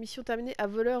action. Mission terminée à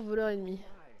voleur, voleur ennemi.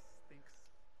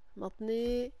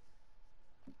 Maintenez.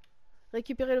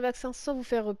 Récupérez le vaccin sans vous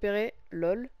faire repérer.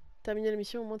 LOL. Terminez la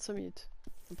mission en moins de 5 minutes.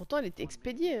 Et pourtant, elle était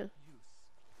expédiée. Hein.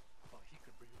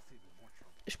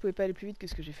 Je pouvais pas aller plus vite que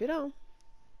ce que j'ai fait là. Hein.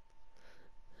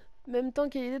 Même temps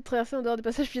qu'il y a l'idée de traverser en dehors des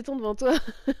passages piétons devant toi.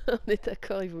 On est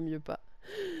d'accord, il vaut mieux pas.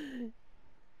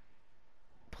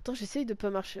 Pourtant, j'essaye de pas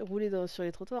marcher, rouler sur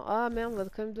les trottoirs. Ah merde, on va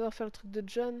quand même devoir faire le truc de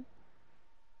John.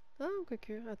 Ah,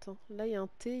 quoique, attends. Là, il y a un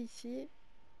T ici.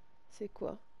 C'est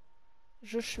quoi?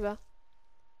 Joshua.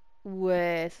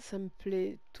 Ouais, ça me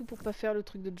plaît. Tout pour pas faire le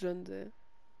truc de John.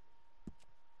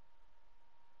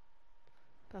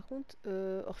 Par contre,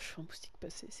 oh, je suis un moustique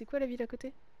passé. C'est quoi la ville à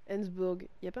côté? Ensburg.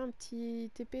 Y a pas un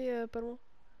petit TP pas loin?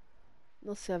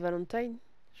 Non, c'est à Valentine,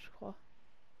 je crois.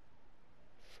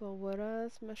 Fort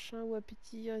Wallace, machin,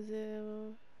 Wapiti,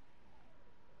 réserve.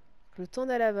 Le temps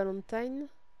d'aller à Valentine.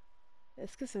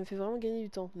 Est-ce que ça me fait vraiment gagner du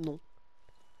temps? Non.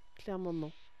 Clairement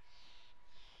non.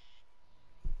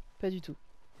 Pas du tout.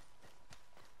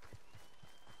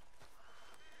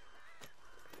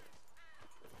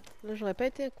 Là, j'aurais pas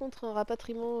été contre un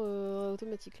rapatriement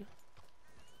automatique. Là.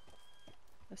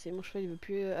 Ah, c'est mon cheval, il veut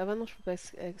plus. Ah, bah non, je peux pas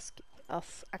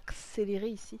accélérer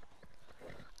ici.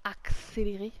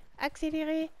 Accélérer.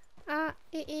 Accélérer. Ah,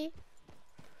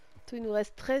 Tout, il nous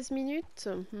reste 13 minutes.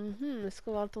 Est-ce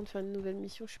qu'on va avoir le temps de faire une nouvelle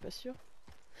mission? Je suis pas sûre.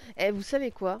 Eh, vous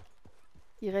savez quoi?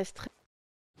 Il reste 13...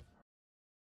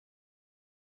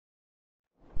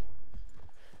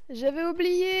 J'avais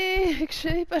oublié que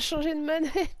j'avais pas changé de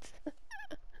manette.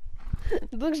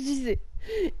 Donc je disais,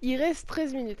 il reste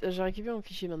 13 minutes. J'ai récupéré mon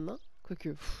fichier maintenant.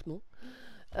 Quoique, non.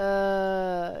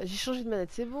 J'ai changé de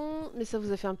manette, c'est bon. Mais ça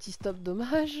vous a fait un petit stop,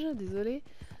 dommage. Désolé.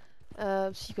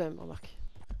 Si, quand même, remarque.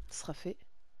 Ce sera fait.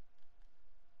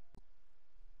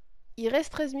 Il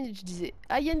reste 13 minutes, je disais.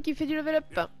 Ah, Yann qui fait du level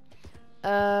up.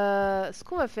 Ce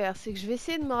qu'on va faire, c'est que je vais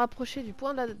essayer de me rapprocher du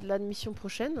point de la mission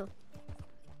prochaine.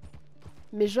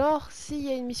 Mais genre, s'il y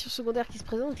a une mission secondaire qui se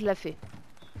présente, je la fais.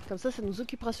 Comme ça nous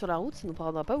occupera sur la route, ça nous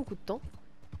prendra pas beaucoup de temps.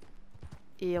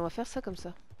 Et on va faire ça comme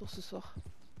ça, pour ce soir.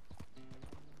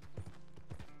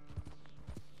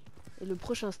 Et le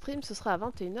prochain stream, ce sera à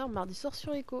 21 h mardi soir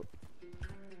sur Echo.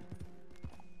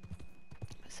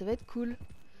 Ça va être cool.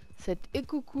 Ça va être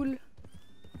Echo cool.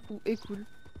 Ou Ecool.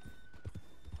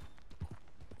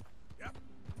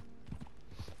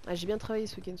 Ah, j'ai bien travaillé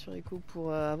ce week-end sur Echo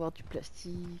pour avoir du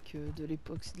plastique, de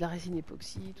l'époxy, de la résine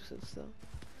époxy, tout ça, tout ça.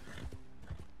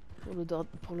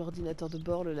 Pour l'ordinateur de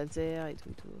bord, le laser et tout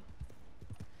et tout.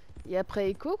 Et après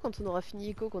Echo, quand on aura fini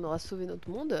Echo, qu'on aura sauvé notre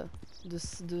monde de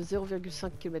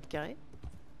 0,5 km²,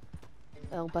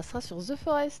 on passera sur The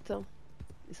Forest.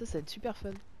 Et ça va être super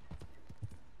fun.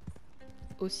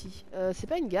 Aussi. C'est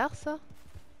pas une gare ça?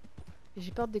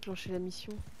 J'ai peur de déclencher la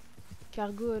mission.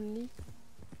 Cargo only.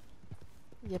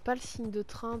 Il n'y a pas le signe de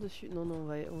train dessus. Non, non,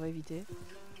 on va éviter.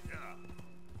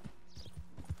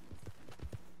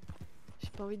 J'ai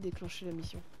pas envie de déclencher la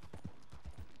mission.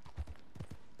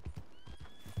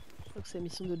 Je crois que c'est la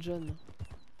mission de John.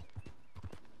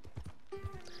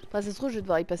 Enfin, ça se trouve, je vais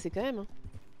devoir y passer quand même. Hein.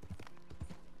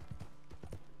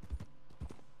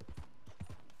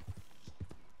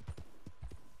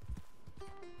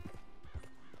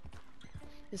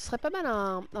 Et ce serait pas mal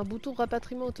un bouton de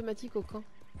rapatriement automatique au camp.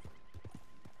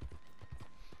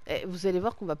 Et vous allez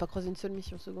voir qu'on va pas croiser une seule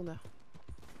mission secondaire.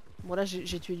 Bon là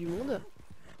j'ai tué du monde.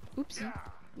 Oupsie.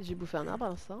 J'ai bouffé un arbre à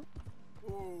l'instant.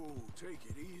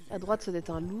 À droite ça doit être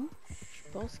un loup.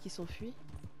 Je pense qui s'enfuit.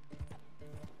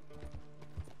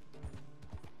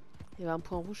 Il y avait un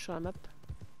point rouge sur la map.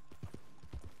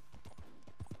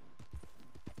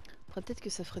 Après peut-être que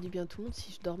ça ferait du bien à tout le monde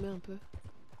si je dormais un peu.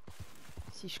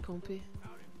 Si je campais.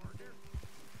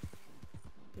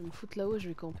 Je vais me foutre là-haut, je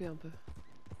vais camper un peu.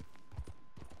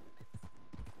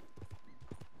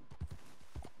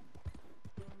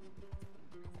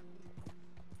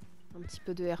 Un petit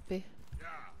peu de RP.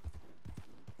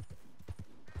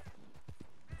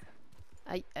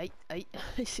 Aïe, aïe, aïe.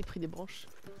 Il s'est pris des branches.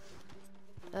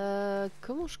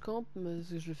 Comment je campe? Parce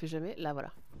que je le fais jamais. Là,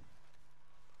 voilà.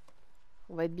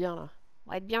 On va être bien, là.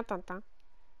 On va être bien, Tintin.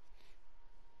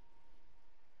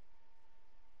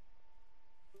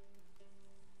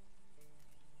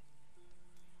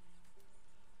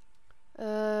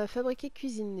 Fabriquer,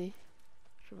 cuisiner.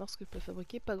 Je vais voir ce que je peux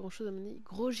fabriquer. Pas grand chose à mener.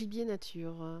 Gros gibier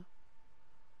nature.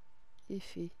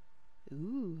 Effet.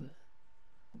 Ouh.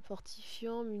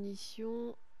 Fortifiant,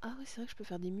 munitions. Ah ouais, c'est vrai que je peux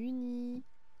faire des munis.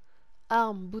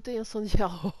 Armes, bouteille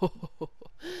incendiaire.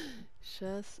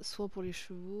 Chasse, soin pour les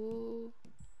chevaux.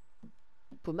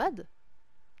 Pommade.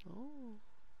 Oh.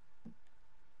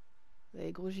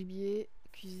 Allez, gros gibier,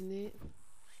 cuisiner.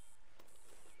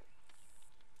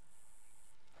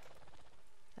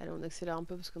 Allez, on accélère un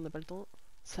peu parce qu'on n'a pas le temps.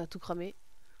 Ça a tout cramé.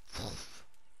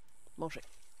 Manger.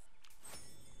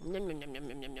 Miam, miam, miam,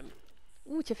 miam, miam, miam.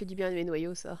 Ouh, tu as fait du bien à mes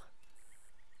noyaux, ça.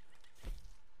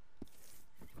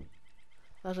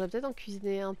 Alors, j'aurais peut-être en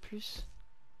cuisiner un de plus.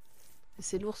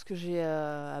 C'est l'ours que j'ai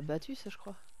abattu, ça, je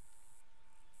crois.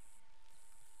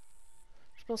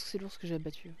 Je pense que c'est l'ours que j'ai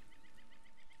abattu.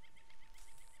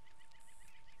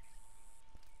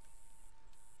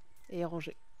 Et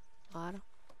rangé. Voilà.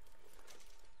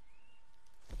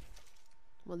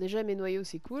 Bon, déjà, mes noyaux,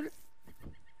 c'est cool.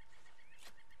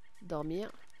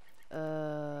 Dormir.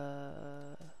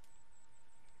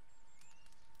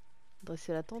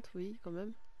 Dresser la tente, oui, quand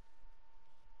même.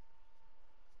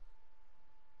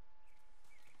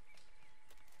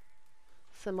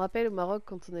 Ça me rappelle au Maroc,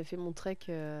 quand on avait fait mon trek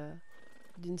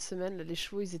d'une semaine, là, les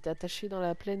chevaux, ils étaient attachés dans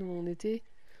la plaine où on était.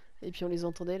 Et puis on les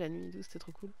entendait la nuit et tout, c'était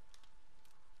trop cool.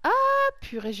 Ah,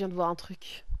 purée, je viens de voir un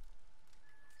truc.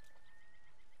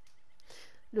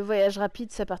 Le voyage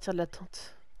rapide, c'est à partir de la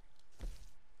tente.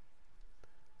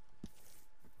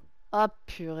 Ah,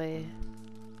 purée.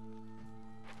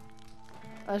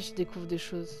 Ah, je découvre des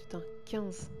choses. Putain,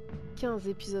 15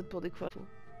 épisodes pour découvrir tout.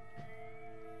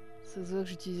 Ça se voit que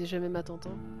j'utilisais jamais ma tente.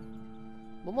 Hein.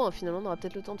 Bon, finalement, on aura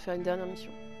peut-être le temps de faire une dernière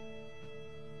mission.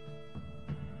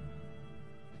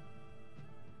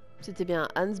 C'était bien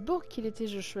à Hansburg qu'il était,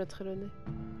 Joshua Trelawney.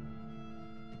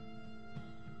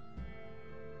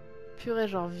 Purée,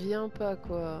 j'en reviens pas,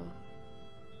 quoi.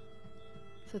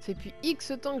 Ça te fait depuis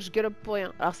X temps que je galope pour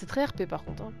rien. Alors, c'est très RP, par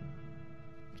contre. Hein.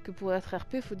 Parce que pour être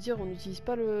RP, faut dire, on n'utilise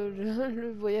pas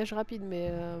le voyage rapide,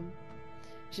 mais...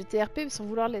 J'étais RP sans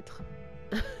vouloir l'être.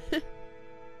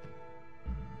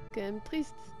 Quand même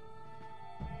triste.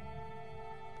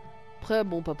 Après,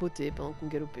 bon, papoter pendant qu'on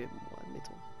galopait. Bon,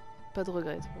 admettons. Pas de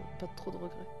regrets, pas trop de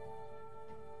regrets.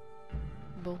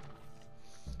 Bon.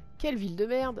 Quelle ville de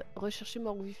merde. Rechercher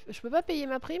mort ou vif. Je peux pas payer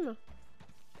ma prime?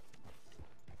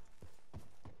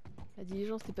 La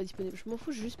diligence n'est pas disponible. Je m'en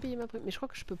fous, je vais juste payer ma prime. Mais je crois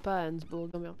que je peux pas à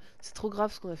Hansburg. Non, merde. C'est trop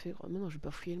grave ce qu'on a fait. Oh, mais non, je vais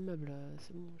pas fouiller le meuble.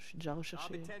 C'est bon, je suis déjà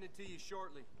recherché.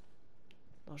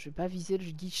 Non, je vais pas viser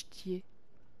le guichetier.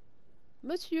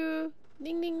 Monsieur!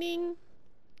 Ding ding ding!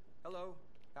 Hello,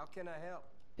 how can I help?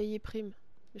 Payer prime.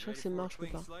 Mais je crois que c'est mort, je peux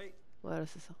pas. Voilà,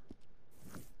 c'est ça.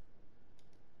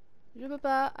 Je peux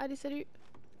pas. Allez, salut!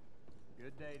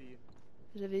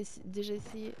 J'avais déjà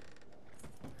essayé.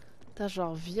 Putain,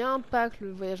 genre, viens pas que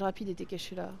le voyage rapide était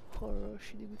caché là. Oh là là, je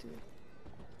suis dégoûtée.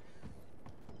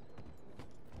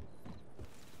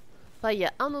 Enfin, il y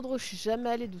a un endroit où je suis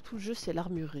jamais allée de tout le jeu, c'est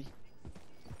l'armurerie.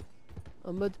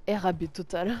 En mode RAB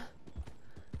total.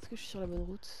 Est-ce que je suis sur la bonne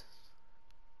route?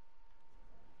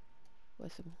 Ouais,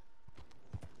 c'est bon.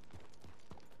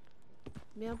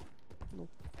 Merde. Non.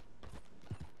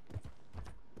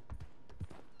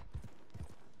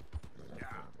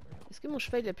 Est-ce que mon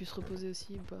cheval il a pu se reposer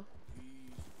aussi ou pas?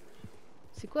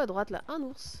 C'est quoi à droite là? Un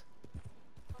ours?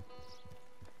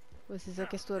 Ouais, c'est ça,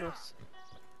 casse-toi l'ours.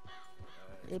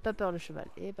 Et pas peur le cheval,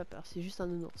 et pas peur, c'est juste un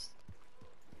nounours.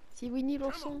 Si Winnie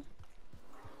l'ourson.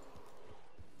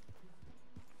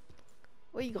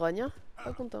 Oui, il grogne, hein.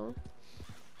 Pas content, hein.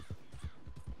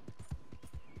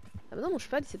 Ah bah non, mon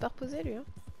cheval il s'est pas reposé lui, hein.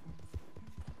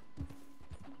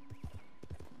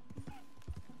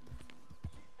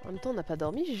 En même temps, on n'a pas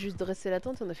dormi, j'ai juste dressé la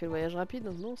tente et on a fait le voyage rapide,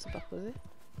 donc non, on s'est pas reposé.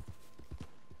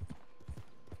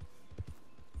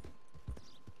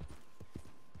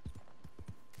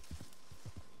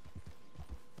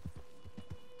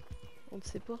 On ne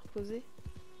s'est pas reposé.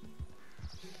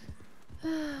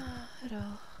 Ah,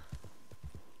 alors.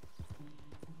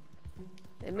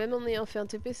 Et même en ayant fait un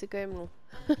TP, c'est quand même long.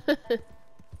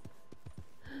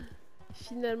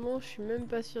 Finalement, je suis même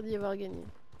pas sûre d'y avoir gagné.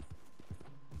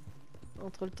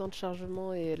 Entre le temps de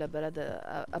chargement et la balade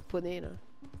à poney là.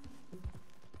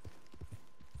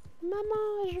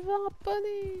 Maman, je veux un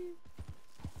poney.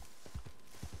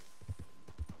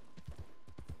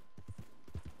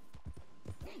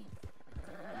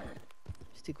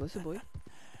 C'était quoi ce bruit?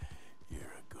 You're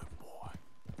a good boy.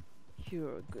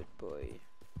 You're a good boy.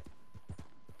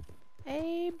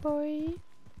 Hey boy.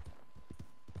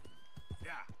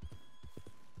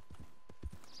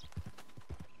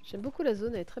 J'aime beaucoup la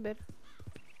zone, elle est très belle.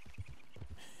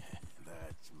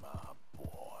 That's my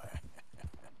boy.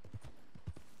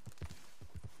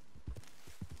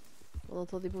 On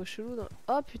entend des bruits chelous dans...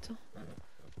 Oh putain.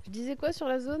 Je disais quoi sur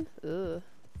la zone?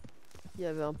 Il y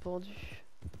avait un pendu.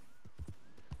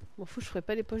 M'en fous, je ferai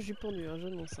pas les poches du pendu, hein, je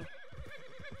n'annonce ça.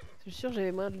 Je suis sûr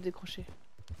j'avais moyen de le décrocher.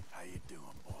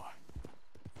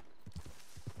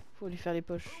 Faut lui faire les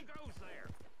poches.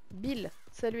 Bill,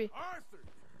 salut.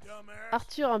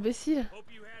 Arthur, imbécile.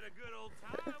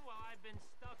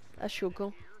 Ah, je suis au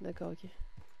camp. D'accord, ok.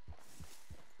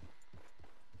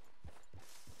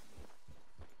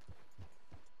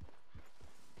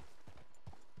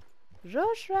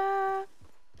 Joshua!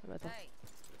 Ah bah attends.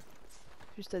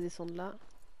 Juste à descendre là.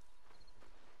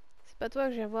 C'est pas toi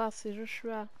que je viens voir, c'est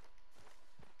Joshua.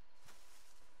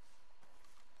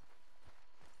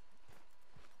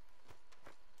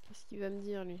 Qu'est-ce qu'il va me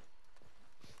dire lui?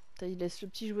 Putain, il laisse le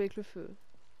petit jouer avec le feu.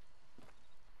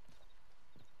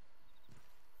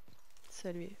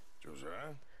 Salut.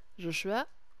 Joshua?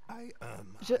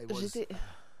 J'étais...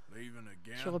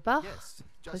 Tu repars?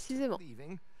 Précisément.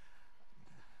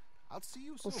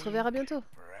 On se reverra bientôt.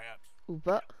 Ou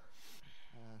pas.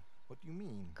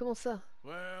 Comment ça?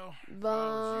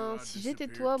 Ben, si j'étais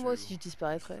toi, moi aussi je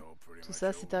disparaîtrais. Tout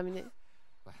ça, c'est terminé.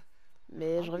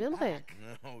 Mais je reviendrai.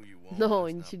 Non,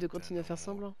 inutile de continuer à faire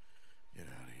semblant.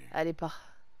 Allez, pars.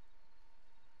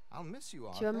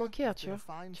 Tu vas me manquer, Arthur.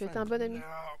 Tu as été un bon ami.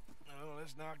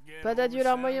 Pas d'adieu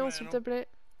larmoyant, s'il te plaît.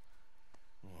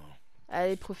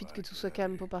 Allez, profite que tout soit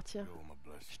calme pour partir.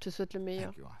 Je te souhaite le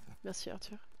meilleur. Merci,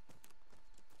 Arthur.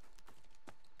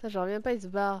 Putain, j'en reviens pas, il se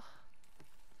barre.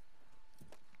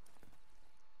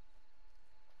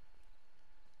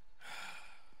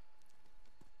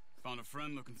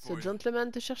 Ce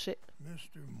gentleman te cherchait.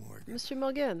 Monsieur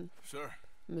Morgan.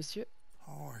 Monsieur,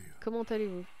 comment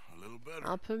allez-vous?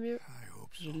 Un peu mieux,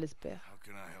 je l'espère.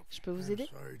 Je peux vous aider?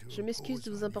 Je m'excuse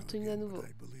de vous importuner à nouveau,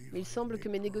 mais il semble que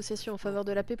mes négociations en faveur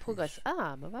de la paix progressent.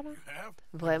 Ah, bah voilà.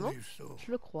 Vraiment? Je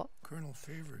le crois.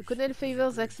 Le colonel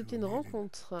Favors a accepté une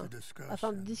rencontre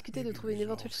afin de discuter de trouver une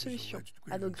éventuelle solution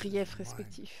à nos griefs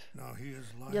respectifs.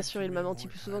 Bien sûr, il m'a menti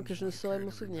plus souvent que je ne saurais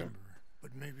m'en souvenir.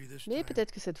 Mais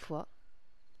peut-être que cette fois,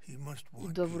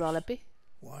 il doit vouloir la paix.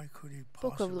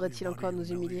 Pourquoi voudrait-il encore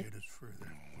nous humilier?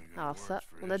 Alors ça,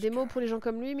 on a des mots pour les gens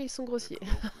comme lui, mais ils sont grossiers.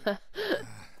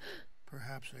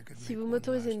 Si vous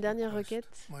m'autorisez une dernière requête,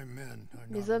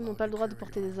 mes hommes n'ont pas le droit de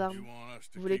porter des armes.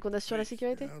 Vous voulez qu'on assure la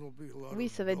sécurité? Oui,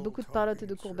 ça va être beaucoup de parlotte et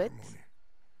de courbettes.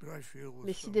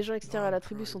 Mais si des gens extérieurs à la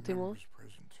tribu sont témoins,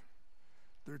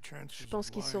 je pense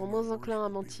qu'ils seront moins enclins à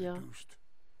mentir.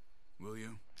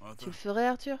 Tu le ferais,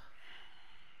 Arthur?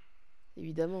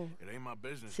 Évidemment.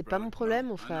 C'est pas mon problème,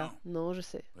 mon frère. Non, je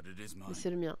sais. Mais c'est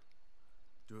le mien.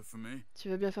 Tu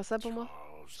veux bien faire ça pour moi?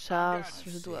 Charles,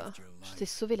 je dois... Je t'ai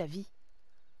sauvé la vie.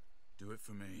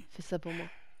 Fais ça pour moi.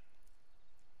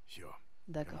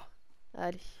 D'accord.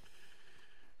 Allez.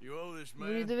 Vous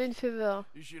lui devez une faveur.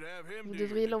 Vous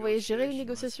devriez l'envoyer gérer les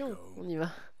négociations. On y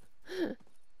va.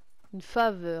 Une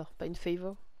faveur, pas une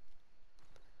favor.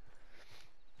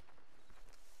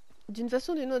 D'une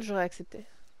façon ou d'une autre, j'aurais accepté.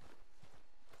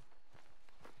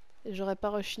 Et j'aurais pas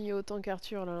rechigné autant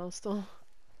qu'Arthur là à l'instant.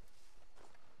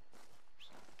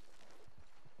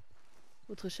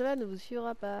 Votre cheval ne vous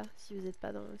suivra pas si vous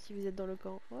êtes dans le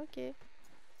camp. Ok.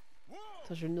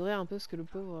 Attends, je vais le nourrir un peu parce que le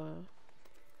pauvre...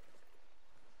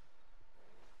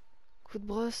 Coup de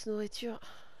brosse, nourriture.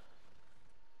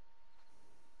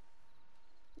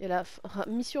 Et là,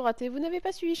 mission ratée. Vous n'avez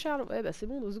pas suivi Charles? Ouais, bah c'est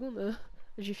bon, 2 secondes.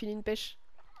 J'ai fini une pêche.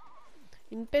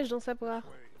 Une pêche dans sa poire.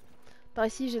 Par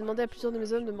ici, j'ai demandé à plusieurs de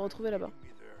mes hommes de me retrouver là-bas.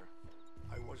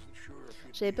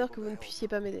 J'avais peur que vous ne puissiez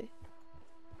pas m'aider.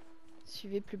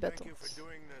 Suivez plus battante.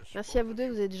 Merci à vous deux,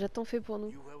 vous avez déjà tant fait pour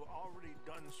nous.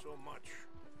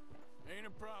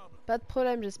 Pas de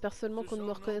problème, j'espère seulement qu'on ne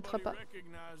me reconnaîtra pas.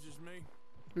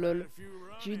 Lol.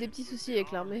 J'ai eu des petits soucis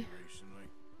avec l'armée.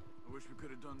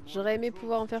 J'aurais aimé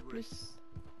pouvoir en faire plus.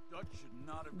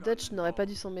 Dutch n'aurait pas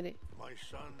dû s'en mêler.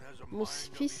 Mon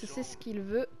fils sait ce qu'il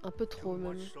veut, un peu trop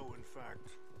même.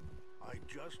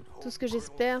 Tout ce que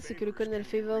j'espère, c'est que le colonel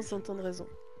Favors entende raison.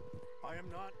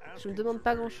 Je ne demande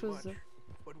pas grand-chose.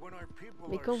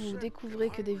 Mais quand vous découvrez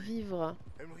que des vivres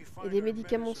et des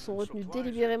médicaments sont retenus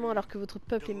délibérément alors que votre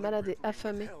peuple est malade et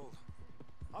affamé,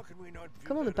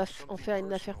 comment ne pas en faire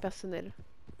une affaire personnelle?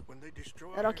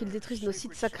 Alors qu'ils détruisent nos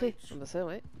sites sacrés. Ah bah ça,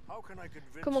 ouais.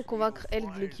 Comment convaincre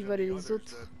Elg, qui vole et les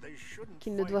autres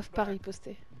qu'ils ne doivent pas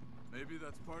riposter?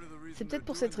 C'est peut-être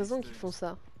pour cette raison qu'ils font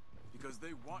ça.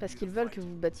 Parce qu'ils veulent que vous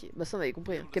vous battiez. Bah ça on avait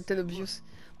compris, hein. Captain Obvious.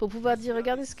 Pour pouvoir dire,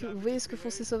 regardez ce que vous voyez ce que font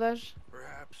ces sauvages.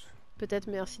 Peut-être,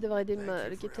 mais merci d'avoir aidé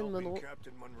le Captain Monroe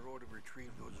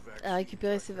à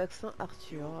récupérer ses vaccins,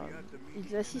 Arthur.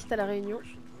 Ils assistent à la réunion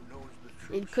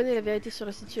Et il connaît la vérité sur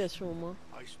la situation au moins.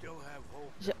 I still have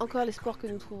hope J'ai that we encore can l'espoir come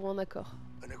que nous to trouverons un accord.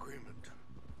 an agreement.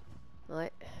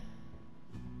 Ouais.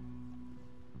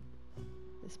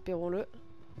 Espérons-le.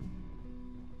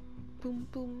 Poum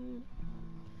poum.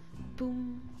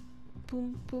 Poum.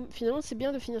 Poum poum. Finalement c'est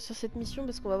bien de finir sur cette mission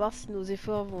parce qu'on va voir si nos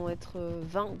efforts vont être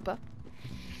vains ou pas.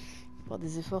 Enfin,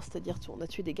 des efforts, c'est-à-dire on a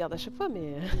tué des gardes à chaque fois,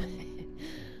 mais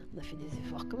on a fait des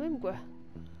efforts quand même, quoi.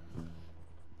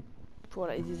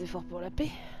 Et des efforts pour la paix.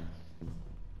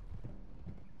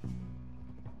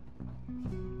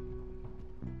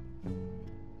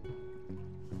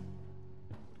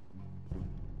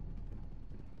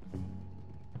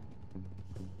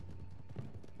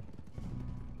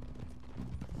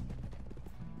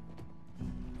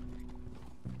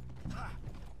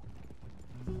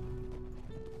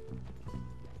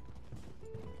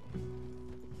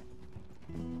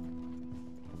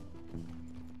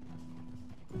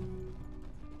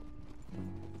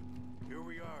 Here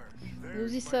we are. Nous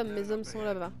There's y my sommes, dad mes hommes up sont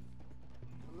ahead. là-bas.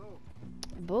 Hello.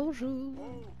 Bonjour.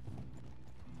 Oh,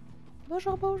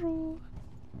 Bonjour, bonjour.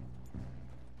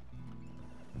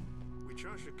 we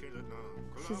trust you,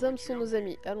 Lynaua. Ces hommes sont nos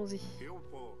amis, allons-y.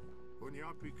 Hiopo,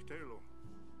 Onyapi Ktelo.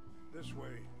 This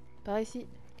way. Par ici.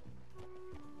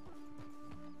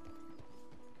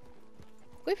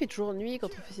 Pourquoi il fait toujours nuit quand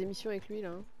on fait ses missions avec lui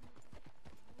là hein?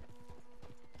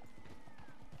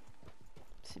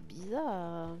 C'est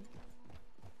bizarre.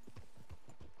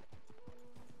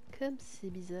 Comme c'est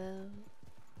bizarre.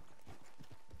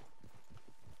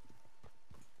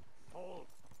 Hold.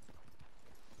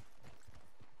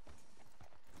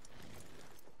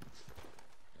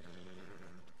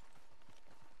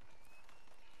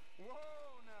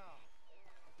 Whoa now.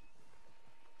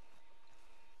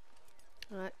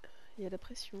 Ouais, il y a de la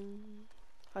pression.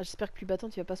 Ah, j'espère que plus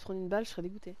battante, il va pas se prendre une balle, je serais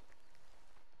dégoûté.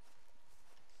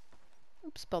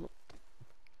 Oups, pardon.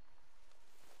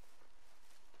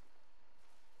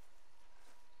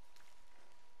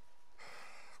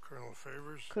 Colonel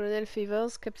Favors. Colonel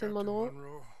Favors, Captain Captain Monroe,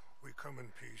 Monroe, we come in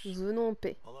peace. nous venons en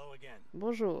paix. Hello again.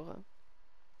 Bonjour.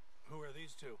 Who are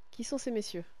these two? Qui sont ces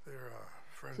messieurs? They're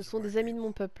friends Ce of sont my des amis de people.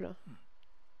 mon peuple.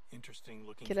 Interesting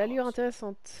looking Quelle allure fellows.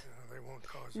 intéressante. They won't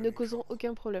cause Ils ne any causeront trouble.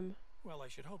 aucun problème. Well, I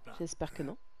should hope not. J'espère que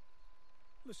non.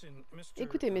 Listen, Mr.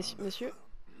 Écoutez, monsieur,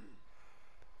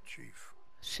 Chief.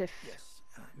 chef. Yes,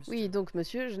 Mr. Oui, donc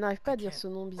monsieur, je n'arrive pas à dire ce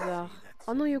nom bizarre.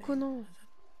 Oh non, Yoko, non.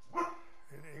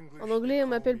 In English, En they anglais, on call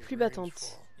m'appelle me plus Rain's battante.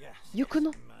 Fall. Yes. Yoko,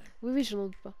 non. I'm, Oui, oui, je n'en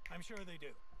doute pas. I'm sure they do.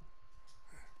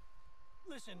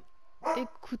 Listen.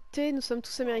 Écoutez, nous sommes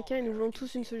tous américains et nous voulons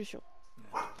tous une solution.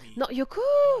 We Non, Yoko!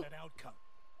 want an outcome.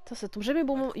 Putain, ça tombe jamais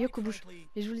bon moment. But quite Yoko, bouge. frankly-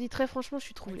 Et je vous le dis très franchement, je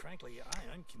suis quite troublé. frankly,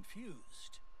 I'm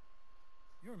confused.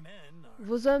 Your men are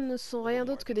Vos hommes ne sont rien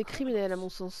d'autre que des criminels, à mon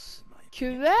sens. in my Que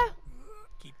opinion, va?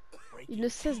 keep breaking Ils ne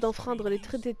cessent peace d'enfreindre les treaties,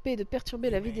 traités de paix et de perturber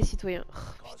la vie des citoyens. Oh,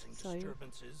 causing putain, sérieux.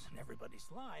 disturbances in everybody's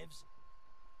lives.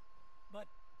 But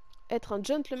Être un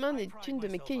gentleman I est pride une de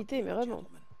mes myself on qualités, being mais a vraiment.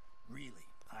 gentleman. Really,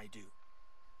 I do.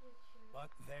 But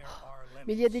there are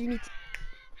Mais il y a limits. des limites.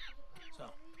 So,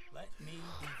 let me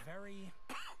be very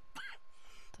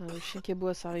Putain, le chien qui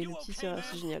aboie, ça arrive l'outil,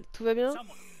 c'est génial. Tout va bien?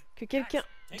 someone. Que quelqu'un...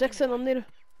 Take Jackson, him away. emmenez-le.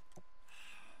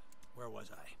 Where was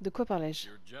I? De quoi parlais-je?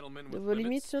 You're a gentleman De with vos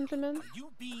limites, limits. gentlemen? Are you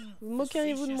being Vous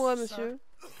moqueriez-vous de moi, facetious, sir? monsieur?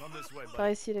 Come this way, Par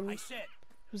buddy. ici, l'ami. I said,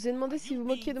 Je vous ai demandé are si you vous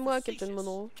moquiez de being moi, Captain facetious,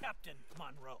 Monroe. Captain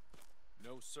Monroe?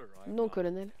 No, sir. I am Non, not.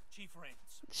 colonel. Chief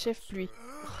Rains. Chef pluie.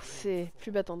 C'est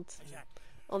plus battante. Exactly.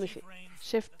 En effet. Chief Rains.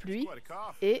 Chef pluie. Quite a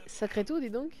cough. Et sacré tout, dis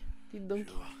donc. Dites donc.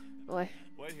 Ouais.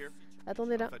 Wait here.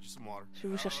 Attendez là. Fetch you some water. Je vais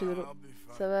vous chercher de l'eau. I'll be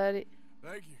fine. Ça va aller.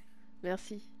 Thank you.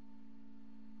 Merci.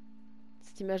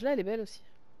 Cette image-là, elle est belle aussi.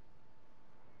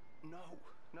 No,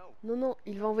 no. Non, non,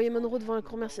 il va envoyer Monroe devant la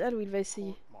cour martiale où il va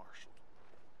essayer. Court-martialed.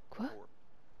 Quoi? Or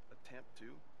attempt to.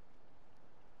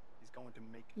 He's going to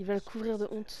make Il va le couvrir de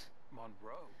disgrace honte.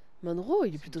 Monroe. Monroe,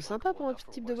 il est plutôt sympa pour un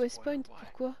type de West Point.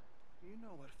 Pourquoi? You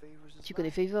know what Favors is Tu connais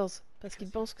like. Favors, parce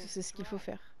qu'il pense que c'est ce qu'il faut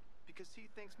faire. Because he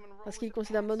thinks Monroe Parce is qu'il a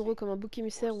considère patsy. Monroe comme un bouc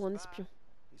émissaire ou un espion.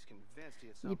 He's convinced he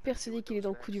had Il est something to do persuadé with qu'il est dans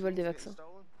le those coup du vol des vaccines vaccins.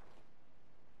 getting stolen.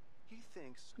 He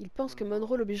thinks Il pense que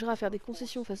Monroe l'obligera à faire des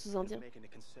concessions face aux Indiens. making a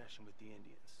concession with the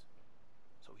Indians.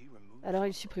 So he removes Alors il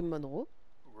Monroe. supprime Monroe.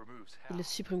 Removes Il how? le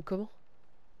supprime comment?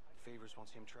 Favors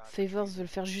wants him tried for Favors treason. veut le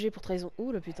faire juger pour trahison.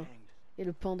 Ouh le putain. Hanged. Et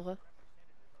le pendre.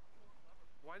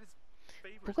 Why does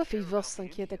Favors Pourquoi care Favors about the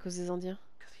s'inquiète à Indians? cause des Indiens?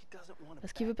 'Cause he doesn't want to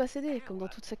Parce qu'il veut back pas céder, down. comme dans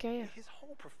toute sa carrière. His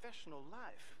whole professional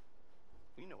life.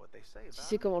 You know what they say Tu about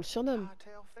sais him. comment on le surnomme?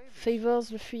 Hightail Favors.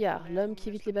 Favors le fuyard, l'homme qui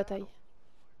évite les batailles.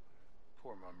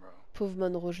 Poor Monroe. Pauvre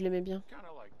Monroe, je l'aimais bien. Kinda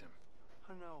liked him.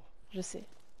 I know. Je sais.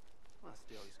 Well,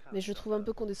 still, he's kinda Mais je le trouve un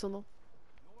peu condescendant.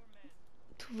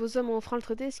 vos hommes ont enfreint le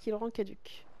traité, ce qui le rend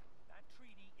caduque.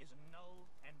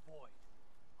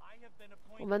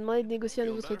 On m'a demandé de négocier un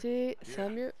nouveau traité, ça va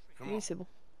mieux? Oui, c'est bon.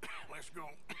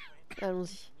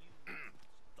 Allons-y.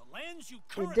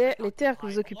 Les terres que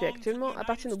vous occupez actuellement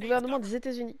appartiennent au gouvernement des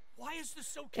États-Unis.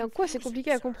 Et en quoi c'est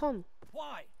compliqué à comprendre?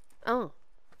 1.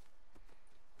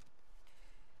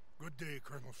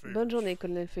 Bonne journée,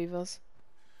 Colonel Favors.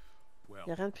 Il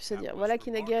n'y a rien de plus à dire. Voilà qui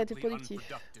n'a guère été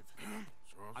productif.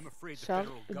 Charles,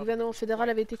 le gouvernement fédéral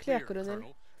avait été clair, colonel.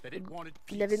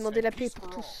 Il avait demandé la paix pour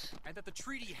tous.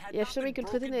 Et affirmé que le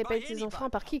traité n'avait pas été enfreint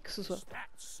par qui que ce soit.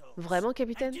 Vraiment,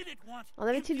 capitaine? En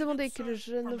avait-il demandé que le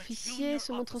jeune officier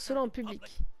se montre insolent en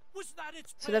public?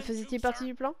 Cela faisait-il partie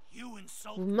du plan?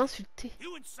 Vous m'insultez.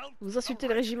 Vous insultez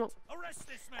le régiment.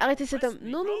 Arrêtez cet homme.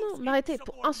 Non, non, non, m'arrêtez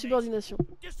pour insubordination.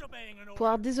 Pour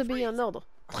avoir désobéi à un ordre.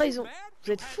 Trahison.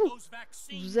 Vous êtes fou.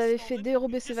 Vous avez fait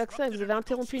dérober ces vaccins et vous avez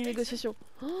interrompu une négociation.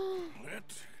 Oh,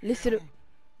 laissez-le.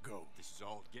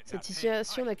 Cette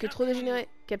situation n'a que trop dégénéré.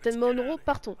 Capitaine Monroe,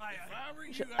 partons.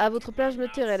 À votre place, je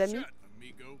me tairai, l'ami.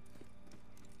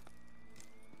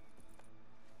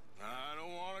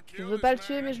 Je ne veux pas le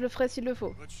tuer, mais je le ferai s'il le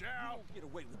faut.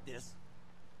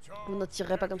 Vous n'en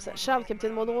tirerez pas comme ça. Charles,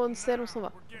 Capitaine Monroe, on sait, on s'en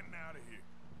va.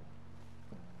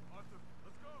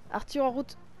 Arthur, en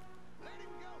route.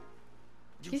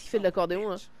 Qu'est-ce qu'il fait de l'accordéon,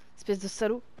 là? Espèce de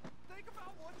salaud.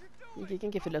 Il y a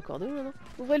quelqu'un qui a fait de l'accordéon, là, non?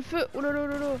 Ouvrez le feu! Oh lolo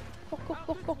lolo! Cours, cours,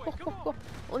 cours, cours, cours, cours, cours!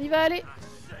 On y va, aller!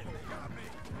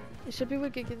 Échappez-vous,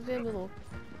 Capitaine Monroe.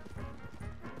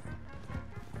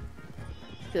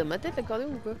 C'était dans ma tête,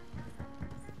 l'accordéon, ou quoi?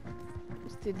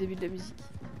 C'était le début de la musique.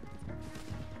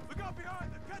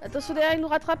 Attention, derrière, il nous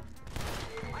rattrape!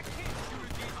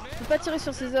 Je peux pas tirer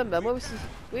sur ces hommes, bah moi aussi.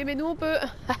 Oui, mais nous, on peut!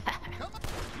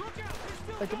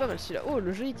 Oh, t'es pas mal celui-là. Oh,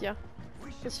 le jeu il tire.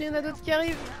 Attention, il y en a d'autres qui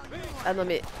arrivent. Ah non,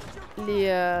 mais les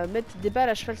mettre des balles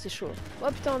à cheval, c'est chaud. Oh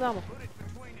putain, un arbre.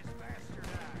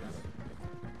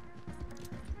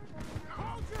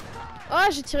 Oh,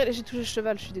 j'ai touché le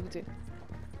cheval, je suis dégoûté.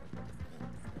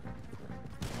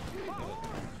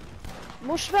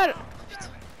 Mon cheval! Oh, putain.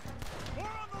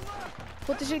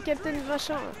 Protégez le capitaine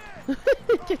machin.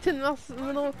 Capitaine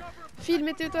Monroe. Phil,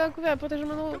 mettez-toi à couvert, protégez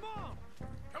Monroe.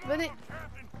 Venez.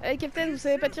 Allez, capitaine, vous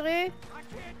savez pas tirer?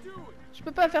 Je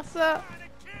peux pas faire ça.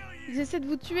 Ils essaient de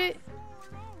vous tuer.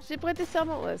 J'ai prêté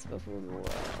serment. Ouais, c'est pas faux. Bon,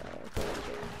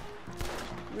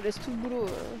 je me laisse tout le boulot.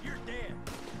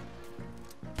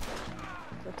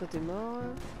 Toi, t'es mort.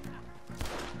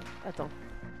 Attends.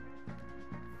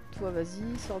 Toi,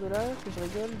 vas-y, sors de là, que je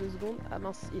rigole 2 secondes. Ah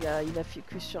mince, il a fait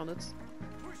cuit sur un autre.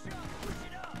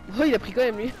 Oh, il a pris quand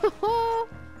même, lui.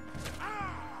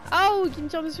 Ah, oh, qui me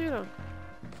tire dessus, là.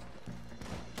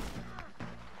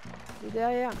 Et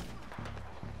derrière.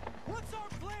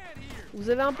 Vous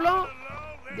avez un plan?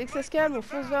 Dès que ça se calme, on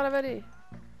fonce vers la vallée.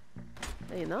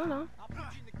 Ah, il y en a un là.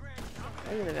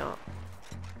 Ah, il y en avait un.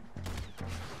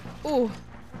 Oh!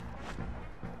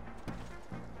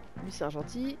 Lui c'est un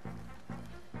gentil.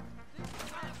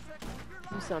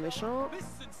 Lui c'est un méchant.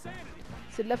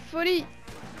 C'est de la folie!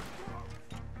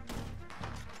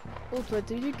 Oh, toi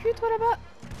t'as eu du cul toi là-bas?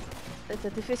 T'as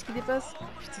tes fesses qui dépassent?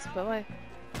 Putain, c'est pas vrai.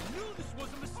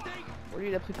 Bon, lui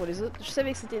il a pris pour les autres. Je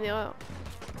savais que c'était une erreur.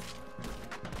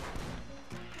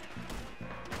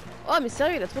 Oh mais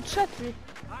sérieux, il a trop de chatte lui.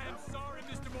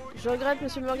 Je regrette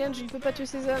monsieur Morgan, je ne peux pas tuer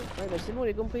ces hommes. Ouais bah c'est bon,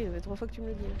 j'ai compris, ça fait 3 fois que tu me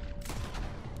le dis.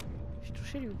 J'ai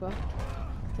touché lui ou pas?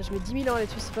 Putain, je mets 10 000 ans à les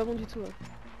tuer, c'est pas bon du tout. Hein.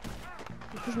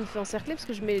 Du coup je me fais encercler parce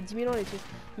que je mets 10 000 ans à les tuer.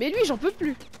 Mais lui j'en peux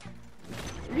plus.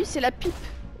 Lui c'est la pipe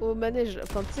au manège,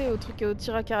 enfin tu sais au truc au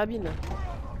tir à carabine.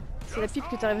 C'est la pipe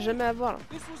que t'arrives jamais à voir là.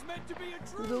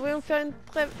 Nous devrions faire une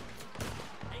trêve.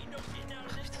 Oh,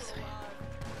 putain sérieux.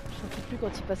 J'en peux plus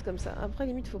quand il passe comme ça. Après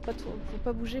limite faut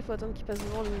pas bouger, faut attendre qu'il passe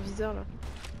devant le viseur là.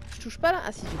 Je touche pas là?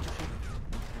 Ah si j'ai touché.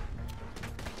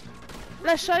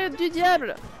 La chariote du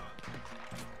diable!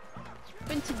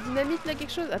 Pas une petite dynamite là,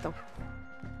 quelque chose? Attends.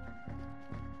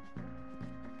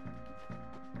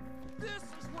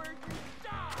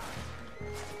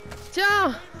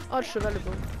 Tiens! Oh le cheval le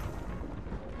bon.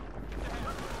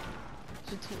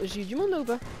 J'ai eu du monde là ou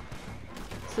pas?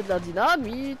 C'est de la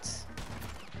dynamite!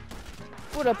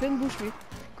 Oh la pleine bouche lui.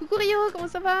 Coucou Rio, comment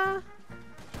ça va?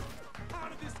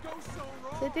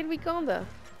 C'était le week-end.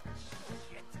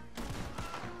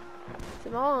 C'est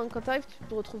marrant, hein, quand t'arrives, tu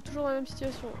te retrouves toujours dans la même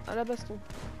situation, à la baston.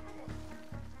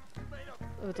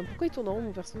 Attends, pourquoi il tourne en rond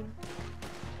mon perso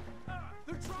là?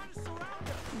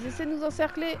 Ils essaient de nous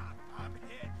encercler.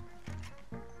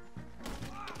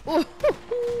 Oh,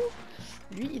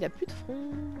 lui, il a plus de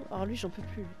front. Alors lui, j'en peux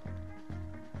plus.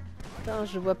 Putain,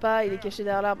 je le vois pas, il est caché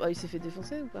derrière l'arbre. Oh, il s'est fait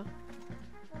défoncer ou pas?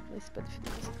 Ouais, c'est pas fait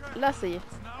de... Là, ça y est.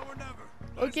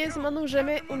 Ok, c'est maintenant ou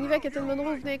jamais. On y va, Captain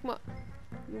Monroe, venez avec moi.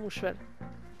 Où est mon cheval?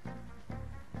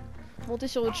 Montez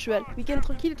sur votre cheval. Week-end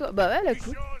tranquille, toi? Bah ouais, la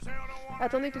cool.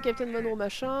 Attendez que le Captain Monroe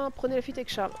machin. Prenez la fuite avec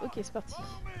Charles. Ok, c'est parti.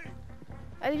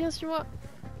 Allez, viens, suis-moi.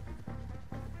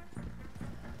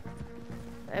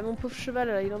 Eh, mon pauvre cheval,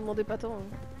 là, il en demandait pas tant. Hein.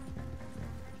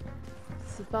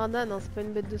 C'est pas un âne, hein, c'est pas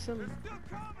une bête de somme.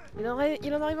 Il en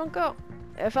arrive encore.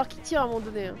 Il va falloir qu'il tire à un moment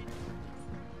donné. Hein.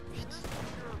 Putain.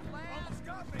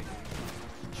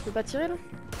 Je peux pas tirer là?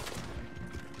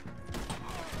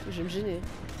 Je vais me gêner.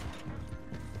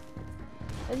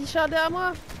 Vas-y Charles, derrière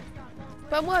moi!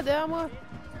 Pas moi, derrière moi!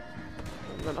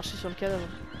 On va marcher sur le cadavre.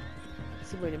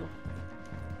 C'est bon, il est mort.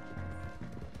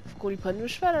 Faut qu'on lui prenne le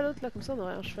cheval à l'autre là, comme ça on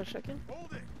aurait un cheval chacun.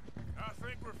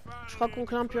 Je crois qu'on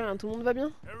craint plus rien. Tout le monde va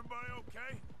bien?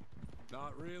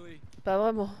 Pas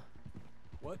vraiment.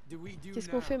 Qu'est-ce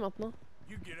qu'on fait maintenant?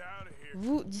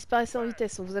 Vous disparaissez en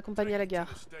vitesse, on vous accompagne à la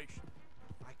gare.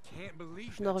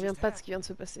 Je n'en reviens pas de ce qui vient de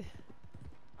se passer.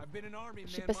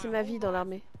 J'ai passé ma vie dans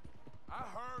l'armée.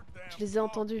 Je les ai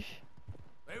entendus.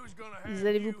 Ils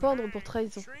allaient vous pendre pour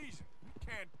trahison.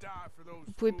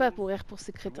 Vous pouvez pas mourir pour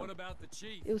ces crétins.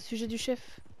 Et au sujet du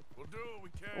chef,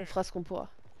 on fera ce qu'on pourra.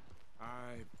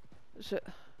 Je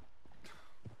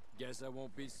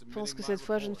pense que cette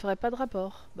fois je ne ferai pas de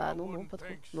rapport. Bah non, non, pas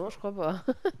trop. Non, je crois pas.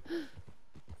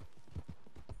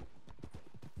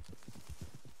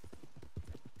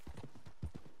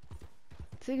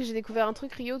 Tu sais que j'ai découvert un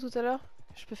truc, Rio, tout à l'heure?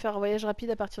 Je peux faire un voyage rapide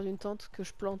à partir d'une tente que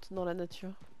je plante dans la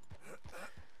nature.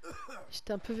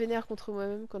 J'étais un peu vénère contre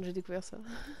moi-même quand j'ai découvert ça.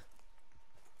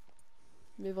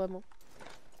 Mais vraiment.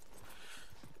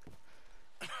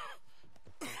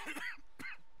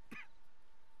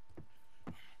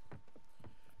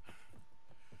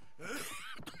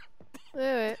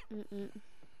 Ouais, ouais.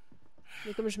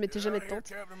 Mais comme je mettais jamais de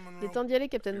tente, il est temps d'y aller,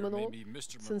 Captain Monroe.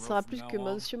 Ce ne sera plus que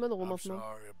Monsieur Monroe maintenant.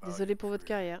 Désolé pour votre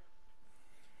carrière.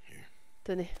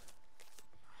 Tenez.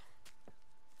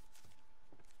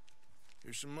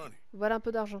 Voilà un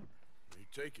peu d'argent.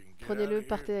 Prenez-le,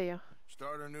 partez d'ailleurs.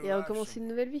 Et recommencez une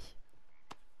nouvelle vie.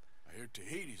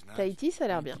 Tahiti, ça a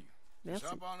l'air bien. Merci.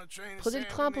 Prenez le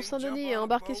train pour Saint-Denis et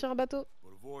embarquez sur un bateau.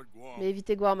 Mais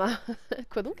évitez Guarma.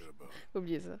 Quoi donc?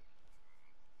 Oubliez ça.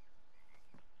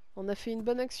 On a fait une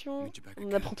bonne action. On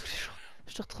en apprend tous les jours.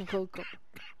 Je te retrouverai au camp.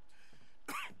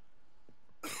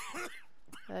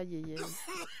 Aïe aïe aïe.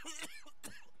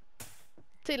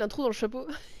 Tu sais, il a un trou dans le chapeau.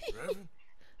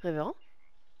 Révérend?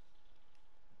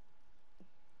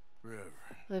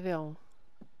 Révérend.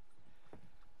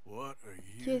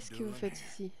 Qu'est-ce que vous faites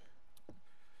ici?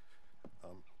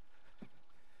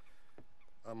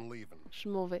 Je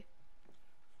m'en vais.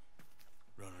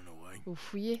 Vous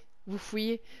fouillez? Vous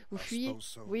fouillez? Vous fuyez?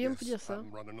 Oui, on peut dire ça.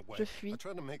 Je fuis.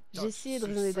 J'ai essayé de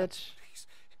raisonner Dutch.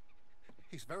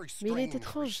 Mais il est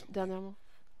étrange dernièrement.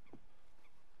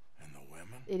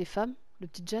 Et les femmes? Le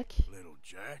petit Jack?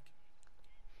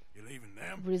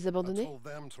 Vous les abandonnez?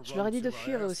 Je leur ai dit de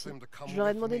fuir eux aussi. Je leur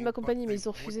ai demandé de m'accompagner mais ils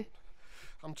ont refusé.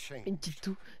 Une petite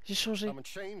toux. J'ai changé.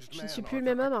 Je ne suis plus le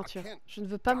même homme, Arthur. Je ne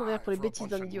veux pas mourir pour les bêtises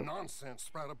d'un idiot.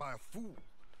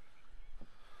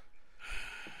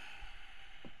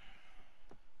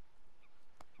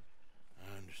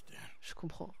 Je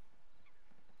comprends.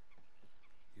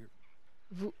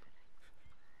 Vous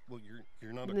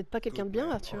n'êtes pas quelqu'un de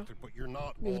bien, Arthur.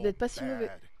 Mais vous n'êtes pas si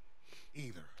mauvais.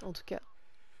 En tout cas,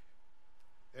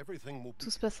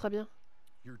 tout se passera bien.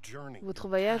 Votre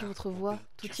voyage, votre voie,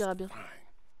 tout ira bien.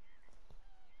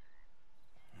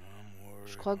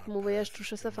 Je crois que mon voyage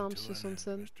touche à sa fin, Monsieur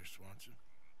Swanson.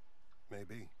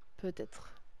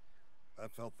 Peut-être.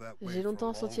 J'ai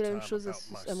longtemps senti la même chose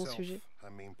à mon sujet.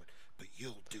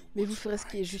 Mais vous ferez ce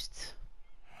qui est juste.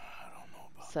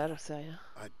 Ça, j'en sais rien.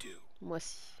 Moi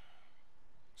si.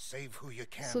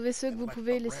 Sauvez ceux que vous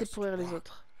pouvez et laissez pourrir les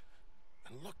autres.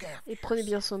 Et prenez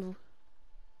bien soin de vous.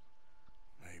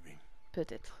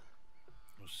 Peut-être.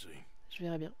 Je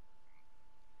verrai bien.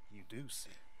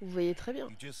 Vous voyez très bien.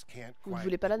 Vous ne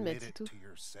voulez pas l'admettre, c'est tout.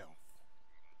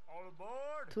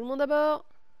 Tout le monde à bord.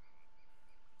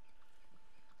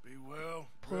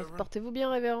 Portez-vous bien,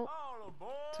 révérend.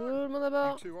 Tout le monde à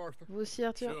bord. Vous aussi,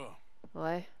 Arthur.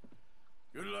 Ouais.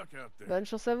 Bonne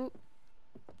chance à vous.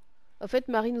 En fait,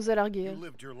 Marie nous a largués. Hein.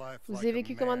 Vous avez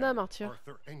vécu comme un homme, Arthur.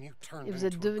 Et vous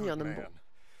êtes devenu un homme bon.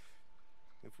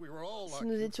 Si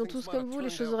nous étions tous comme vous, les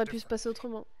choses auraient pu se passer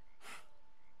autrement.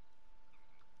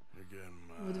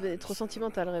 Vous devenez trop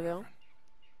sentimental, révérend.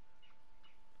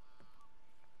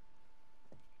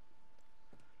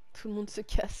 Tout le monde se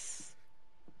casse.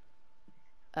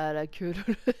 Ah la queue.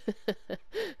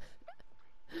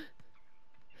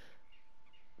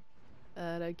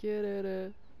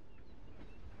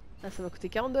 Ah, ça m'a coûté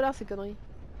 40$ ces conneries.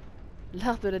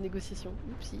 L'art de la négociation.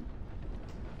 Oupsie.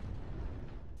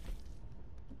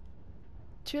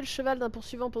 Tuer le cheval d'un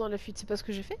poursuivant pendant la fuite, c'est pas ce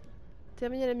que j'ai fait?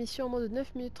 Terminer la mission en moins de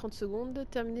 9 minutes 30 secondes.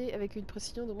 Terminer avec une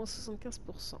précision d'au moins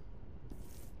 75%.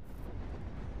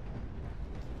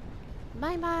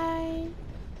 Bye bye.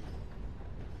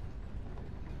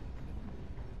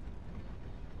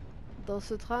 Dans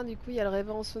ce train, du coup, il y a le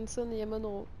révérend Swanson et il y a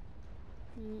Monroe.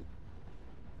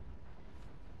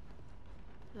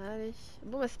 Allez.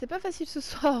 Bon, bah c'était pas facile ce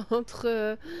soir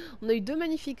entre... On a eu 2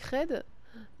 magnifiques raids.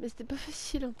 Mais c'était pas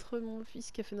facile entre mon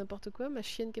fils qui a fait n'importe quoi, ma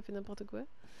chienne qui a fait n'importe quoi.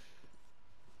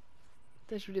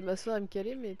 Putain, je voulais m'asseoir et me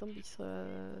caler, mais tant pis,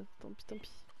 tant pis, tant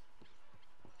pis.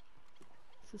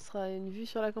 Ce sera une vue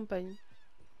sur la campagne.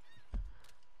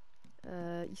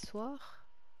 Histoire.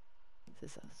 C'est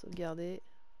ça, sauvegarder.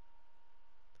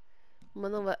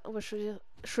 Maintenant on va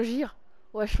choisir.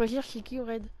 On va choisir chez qui on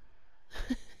raid.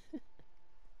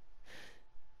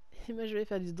 Et moi je vais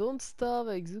faire du Don't Starve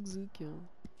avec Zouk Zouk.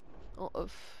 En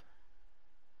off.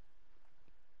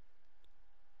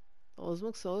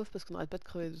 Heureusement que c'est en off parce qu'on n'arrête pas de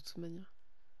crever de toute manière.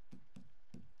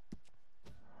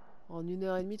 En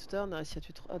 1h30 tout à l'heure on a réussi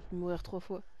à mourir 3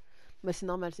 fois. Bah c'est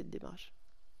normal, c'est le démarrage.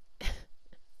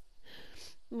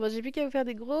 Bon, j'ai plus qu'à vous faire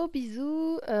des gros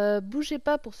bisous. Bougez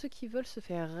pas pour ceux qui veulent se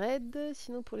faire raid.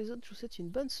 Sinon pour les autres, je vous souhaite une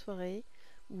bonne soirée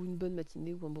ou une bonne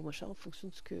matinée ou un bon machin en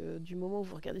fonction du moment où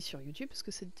vous regardez sur YouTube, parce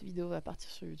que cette vidéo va partir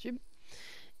sur YouTube.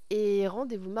 Et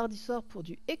rendez-vous mardi soir pour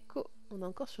du Echo. On est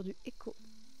encore sur du Echo.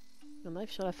 Et on arrive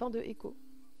sur la fin de Echo.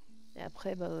 Et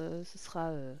après, ce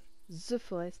sera The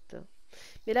Forest.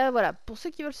 Mais là, voilà, pour ceux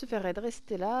qui veulent se faire raid,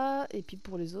 restez là. Et puis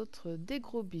pour les autres, des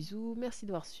gros bisous. Merci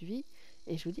d'avoir suivi.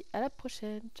 Et je vous dis à la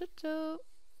prochaine. Ciao, ciao!